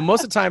 so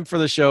most of the time for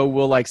the show,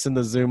 we'll like send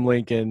the Zoom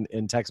link in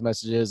text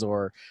messages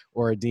or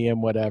a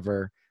DM,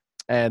 whatever.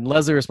 And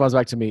Leslie responds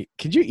back to me,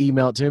 "Could you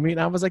email it to me?" And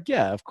I was like,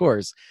 "Yeah, of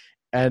course."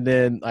 And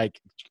then like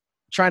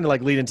trying to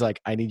like lead into like,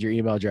 "I need your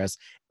email address,"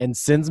 and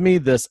sends me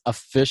this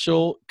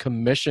official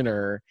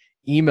commissioner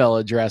email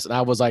address, and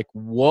I was like,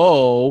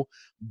 "Whoa,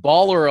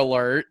 baller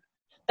alert!"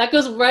 That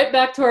goes right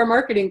back to our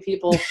marketing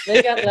people.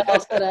 They got that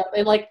all set up.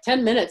 In like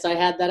 10 minutes, I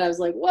had that. I was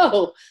like,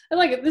 whoa. I'm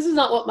like, this is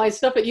not what my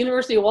stuff at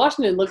University of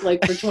Washington looked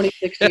like for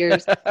 26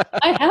 years.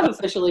 I have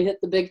officially hit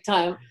the big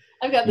time.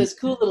 I've got this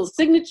cool little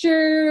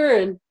signature,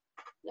 and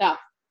yeah.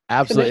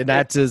 Absolutely. And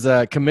that is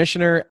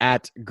commissioner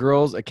at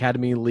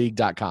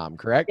girlsacademyleague.com,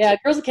 correct? Yeah,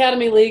 Girls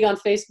Academy League on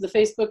the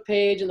Facebook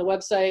page and the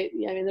website.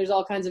 I mean, there's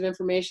all kinds of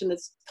information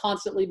that's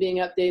constantly being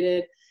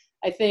updated.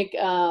 I think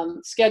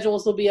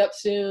schedules will be up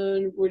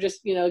soon. We're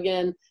just, you know,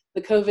 again,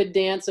 the COVID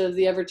dance of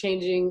the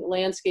ever-changing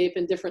landscape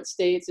in different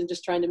states, and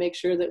just trying to make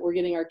sure that we're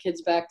getting our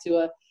kids back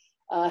to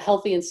a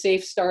healthy and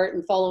safe start,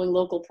 and following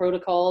local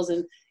protocols,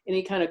 and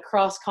any kind of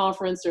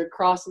cross-conference or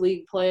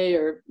cross-league play,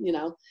 or, you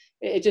know,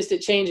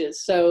 it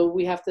changes. So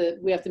we have to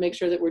make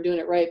sure that we're doing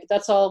it right. But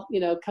that's all, you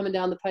know, coming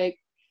down the pike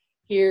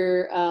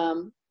here.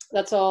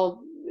 That's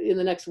all in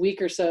the next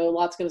week or so. A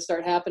lot's going to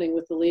start happening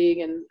with the league.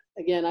 And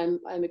again,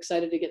 I'm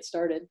excited to get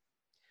started.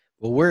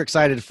 Well, we're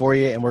excited for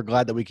you, and we're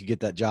glad that we could get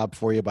that job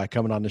for you by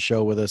coming on the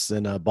show with us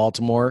in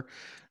Baltimore.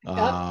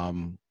 Yep.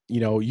 You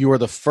know, you are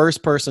the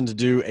first person to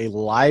do a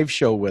live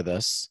show with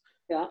us,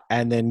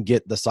 and then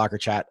get the Soccer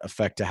Chat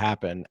effect to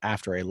happen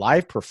after a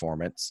live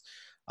performance.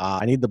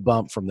 I need the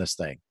bump from this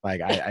thing. Like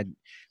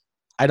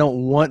I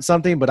don't want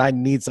something, but I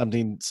need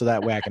something so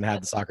that way I can have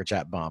the Soccer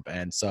Chat bump.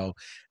 And so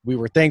we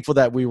were thankful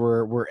that we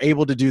were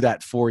able to do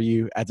that for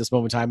you at this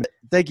moment in time.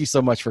 Thank you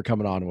so much for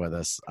coming on with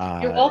us.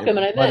 You're welcome.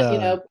 And I bet, you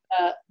know,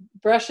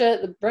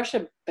 the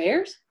Brescia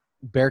Bears?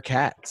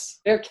 Bearcats.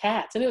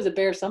 Bearcats. I knew it was a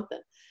bear something.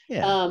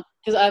 Yeah.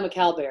 Because I'm a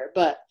Cal Bear.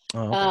 But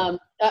okay.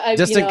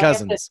 Distant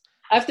cousins.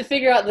 I have to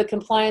figure out the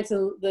compliance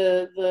and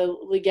the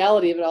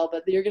legality of it all.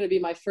 But you're going to be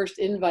my first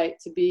invite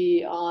to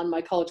be on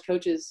my college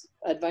coaches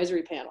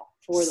advisory panel.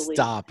 for the league.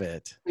 Stop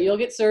it. You'll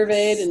get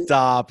surveyed, and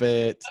Stop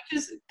it.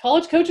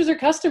 College coaches are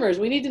customers.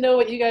 We need to know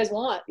what you guys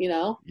want, you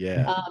know?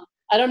 Yeah.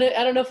 I don't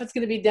know if it's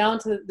going to be down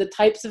to the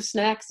types of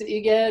snacks that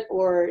you get,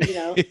 or, you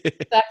know,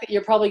 the fact that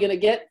you're probably going to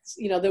get,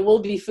 you know, there will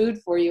be food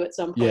for you at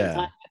some point in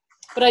time.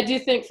 But I do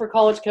think for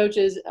college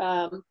coaches,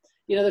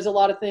 you know, there's a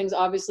lot of things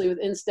obviously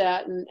with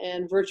Instat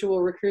and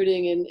virtual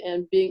recruiting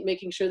and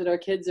making sure that our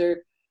kids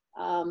are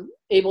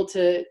able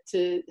to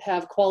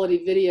have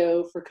quality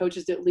video for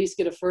coaches to at least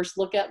get a first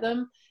look at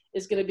them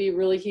is going to be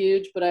really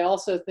huge. But I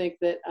also think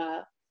that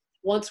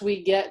once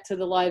we get to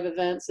the live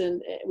events,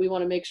 and we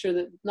want to make sure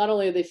that not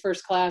only are they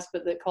first class,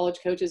 but that college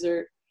coaches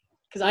are,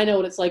 because I know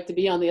what it's like to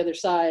be on the other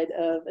side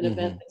of an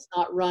event that's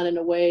not run in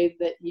a way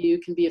that you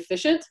can be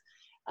efficient.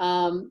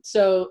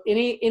 So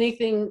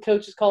anything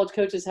college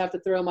coaches have to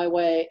throw my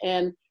way,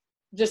 and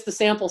just the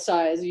sample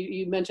size,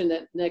 you mentioned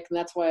it, Nick, and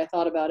that's why I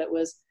thought about it,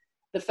 was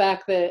the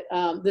fact that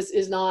this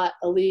is not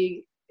a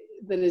league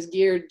that is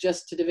geared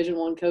just to Division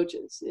I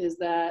coaches, is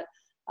that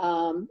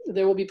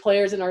there will be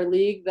players in our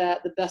league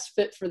that the best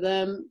fit for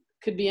them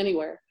could be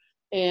anywhere.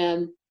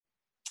 And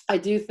I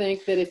do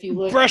think that if you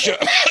look pressure.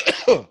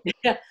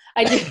 Yeah,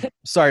 I do.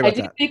 Sorry about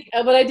that.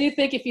 But I do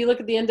think if you look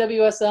at the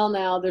NWSL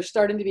now, there's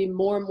starting to be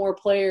more and more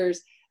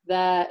players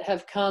that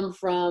have come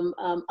from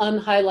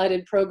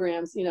unhighlighted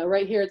programs. You know,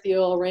 right here at the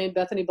OL Reign,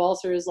 Bethany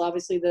Balser is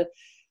obviously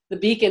the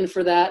beacon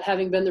for that,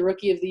 having been the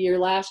Rookie of the Year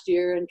last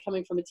year and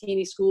coming from a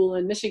teeny school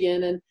in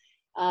Michigan. And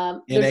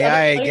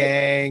NAIA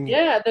gang.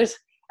 Yeah,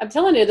 I'm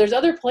telling you, there's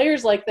other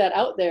players like that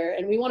out there,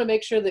 and we want to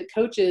make sure that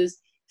coaches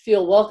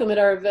feel welcome at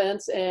our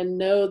events and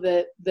know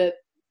that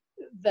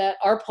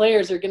our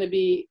players are going to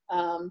be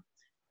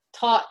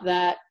taught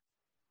that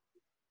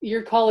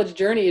your college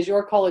journey is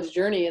your college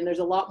journey, and there's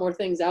a lot more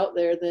things out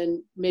there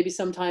than maybe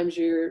sometimes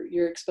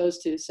you're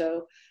exposed to.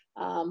 So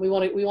we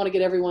want to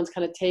get everyone's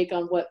kind of take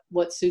on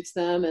what suits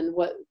them and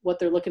what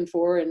they're looking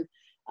for, and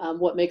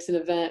what makes an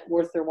event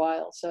worth their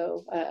while.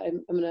 So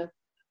I'm going to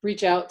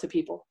reach out to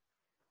people.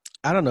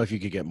 I don't know if you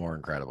could get more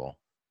incredible.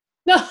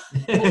 No.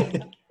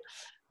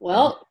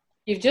 Well,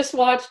 you've just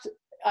watched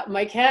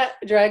my cat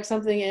drag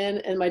something in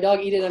and my dog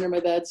eat it under my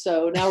bed.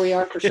 So now we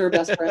are for sure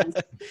best friends.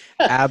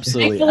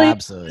 Absolutely.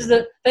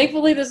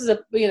 Thankfully, this is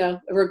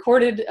a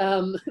recorded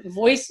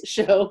voice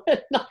show,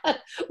 not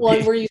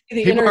one where you see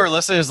the people who are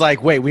listening is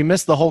like, wait, we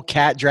missed the whole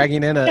cat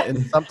dragging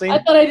in something. I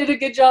thought I did a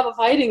good job of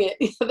hiding it.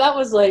 That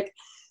was like,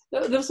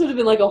 this would have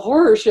been like a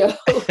horror show.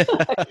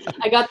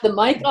 I got the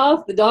mic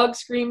off. The dog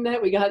screamed it.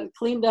 We got it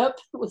cleaned up.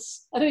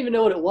 I don't even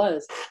know what it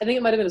was. I think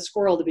it might have been a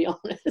squirrel, to be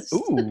honest.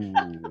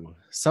 Ooh,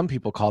 some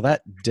people call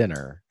that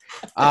dinner.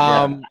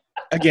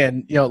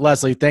 Again,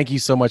 Leslie, thank you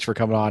so much for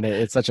coming on.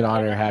 It's such an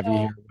honor to have you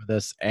here with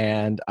us.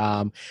 And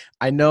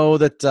I know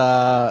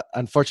that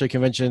unfortunately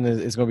convention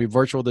is going to be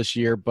virtual this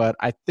year, but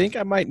I think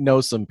I might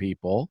know some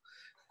people.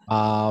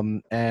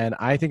 And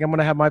I think I'm going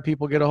to have my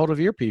people get a hold of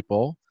your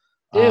people.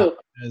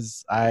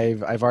 Because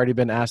I've already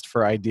been asked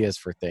for ideas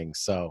for things,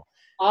 so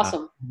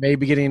awesome.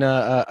 Maybe getting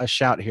a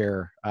shout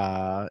here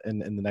in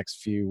the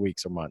next few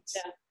weeks or months.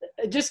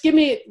 Yeah, just give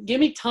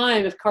me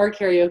time if car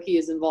karaoke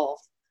is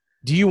involved.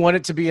 Do you want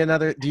it to be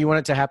do you want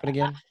it to happen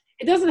again?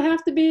 It doesn't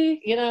have to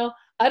be.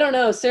 I don't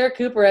know. Sarah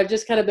Cooper, I've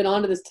just kind of been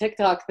onto this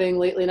TikTok thing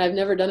lately, and I've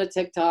never done a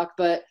TikTok,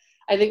 but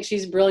I think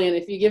she's brilliant.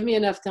 If you give me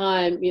enough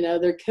time,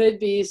 there could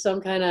be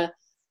some kind of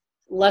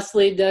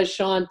Leslie does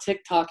Sean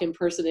TikTok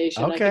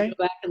impersonation. Okay. I can go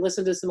back and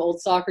listen to some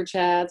old soccer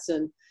chats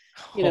and,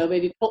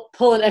 maybe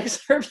pull an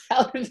excerpt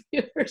out of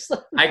you or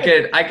something.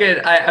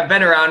 I've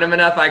been around him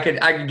enough. I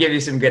could give you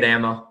some good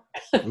ammo.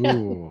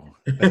 Ooh,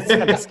 that's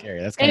kind of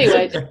scary.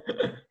 Anyway,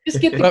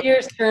 just get the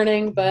gears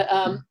turning. But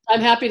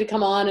I'm happy to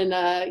come on. And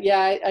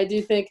I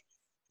do think,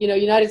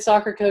 United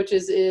Soccer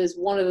Coaches is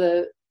one of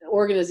the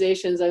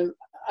organizations.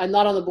 I'm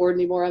not on the board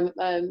anymore.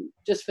 I'm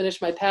just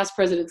finished my past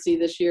presidency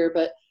this year,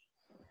 but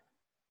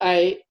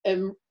I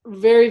am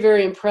very,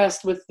 very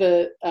impressed with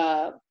the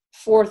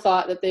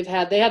forethought that they've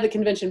had. They had the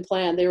convention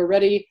plan. They were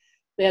ready.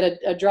 They had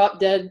a drop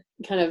dead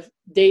kind of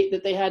date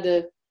that they had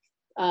to,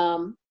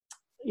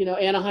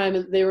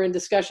 Anaheim, they were in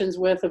discussions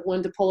with of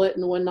when to pull it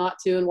and when not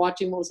to, and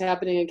watching what was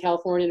happening in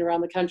California and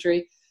around the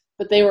country.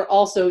 But they were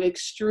also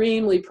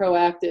extremely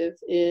proactive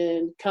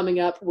in coming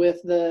up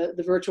with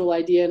the virtual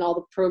idea and all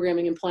the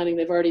programming and planning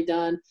they've already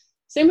done.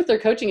 Same with their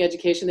coaching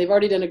education. They've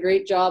already done a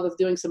great job of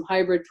doing some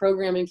hybrid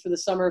programming for the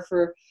summer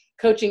for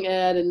coaching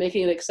ed and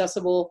making it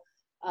accessible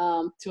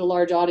to a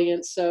large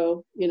audience.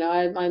 So,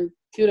 I'm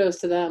kudos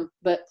to them.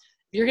 But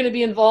if you're going to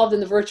be involved in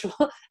the virtual,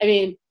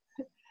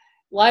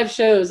 live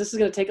shows, this is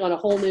going to take on a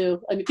whole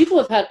new, people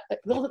have had,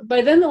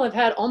 by then they'll have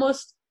had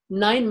almost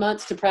 9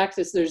 months to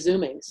practice their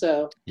Zooming.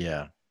 So,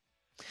 yeah.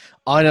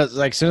 All I know is,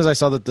 as soon as I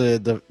saw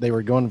that they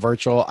were going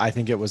virtual, I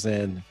think it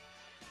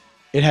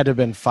had to have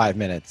been 5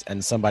 minutes,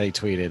 and somebody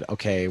tweeted,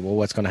 okay, well,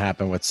 what's going to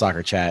happen with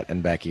Soccer Chat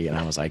and Becky? And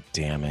I was like,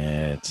 damn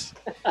it.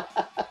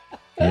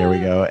 Here we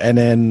go. And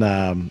then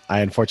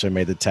I unfortunately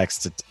made the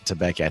text to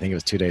Becky. I think it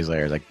was 2 days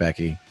later. Like,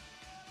 Becky,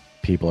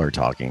 people are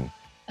talking.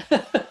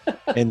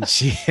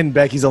 and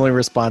Becky's only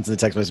response in the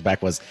text message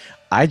back was,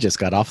 "I just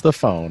got off the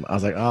phone." I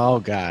was like, "Oh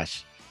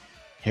gosh,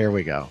 here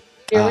we go."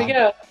 Here we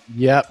go.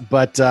 Yep,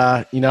 but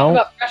Talk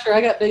about pressure. I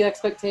got big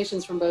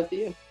expectations from both of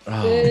you.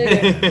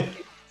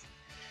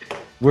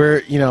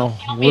 we're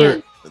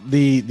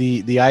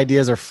the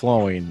ideas are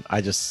flowing.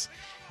 It's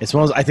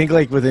one of those, I think,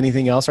 like with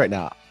anything else right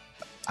now,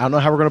 I don't know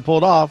how we're gonna pull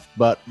it off,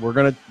 but we're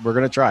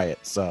gonna try it.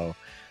 So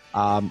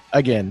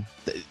again,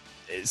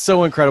 it's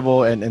so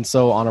incredible and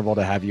so honorable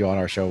to have you on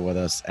our show with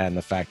us, and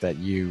the fact that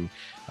you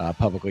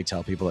publicly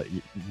tell people that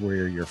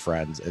we're your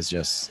friends is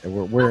just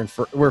we're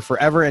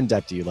forever in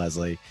debt to you,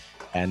 Leslie.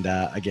 And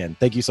again,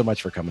 thank you so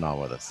much for coming on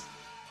with us.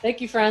 Thank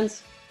you,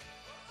 friends.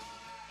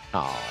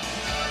 Oh.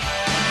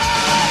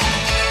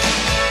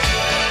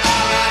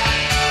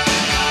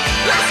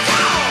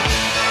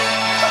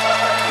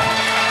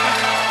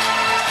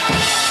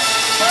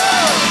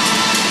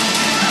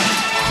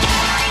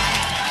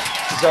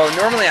 So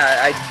normally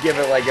I give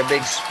it like a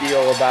big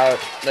spiel about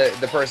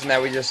the person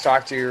that we just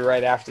talked to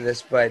right after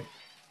this, but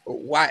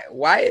why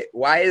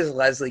is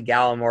Leslie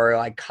Gallimore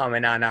like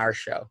coming on our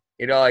show?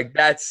 You know, like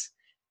that's,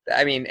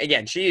 I mean,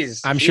 again,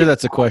 I'm sure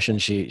that's a question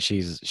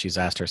she's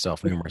asked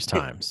herself numerous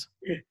times.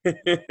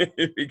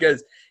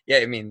 Because yeah,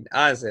 I mean,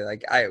 honestly,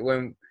 like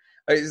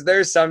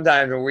there's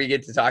sometimes when we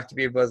get to talk to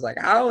people, it's like,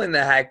 how in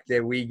the heck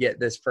did we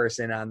get this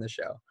person on the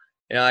show?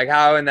 You know, like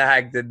how in the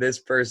heck did this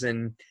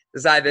person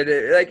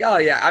decided like, oh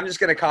yeah, I'm just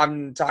gonna come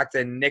and talk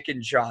to Nick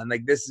and Sean.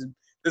 Like this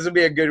will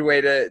be a good way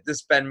to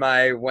spend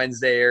my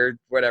Wednesday or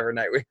whatever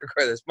night we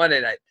record this,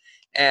 Monday night.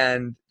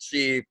 And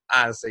she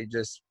honestly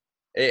just,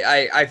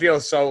 I feel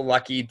so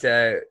lucky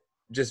to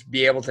just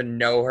be able to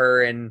know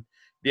her and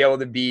be able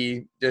to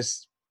be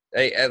just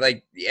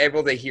like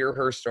able to hear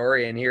her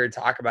story and hear her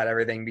talk about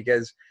everything,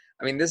 because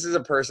I mean, this is a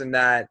person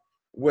that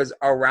was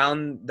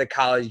around the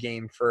college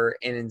game for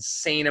an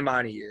insane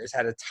amount of years,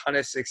 had a ton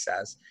of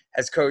success,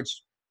 has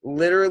coached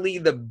literally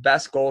the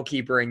best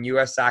goalkeeper in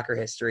U.S. soccer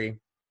history,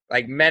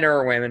 like men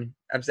or women.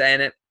 I'm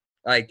saying it.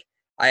 Like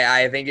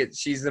I think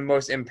she's the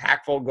most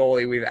impactful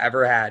goalie we've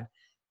ever had.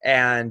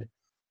 And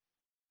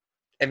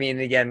I mean,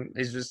 again,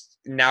 it's just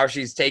now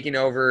she's taking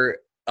over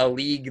a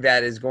league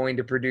that is going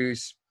to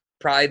produce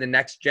probably the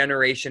next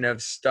generation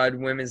of stud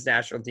women's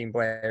national team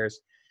players.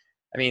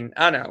 I mean,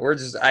 I don't know. We're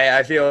just,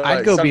 I feel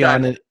I'd go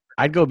beyond it.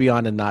 I'd go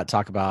beyond and not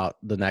talk about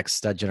the next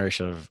stud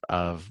generation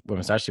of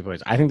women's national team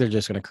players. I think they're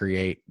just going to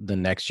create the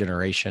next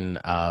generation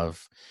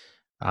of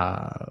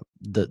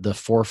the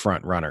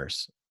forefront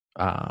runners.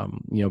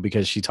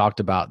 Because she talked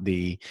about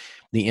the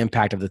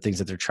impact of the things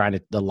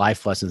that the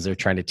life lessons they're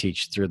trying to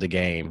teach through the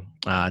game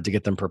to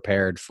get them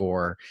prepared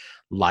for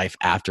life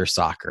after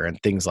soccer and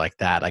things like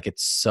that. Like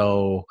it's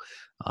so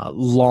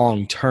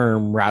long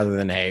term rather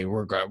than, hey,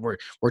 we're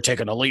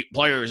taking elite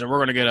players and we're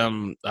going to get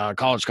them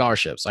college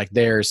scholarships. Like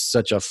there's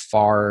such a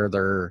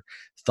farther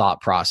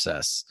thought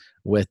process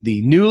with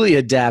the newly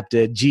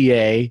adapted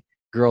GA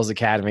Girls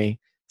Academy.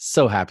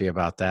 So happy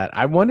about that.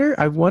 I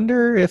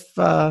wonder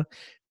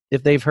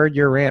if they've heard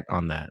your rant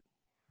on that.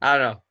 I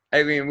don't know.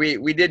 I mean,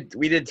 we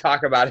did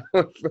talk about it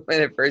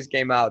when it first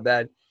came out,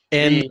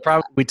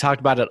 we talked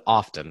about it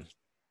often.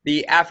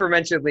 The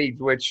aforementioned league,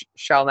 which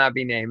shall not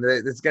be named,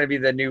 it's going to be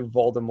the new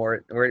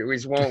Voldemort.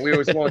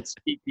 We won't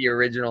speak the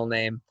original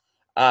name.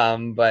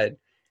 But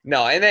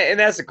no, and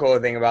that's the cool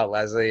thing about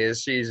Leslie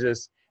is she's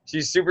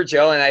super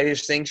chill, and I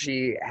just think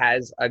she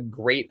has a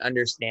great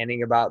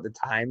understanding about the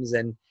times.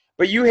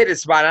 But you hit it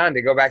spot on.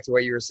 To go back to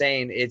what you were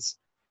saying, it's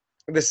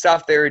the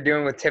stuff they were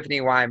doing with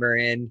Tiffany Weimer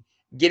and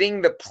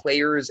getting the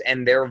players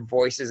and their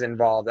voices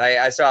involved.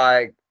 I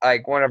saw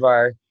like one of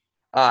our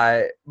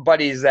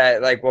buddies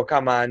that like will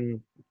come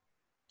on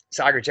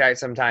Soccer Chat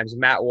sometimes,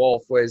 Matt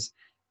Wolf, was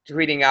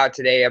tweeting out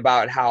today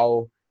about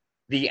how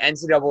the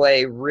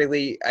NCAA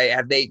really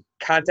have they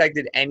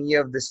contacted any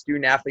of the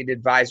student athlete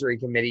advisory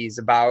committees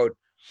about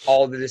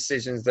all the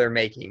decisions they're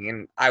making,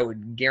 and I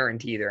would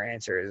guarantee their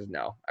answer is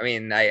no. I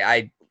mean,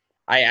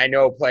 I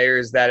know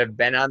players that have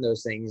been on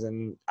those things,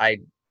 and I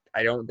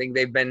don't think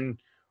they've been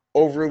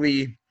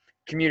overly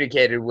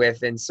communicated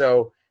with. And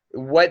so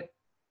what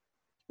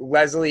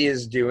Leslie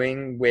is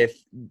doing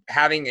with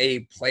having a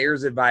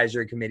players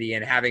advisory committee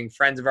and having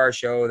friends of our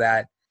show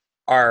that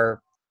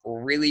are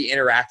really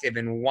interactive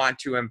and want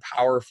to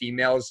empower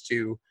females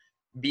to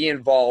be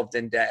involved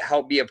and to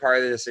help be a part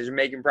of the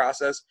decision-making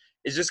process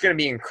is just going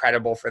to be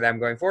incredible for them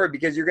going forward,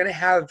 because you're going to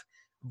have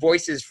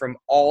voices from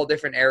all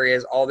different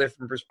areas, all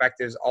different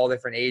perspectives, all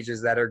different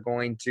ages that are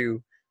going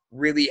to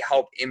really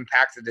help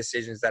impact the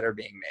decisions that are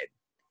being made.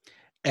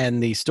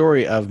 And the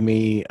story of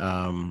me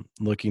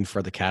looking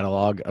for the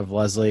catalog of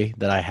Leslie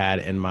that I had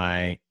in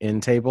my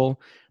end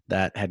table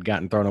that had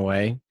gotten thrown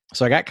away.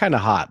 So I got kind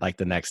of hot like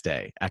the next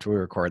day after we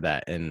recorded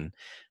that, and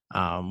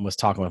was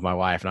talking with my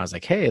wife, and I was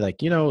like, hey, like,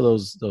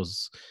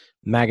 those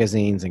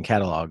magazines and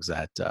catalogs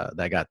that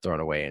got thrown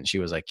away. And she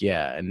was like,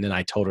 yeah. And then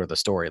I told her the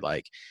story,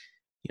 like,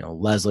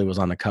 Leslie was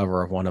on the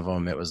cover of one of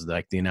them. It was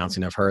like the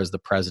announcing of her as the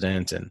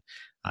president. And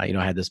I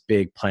had this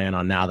big plan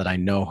on, now that I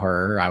know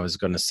her, I was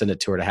going to send it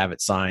to her to have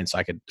it signed so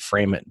I could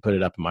frame it and put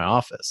it up in my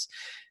office.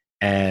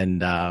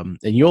 And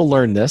you'll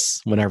learn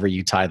this whenever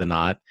you tie the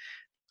knot.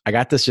 I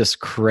got this just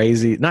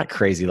crazy, not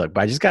crazy look,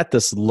 but I just got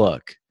this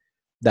look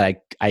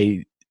that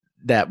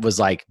that was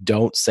like,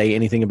 don't say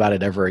anything about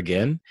it ever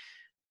again.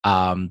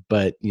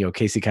 But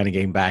Casey kind of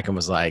came back and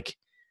was like,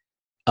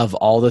 of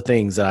all the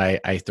things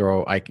that I'm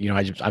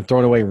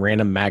throwing away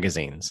random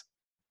magazines,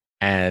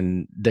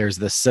 and there's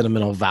this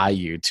sentimental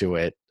value to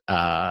it,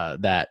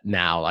 that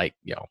now,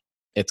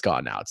 it's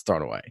gone now, it's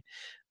thrown away.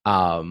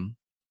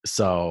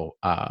 So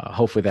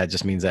hopefully that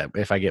just means that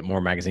if I get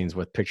more magazines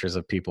with pictures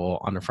of people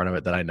on the front of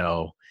it that I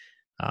know,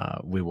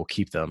 we will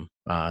keep them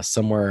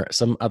somewhere,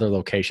 some other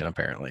location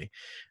apparently.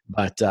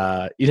 But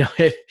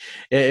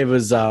it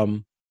was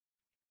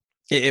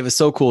it was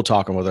so cool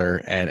talking with her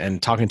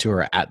and talking to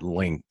her at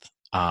length.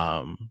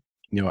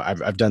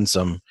 I've done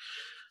some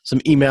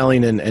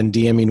emailing and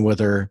DMing with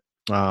her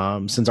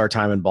since our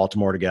time in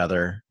Baltimore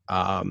together,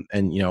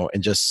 and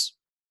just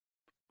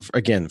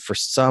again, for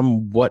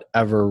some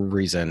whatever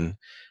reason,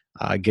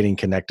 getting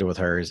connected with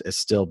her is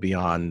still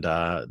beyond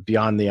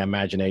the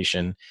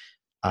imagination.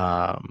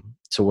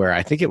 To where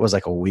I think it was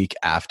like a week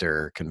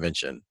after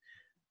convention,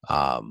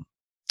 I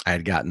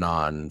had gotten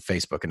on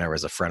Facebook and there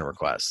was a friend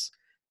request,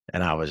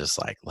 and I was just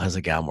like,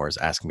 Leslie Galmore is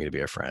asking me to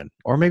be a friend,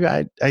 or maybe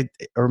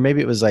or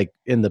maybe it was like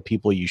in the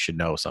people you should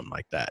know, something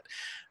like that.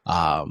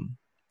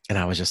 And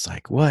I was just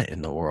like, what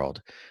in the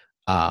world?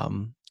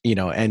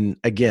 And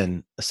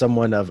again,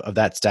 someone of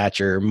that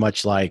stature,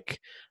 much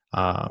like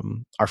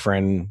our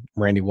friend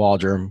Randy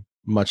Waldrum,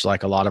 much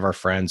like a lot of our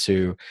friends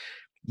who,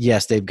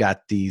 yes, they've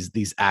got these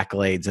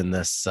accolades and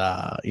this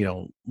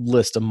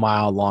list a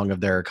mile long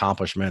of their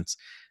accomplishments,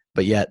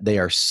 but yet they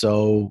are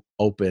so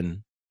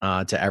open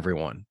to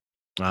everyone.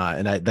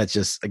 And that's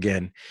just,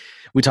 again,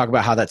 we talk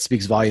about how that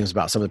speaks volumes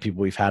about some of the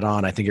people we've had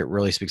on. I think it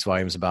really speaks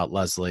volumes about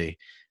Leslie.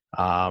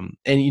 And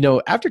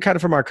after kind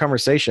of from our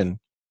conversation,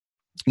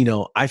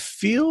 I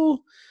feel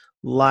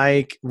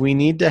like we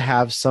need to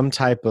have some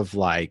type of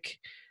like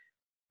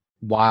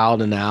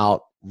wild and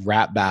out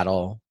rap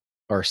battle,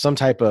 or some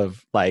type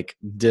of like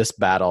diss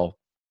battle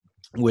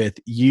with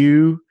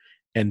you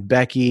and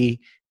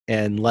Becky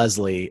and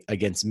Leslie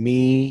against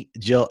me,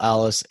 Jill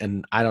Ellis,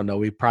 and I don't know,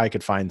 we probably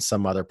could find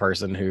some other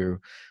person who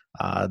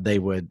they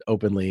would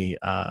openly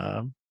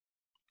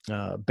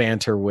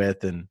banter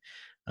with and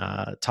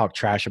talk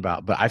trash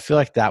about. But I feel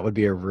like that would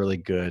be a really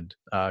good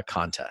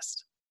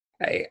contest.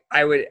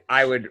 I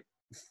would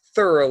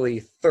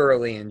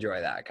thoroughly enjoy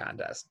that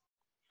contest.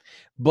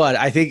 But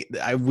I think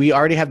we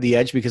already have the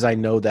edge because I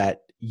know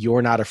that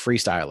you're not a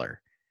freestyler.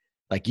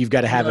 Like, you've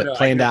got to have it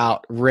planned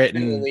out,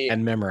 written,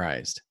 and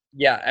memorized.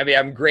 Yeah, I mean,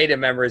 I'm great at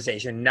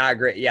memorization, not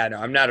great. Yeah, no,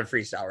 I'm not a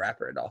freestyle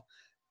rapper at all.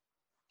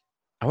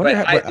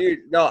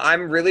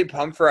 I'm really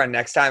pumped for our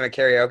next time at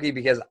karaoke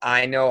because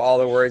I know all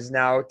the words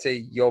now to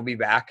 "You'll Be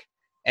Back"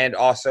 and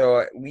also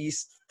at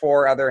least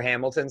 4 other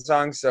Hamilton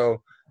songs.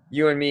 So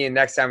you and me, and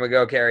next time we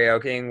go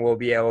karaokeing, we'll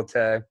be able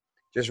to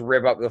just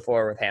rip up the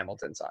floor with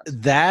Hamilton songs.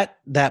 That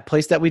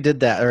place that we did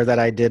that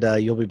I did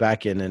 "You'll Be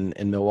Back" in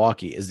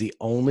Milwaukee is the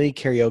only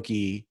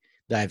karaoke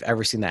that I've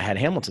ever seen that had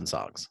Hamilton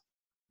songs.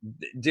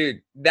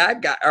 Dude,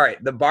 that guy, all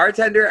right, the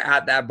bartender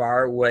at that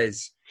bar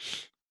was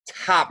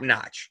top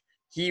notch.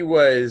 He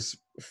was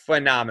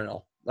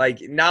phenomenal. Like,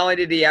 not only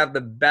did he have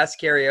the best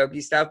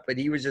karaoke stuff, but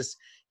he was just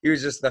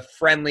the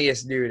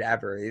friendliest dude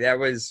ever. That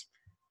was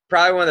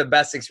probably one of the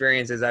best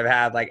experiences I've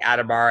had like at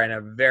a bar in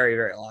a very,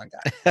 very long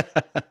time.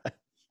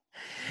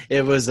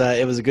 It was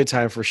a good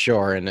time for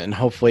sure. And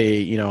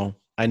hopefully,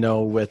 I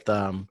know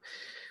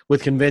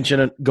with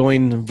convention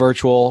going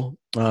virtual,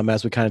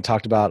 as we kind of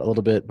talked about a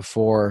little bit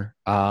before,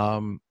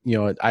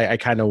 I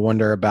kind of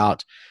wonder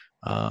about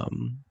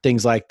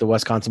things like the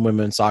Wisconsin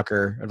Women's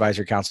Soccer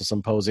Advisory Council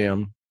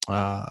Symposium.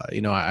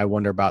 I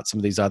wonder about some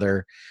of these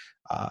other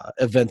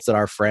events that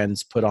our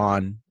friends put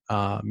on,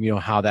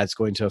 how that's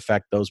going to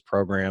affect those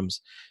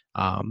programs.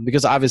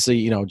 Because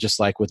obviously, just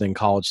like within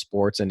college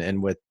sports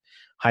and with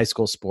high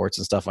school sports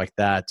and stuff like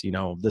that,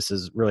 this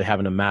is really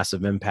having a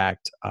massive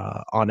impact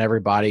on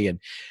everybody. And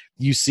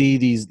you see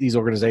these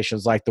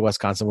organizations like the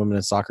Wisconsin Women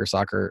in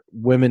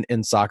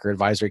Soccer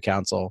Advisory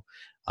Council,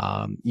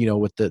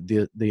 with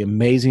the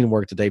amazing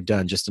work that they've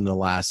done just in the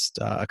last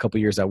a couple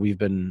of years that we've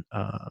been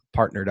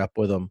partnered up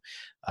with them.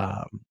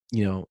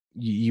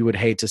 You would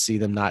hate to see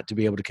them not to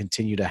be able to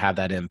continue to have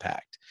that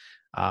impact.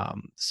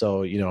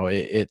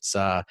 It's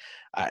and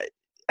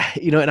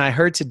I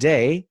heard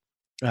today,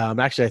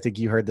 actually, I think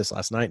you heard this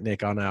last night,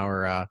 Nick, on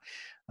our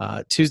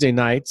Tuesday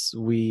nights,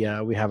 we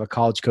have a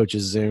college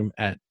coaches Zoom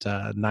at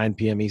 9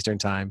 p.m. Eastern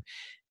time.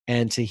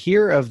 And to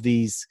hear of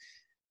these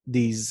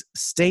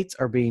states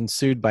are being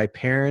sued by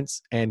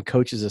parents and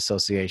coaches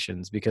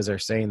associations because they're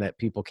saying that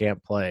people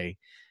can't play,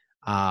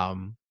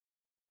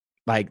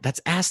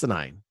 that's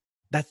asinine.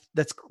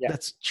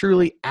 That's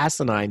truly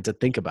asinine to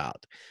think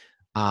about.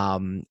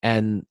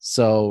 And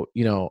so,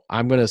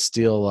 I'm going to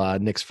steal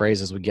Nick's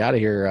phrase as we get out of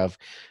here of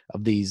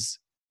these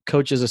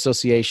coaches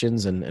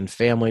associations and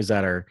families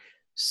that are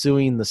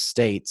suing the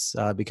states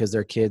because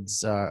their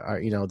kids are,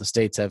 the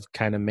states have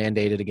kind of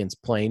mandated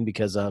against playing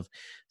because of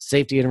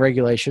safety and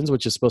regulations,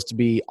 which is supposed to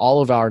be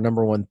all of our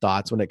number one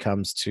thoughts when it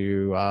comes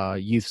to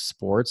youth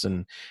sports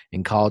and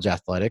in college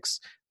athletics.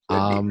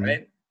 Should be,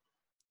 right?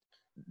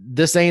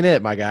 This ain't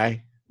it, my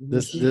guy.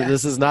 This Yeah.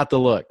 this is not the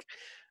look.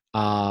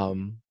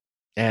 And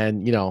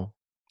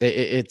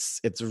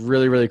it's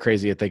really, really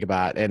crazy to think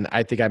about. And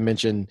I think I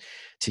mentioned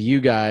to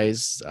you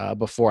guys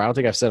before, I don't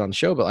think I've said on the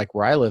show, but like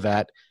where I live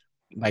at,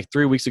 like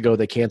 3 weeks ago,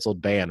 they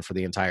canceled band for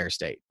the entire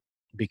state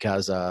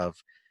because of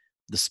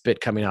the spit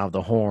coming out of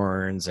the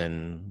horns.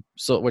 And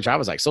so, which I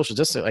was like, social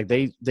distance, like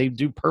they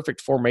do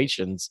perfect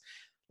formations,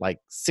 like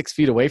 6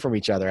 feet away from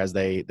each other as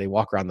they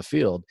walk around the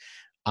field.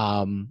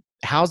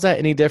 How's that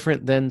any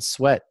different than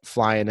sweat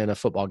flying in a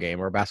football game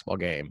or a basketball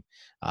game?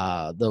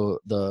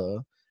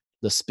 The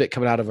spit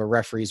coming out of a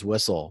referee's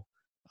whistle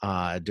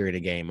during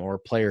a game, or a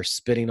player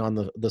spitting on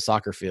the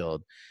soccer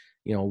field.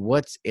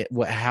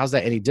 How's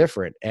that any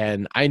different?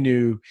 And I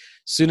knew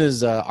as soon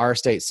as our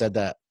state said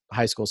that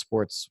high school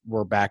sports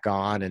were back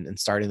on and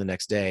starting the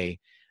next day,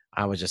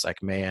 I was just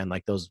like, man,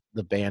 like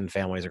the band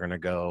families are going to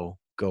go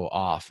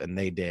off, and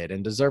they did,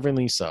 and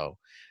deservingly so.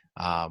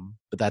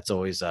 But that's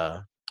always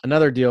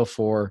another deal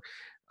for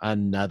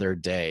another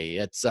day.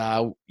 It's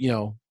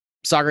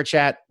Soccer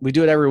Chat. We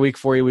do it every week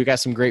for you. We've got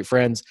some great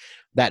friends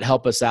that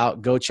help us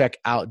out. Go check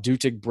out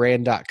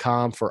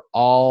dutigbrand.com for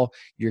all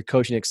your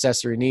coaching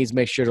accessory needs.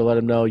 Make sure to let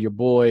them know your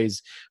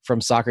boys from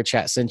Soccer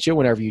Chat sent you.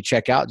 Whenever you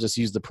check out, just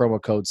use the promo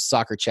code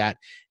Soccer Chat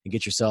and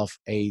get yourself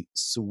a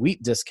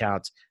sweet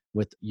discount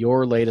with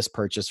your latest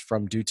purchase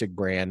from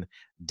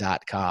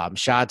dutigbrand.com.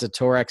 Shout out to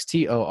Torx,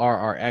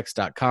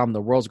 TORRX.com,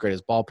 the world's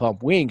greatest ball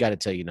pump. We ain't got to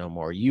tell you no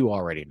more. You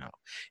already know.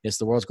 It's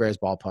the world's greatest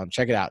ball pump.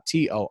 Check it out,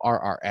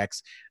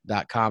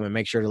 TORRX.com, and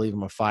make sure to leave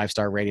them a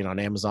 5-star rating on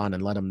Amazon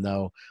and let them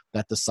know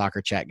that the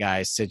Soccer Chat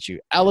guys sent you.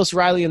 Ellis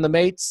Riley and the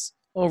mates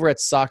over at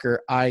Soccer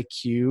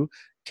IQ.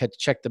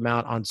 Check them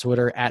out on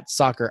Twitter at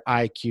Soccer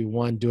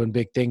IQ1, doing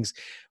big things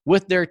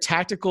with their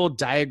tactical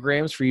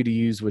diagrams for you to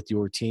use with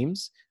your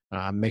teams.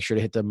 Make sure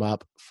to hit them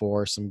up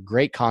for some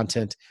great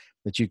content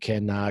that you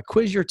can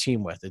quiz your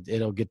team with.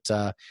 It'll get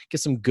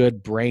some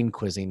good brain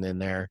quizzing in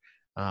there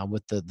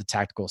with the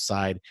tactical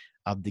side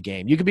of the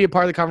game. You can be a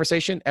part of the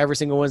conversation every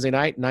single Wednesday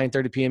night,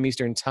 9:30 p.m.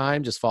 Eastern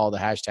time. Just follow the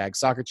hashtag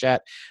Soccer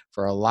Chat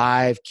for a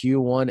live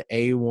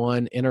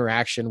Q1A1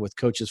 interaction with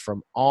coaches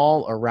from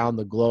all around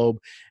the globe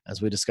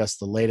as we discuss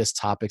the latest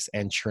topics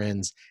and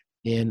trends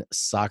in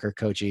soccer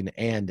coaching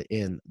and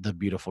in the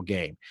beautiful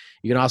game.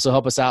 You can also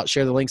help us out,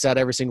 share the links out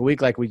every single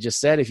week, like we just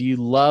said. If you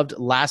loved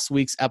last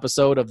week's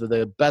episode of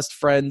the best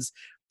friends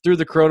through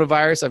the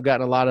coronavirus, I've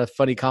gotten a lot of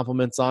funny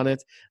compliments on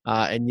it.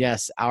 And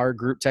yes, our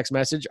group text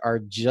message are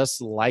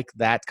just like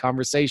that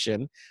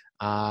conversation,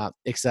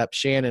 except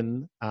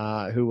Shannon,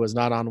 who was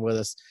not on with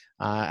us,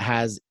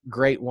 has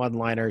great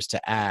one-liners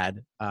to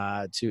add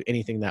to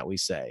anything that we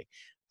say.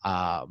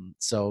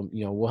 So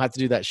we'll have to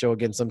do that show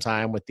again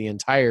sometime with the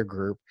entire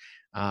group.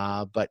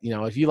 But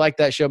if you like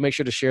that show, make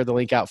sure to share the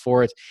link out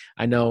for it.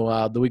 I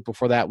know the week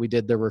before that we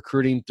did the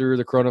recruiting through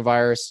the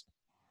coronavirus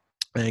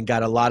and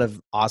got a lot of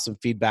awesome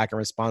feedback and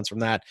response from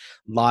that.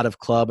 A lot of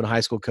club and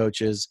high school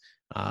coaches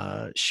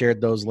shared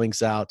those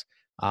links out.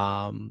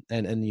 And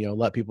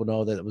let people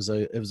know that it was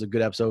a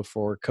good episode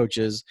for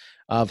coaches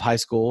of high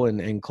school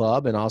and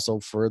club, and also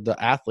for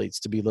the athletes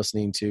to be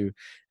listening to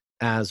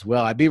as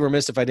well. I'd be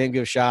remiss if I didn't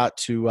give a shout out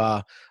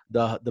to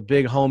the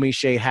big homie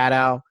Shay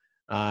Haddow.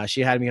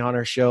 She had me on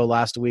her show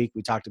last week.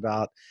 We talked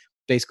about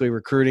basically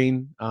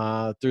recruiting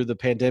through the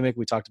pandemic.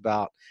 We talked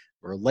about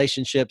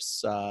relationships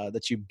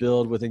that you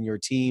build within your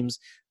teams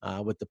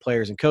with the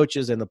players and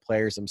coaches and the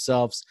players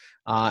themselves.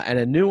 And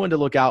a new one to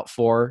look out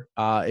for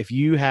if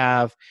you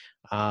have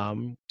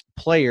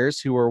players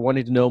who are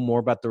wanting to know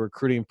more about the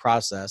recruiting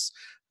process.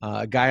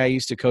 A guy I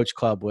used to coach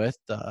club with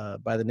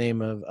by the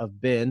name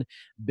of Ben.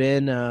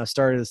 Ben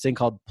started this thing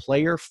called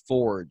Player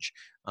Forge,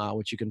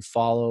 which you can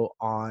follow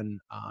on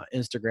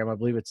Instagram. I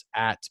believe it's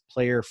at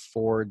Player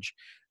Forge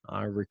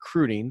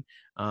Recruiting.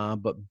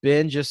 But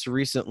Ben just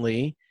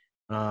recently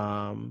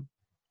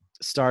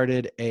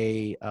started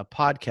a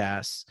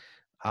podcast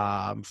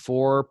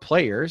for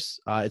players.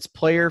 It's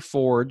Player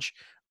Forge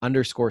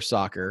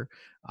 _soccer.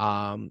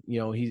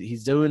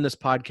 He's doing this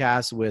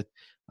podcast with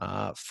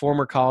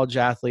former college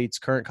athletes,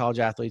 current college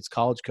athletes,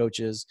 college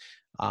coaches,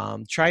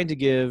 trying to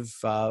give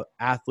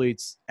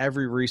athletes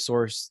every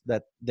resource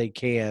that they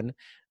can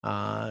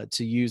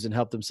to use and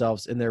help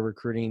themselves in their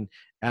recruiting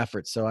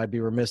efforts. So I'd be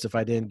remiss if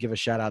I didn't give a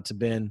shout out to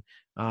Ben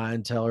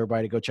and tell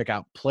everybody to go check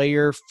out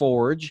Player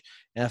Forge,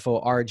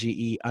 FORGE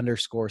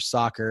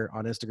 _soccer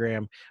on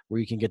Instagram,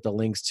 where you can get the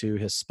links to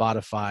his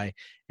Spotify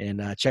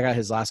and check out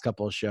his last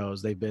couple of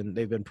shows. They've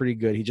been pretty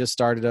good. He just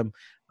started them.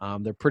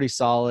 They're pretty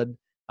solid.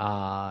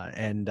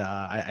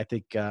 I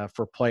think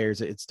for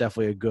players, it's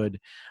definitely a good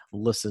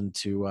listen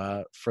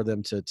to for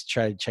them to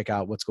try to check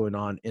out what's going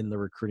on in the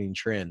recruiting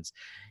trends.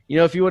 You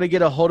know, if you want to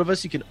get a hold of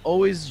us, you can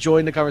always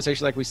join the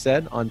conversation, like we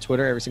said, on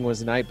Twitter every single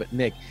Wednesday night. But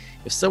Nick,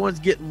 if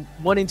someone's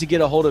wanting to get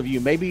a hold of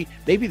you, maybe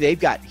they've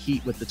got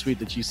heat with the tweet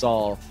that you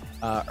saw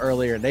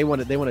earlier, and they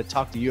want to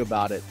talk to you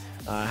about it.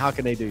 How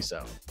can they do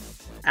so?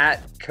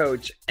 At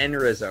Coach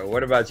Enrizzo.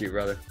 What about you,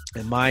 brother?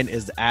 And mine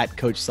is at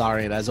Coach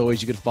Sorry. And as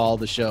always, you can follow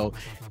the show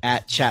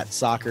at Chat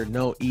Soccer,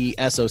 no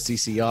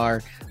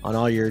ESOCCR, on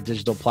all your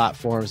digital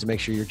platforms to make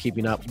sure you're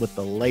keeping up with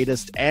the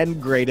latest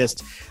and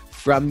greatest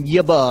from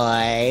you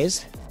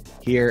boys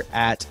here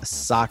at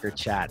Soccer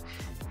Chat.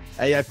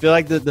 I feel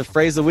like the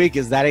phrase of the week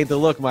is "that ain't the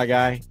look, my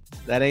guy.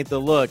 That ain't the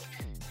look."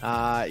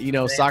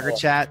 Soccer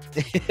Chat,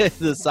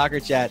 the Soccer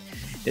Chat.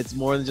 It's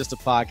more than just a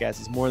podcast.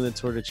 It's more than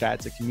Twitter chat.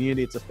 It's a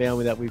community. It's a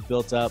family that we've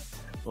built up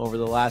over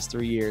the last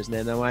 3 years. And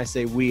then when I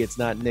say we, it's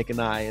not Nick and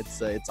I.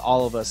 It's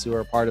all of us who are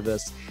a part of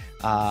this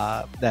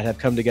that have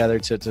come together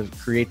to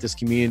create this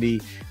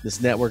community, this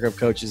network of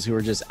coaches who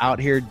are just out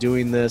here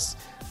doing this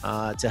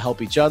to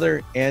help each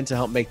other and to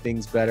help make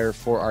things better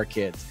for our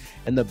kids.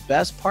 And the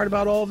best part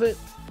about all of it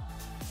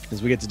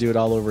is we get to do it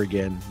all over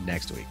again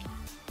next week.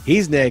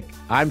 He's Nick.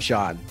 I'm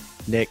Sean.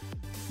 Nick,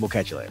 we'll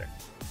catch you later.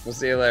 We'll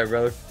see you later,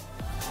 brother.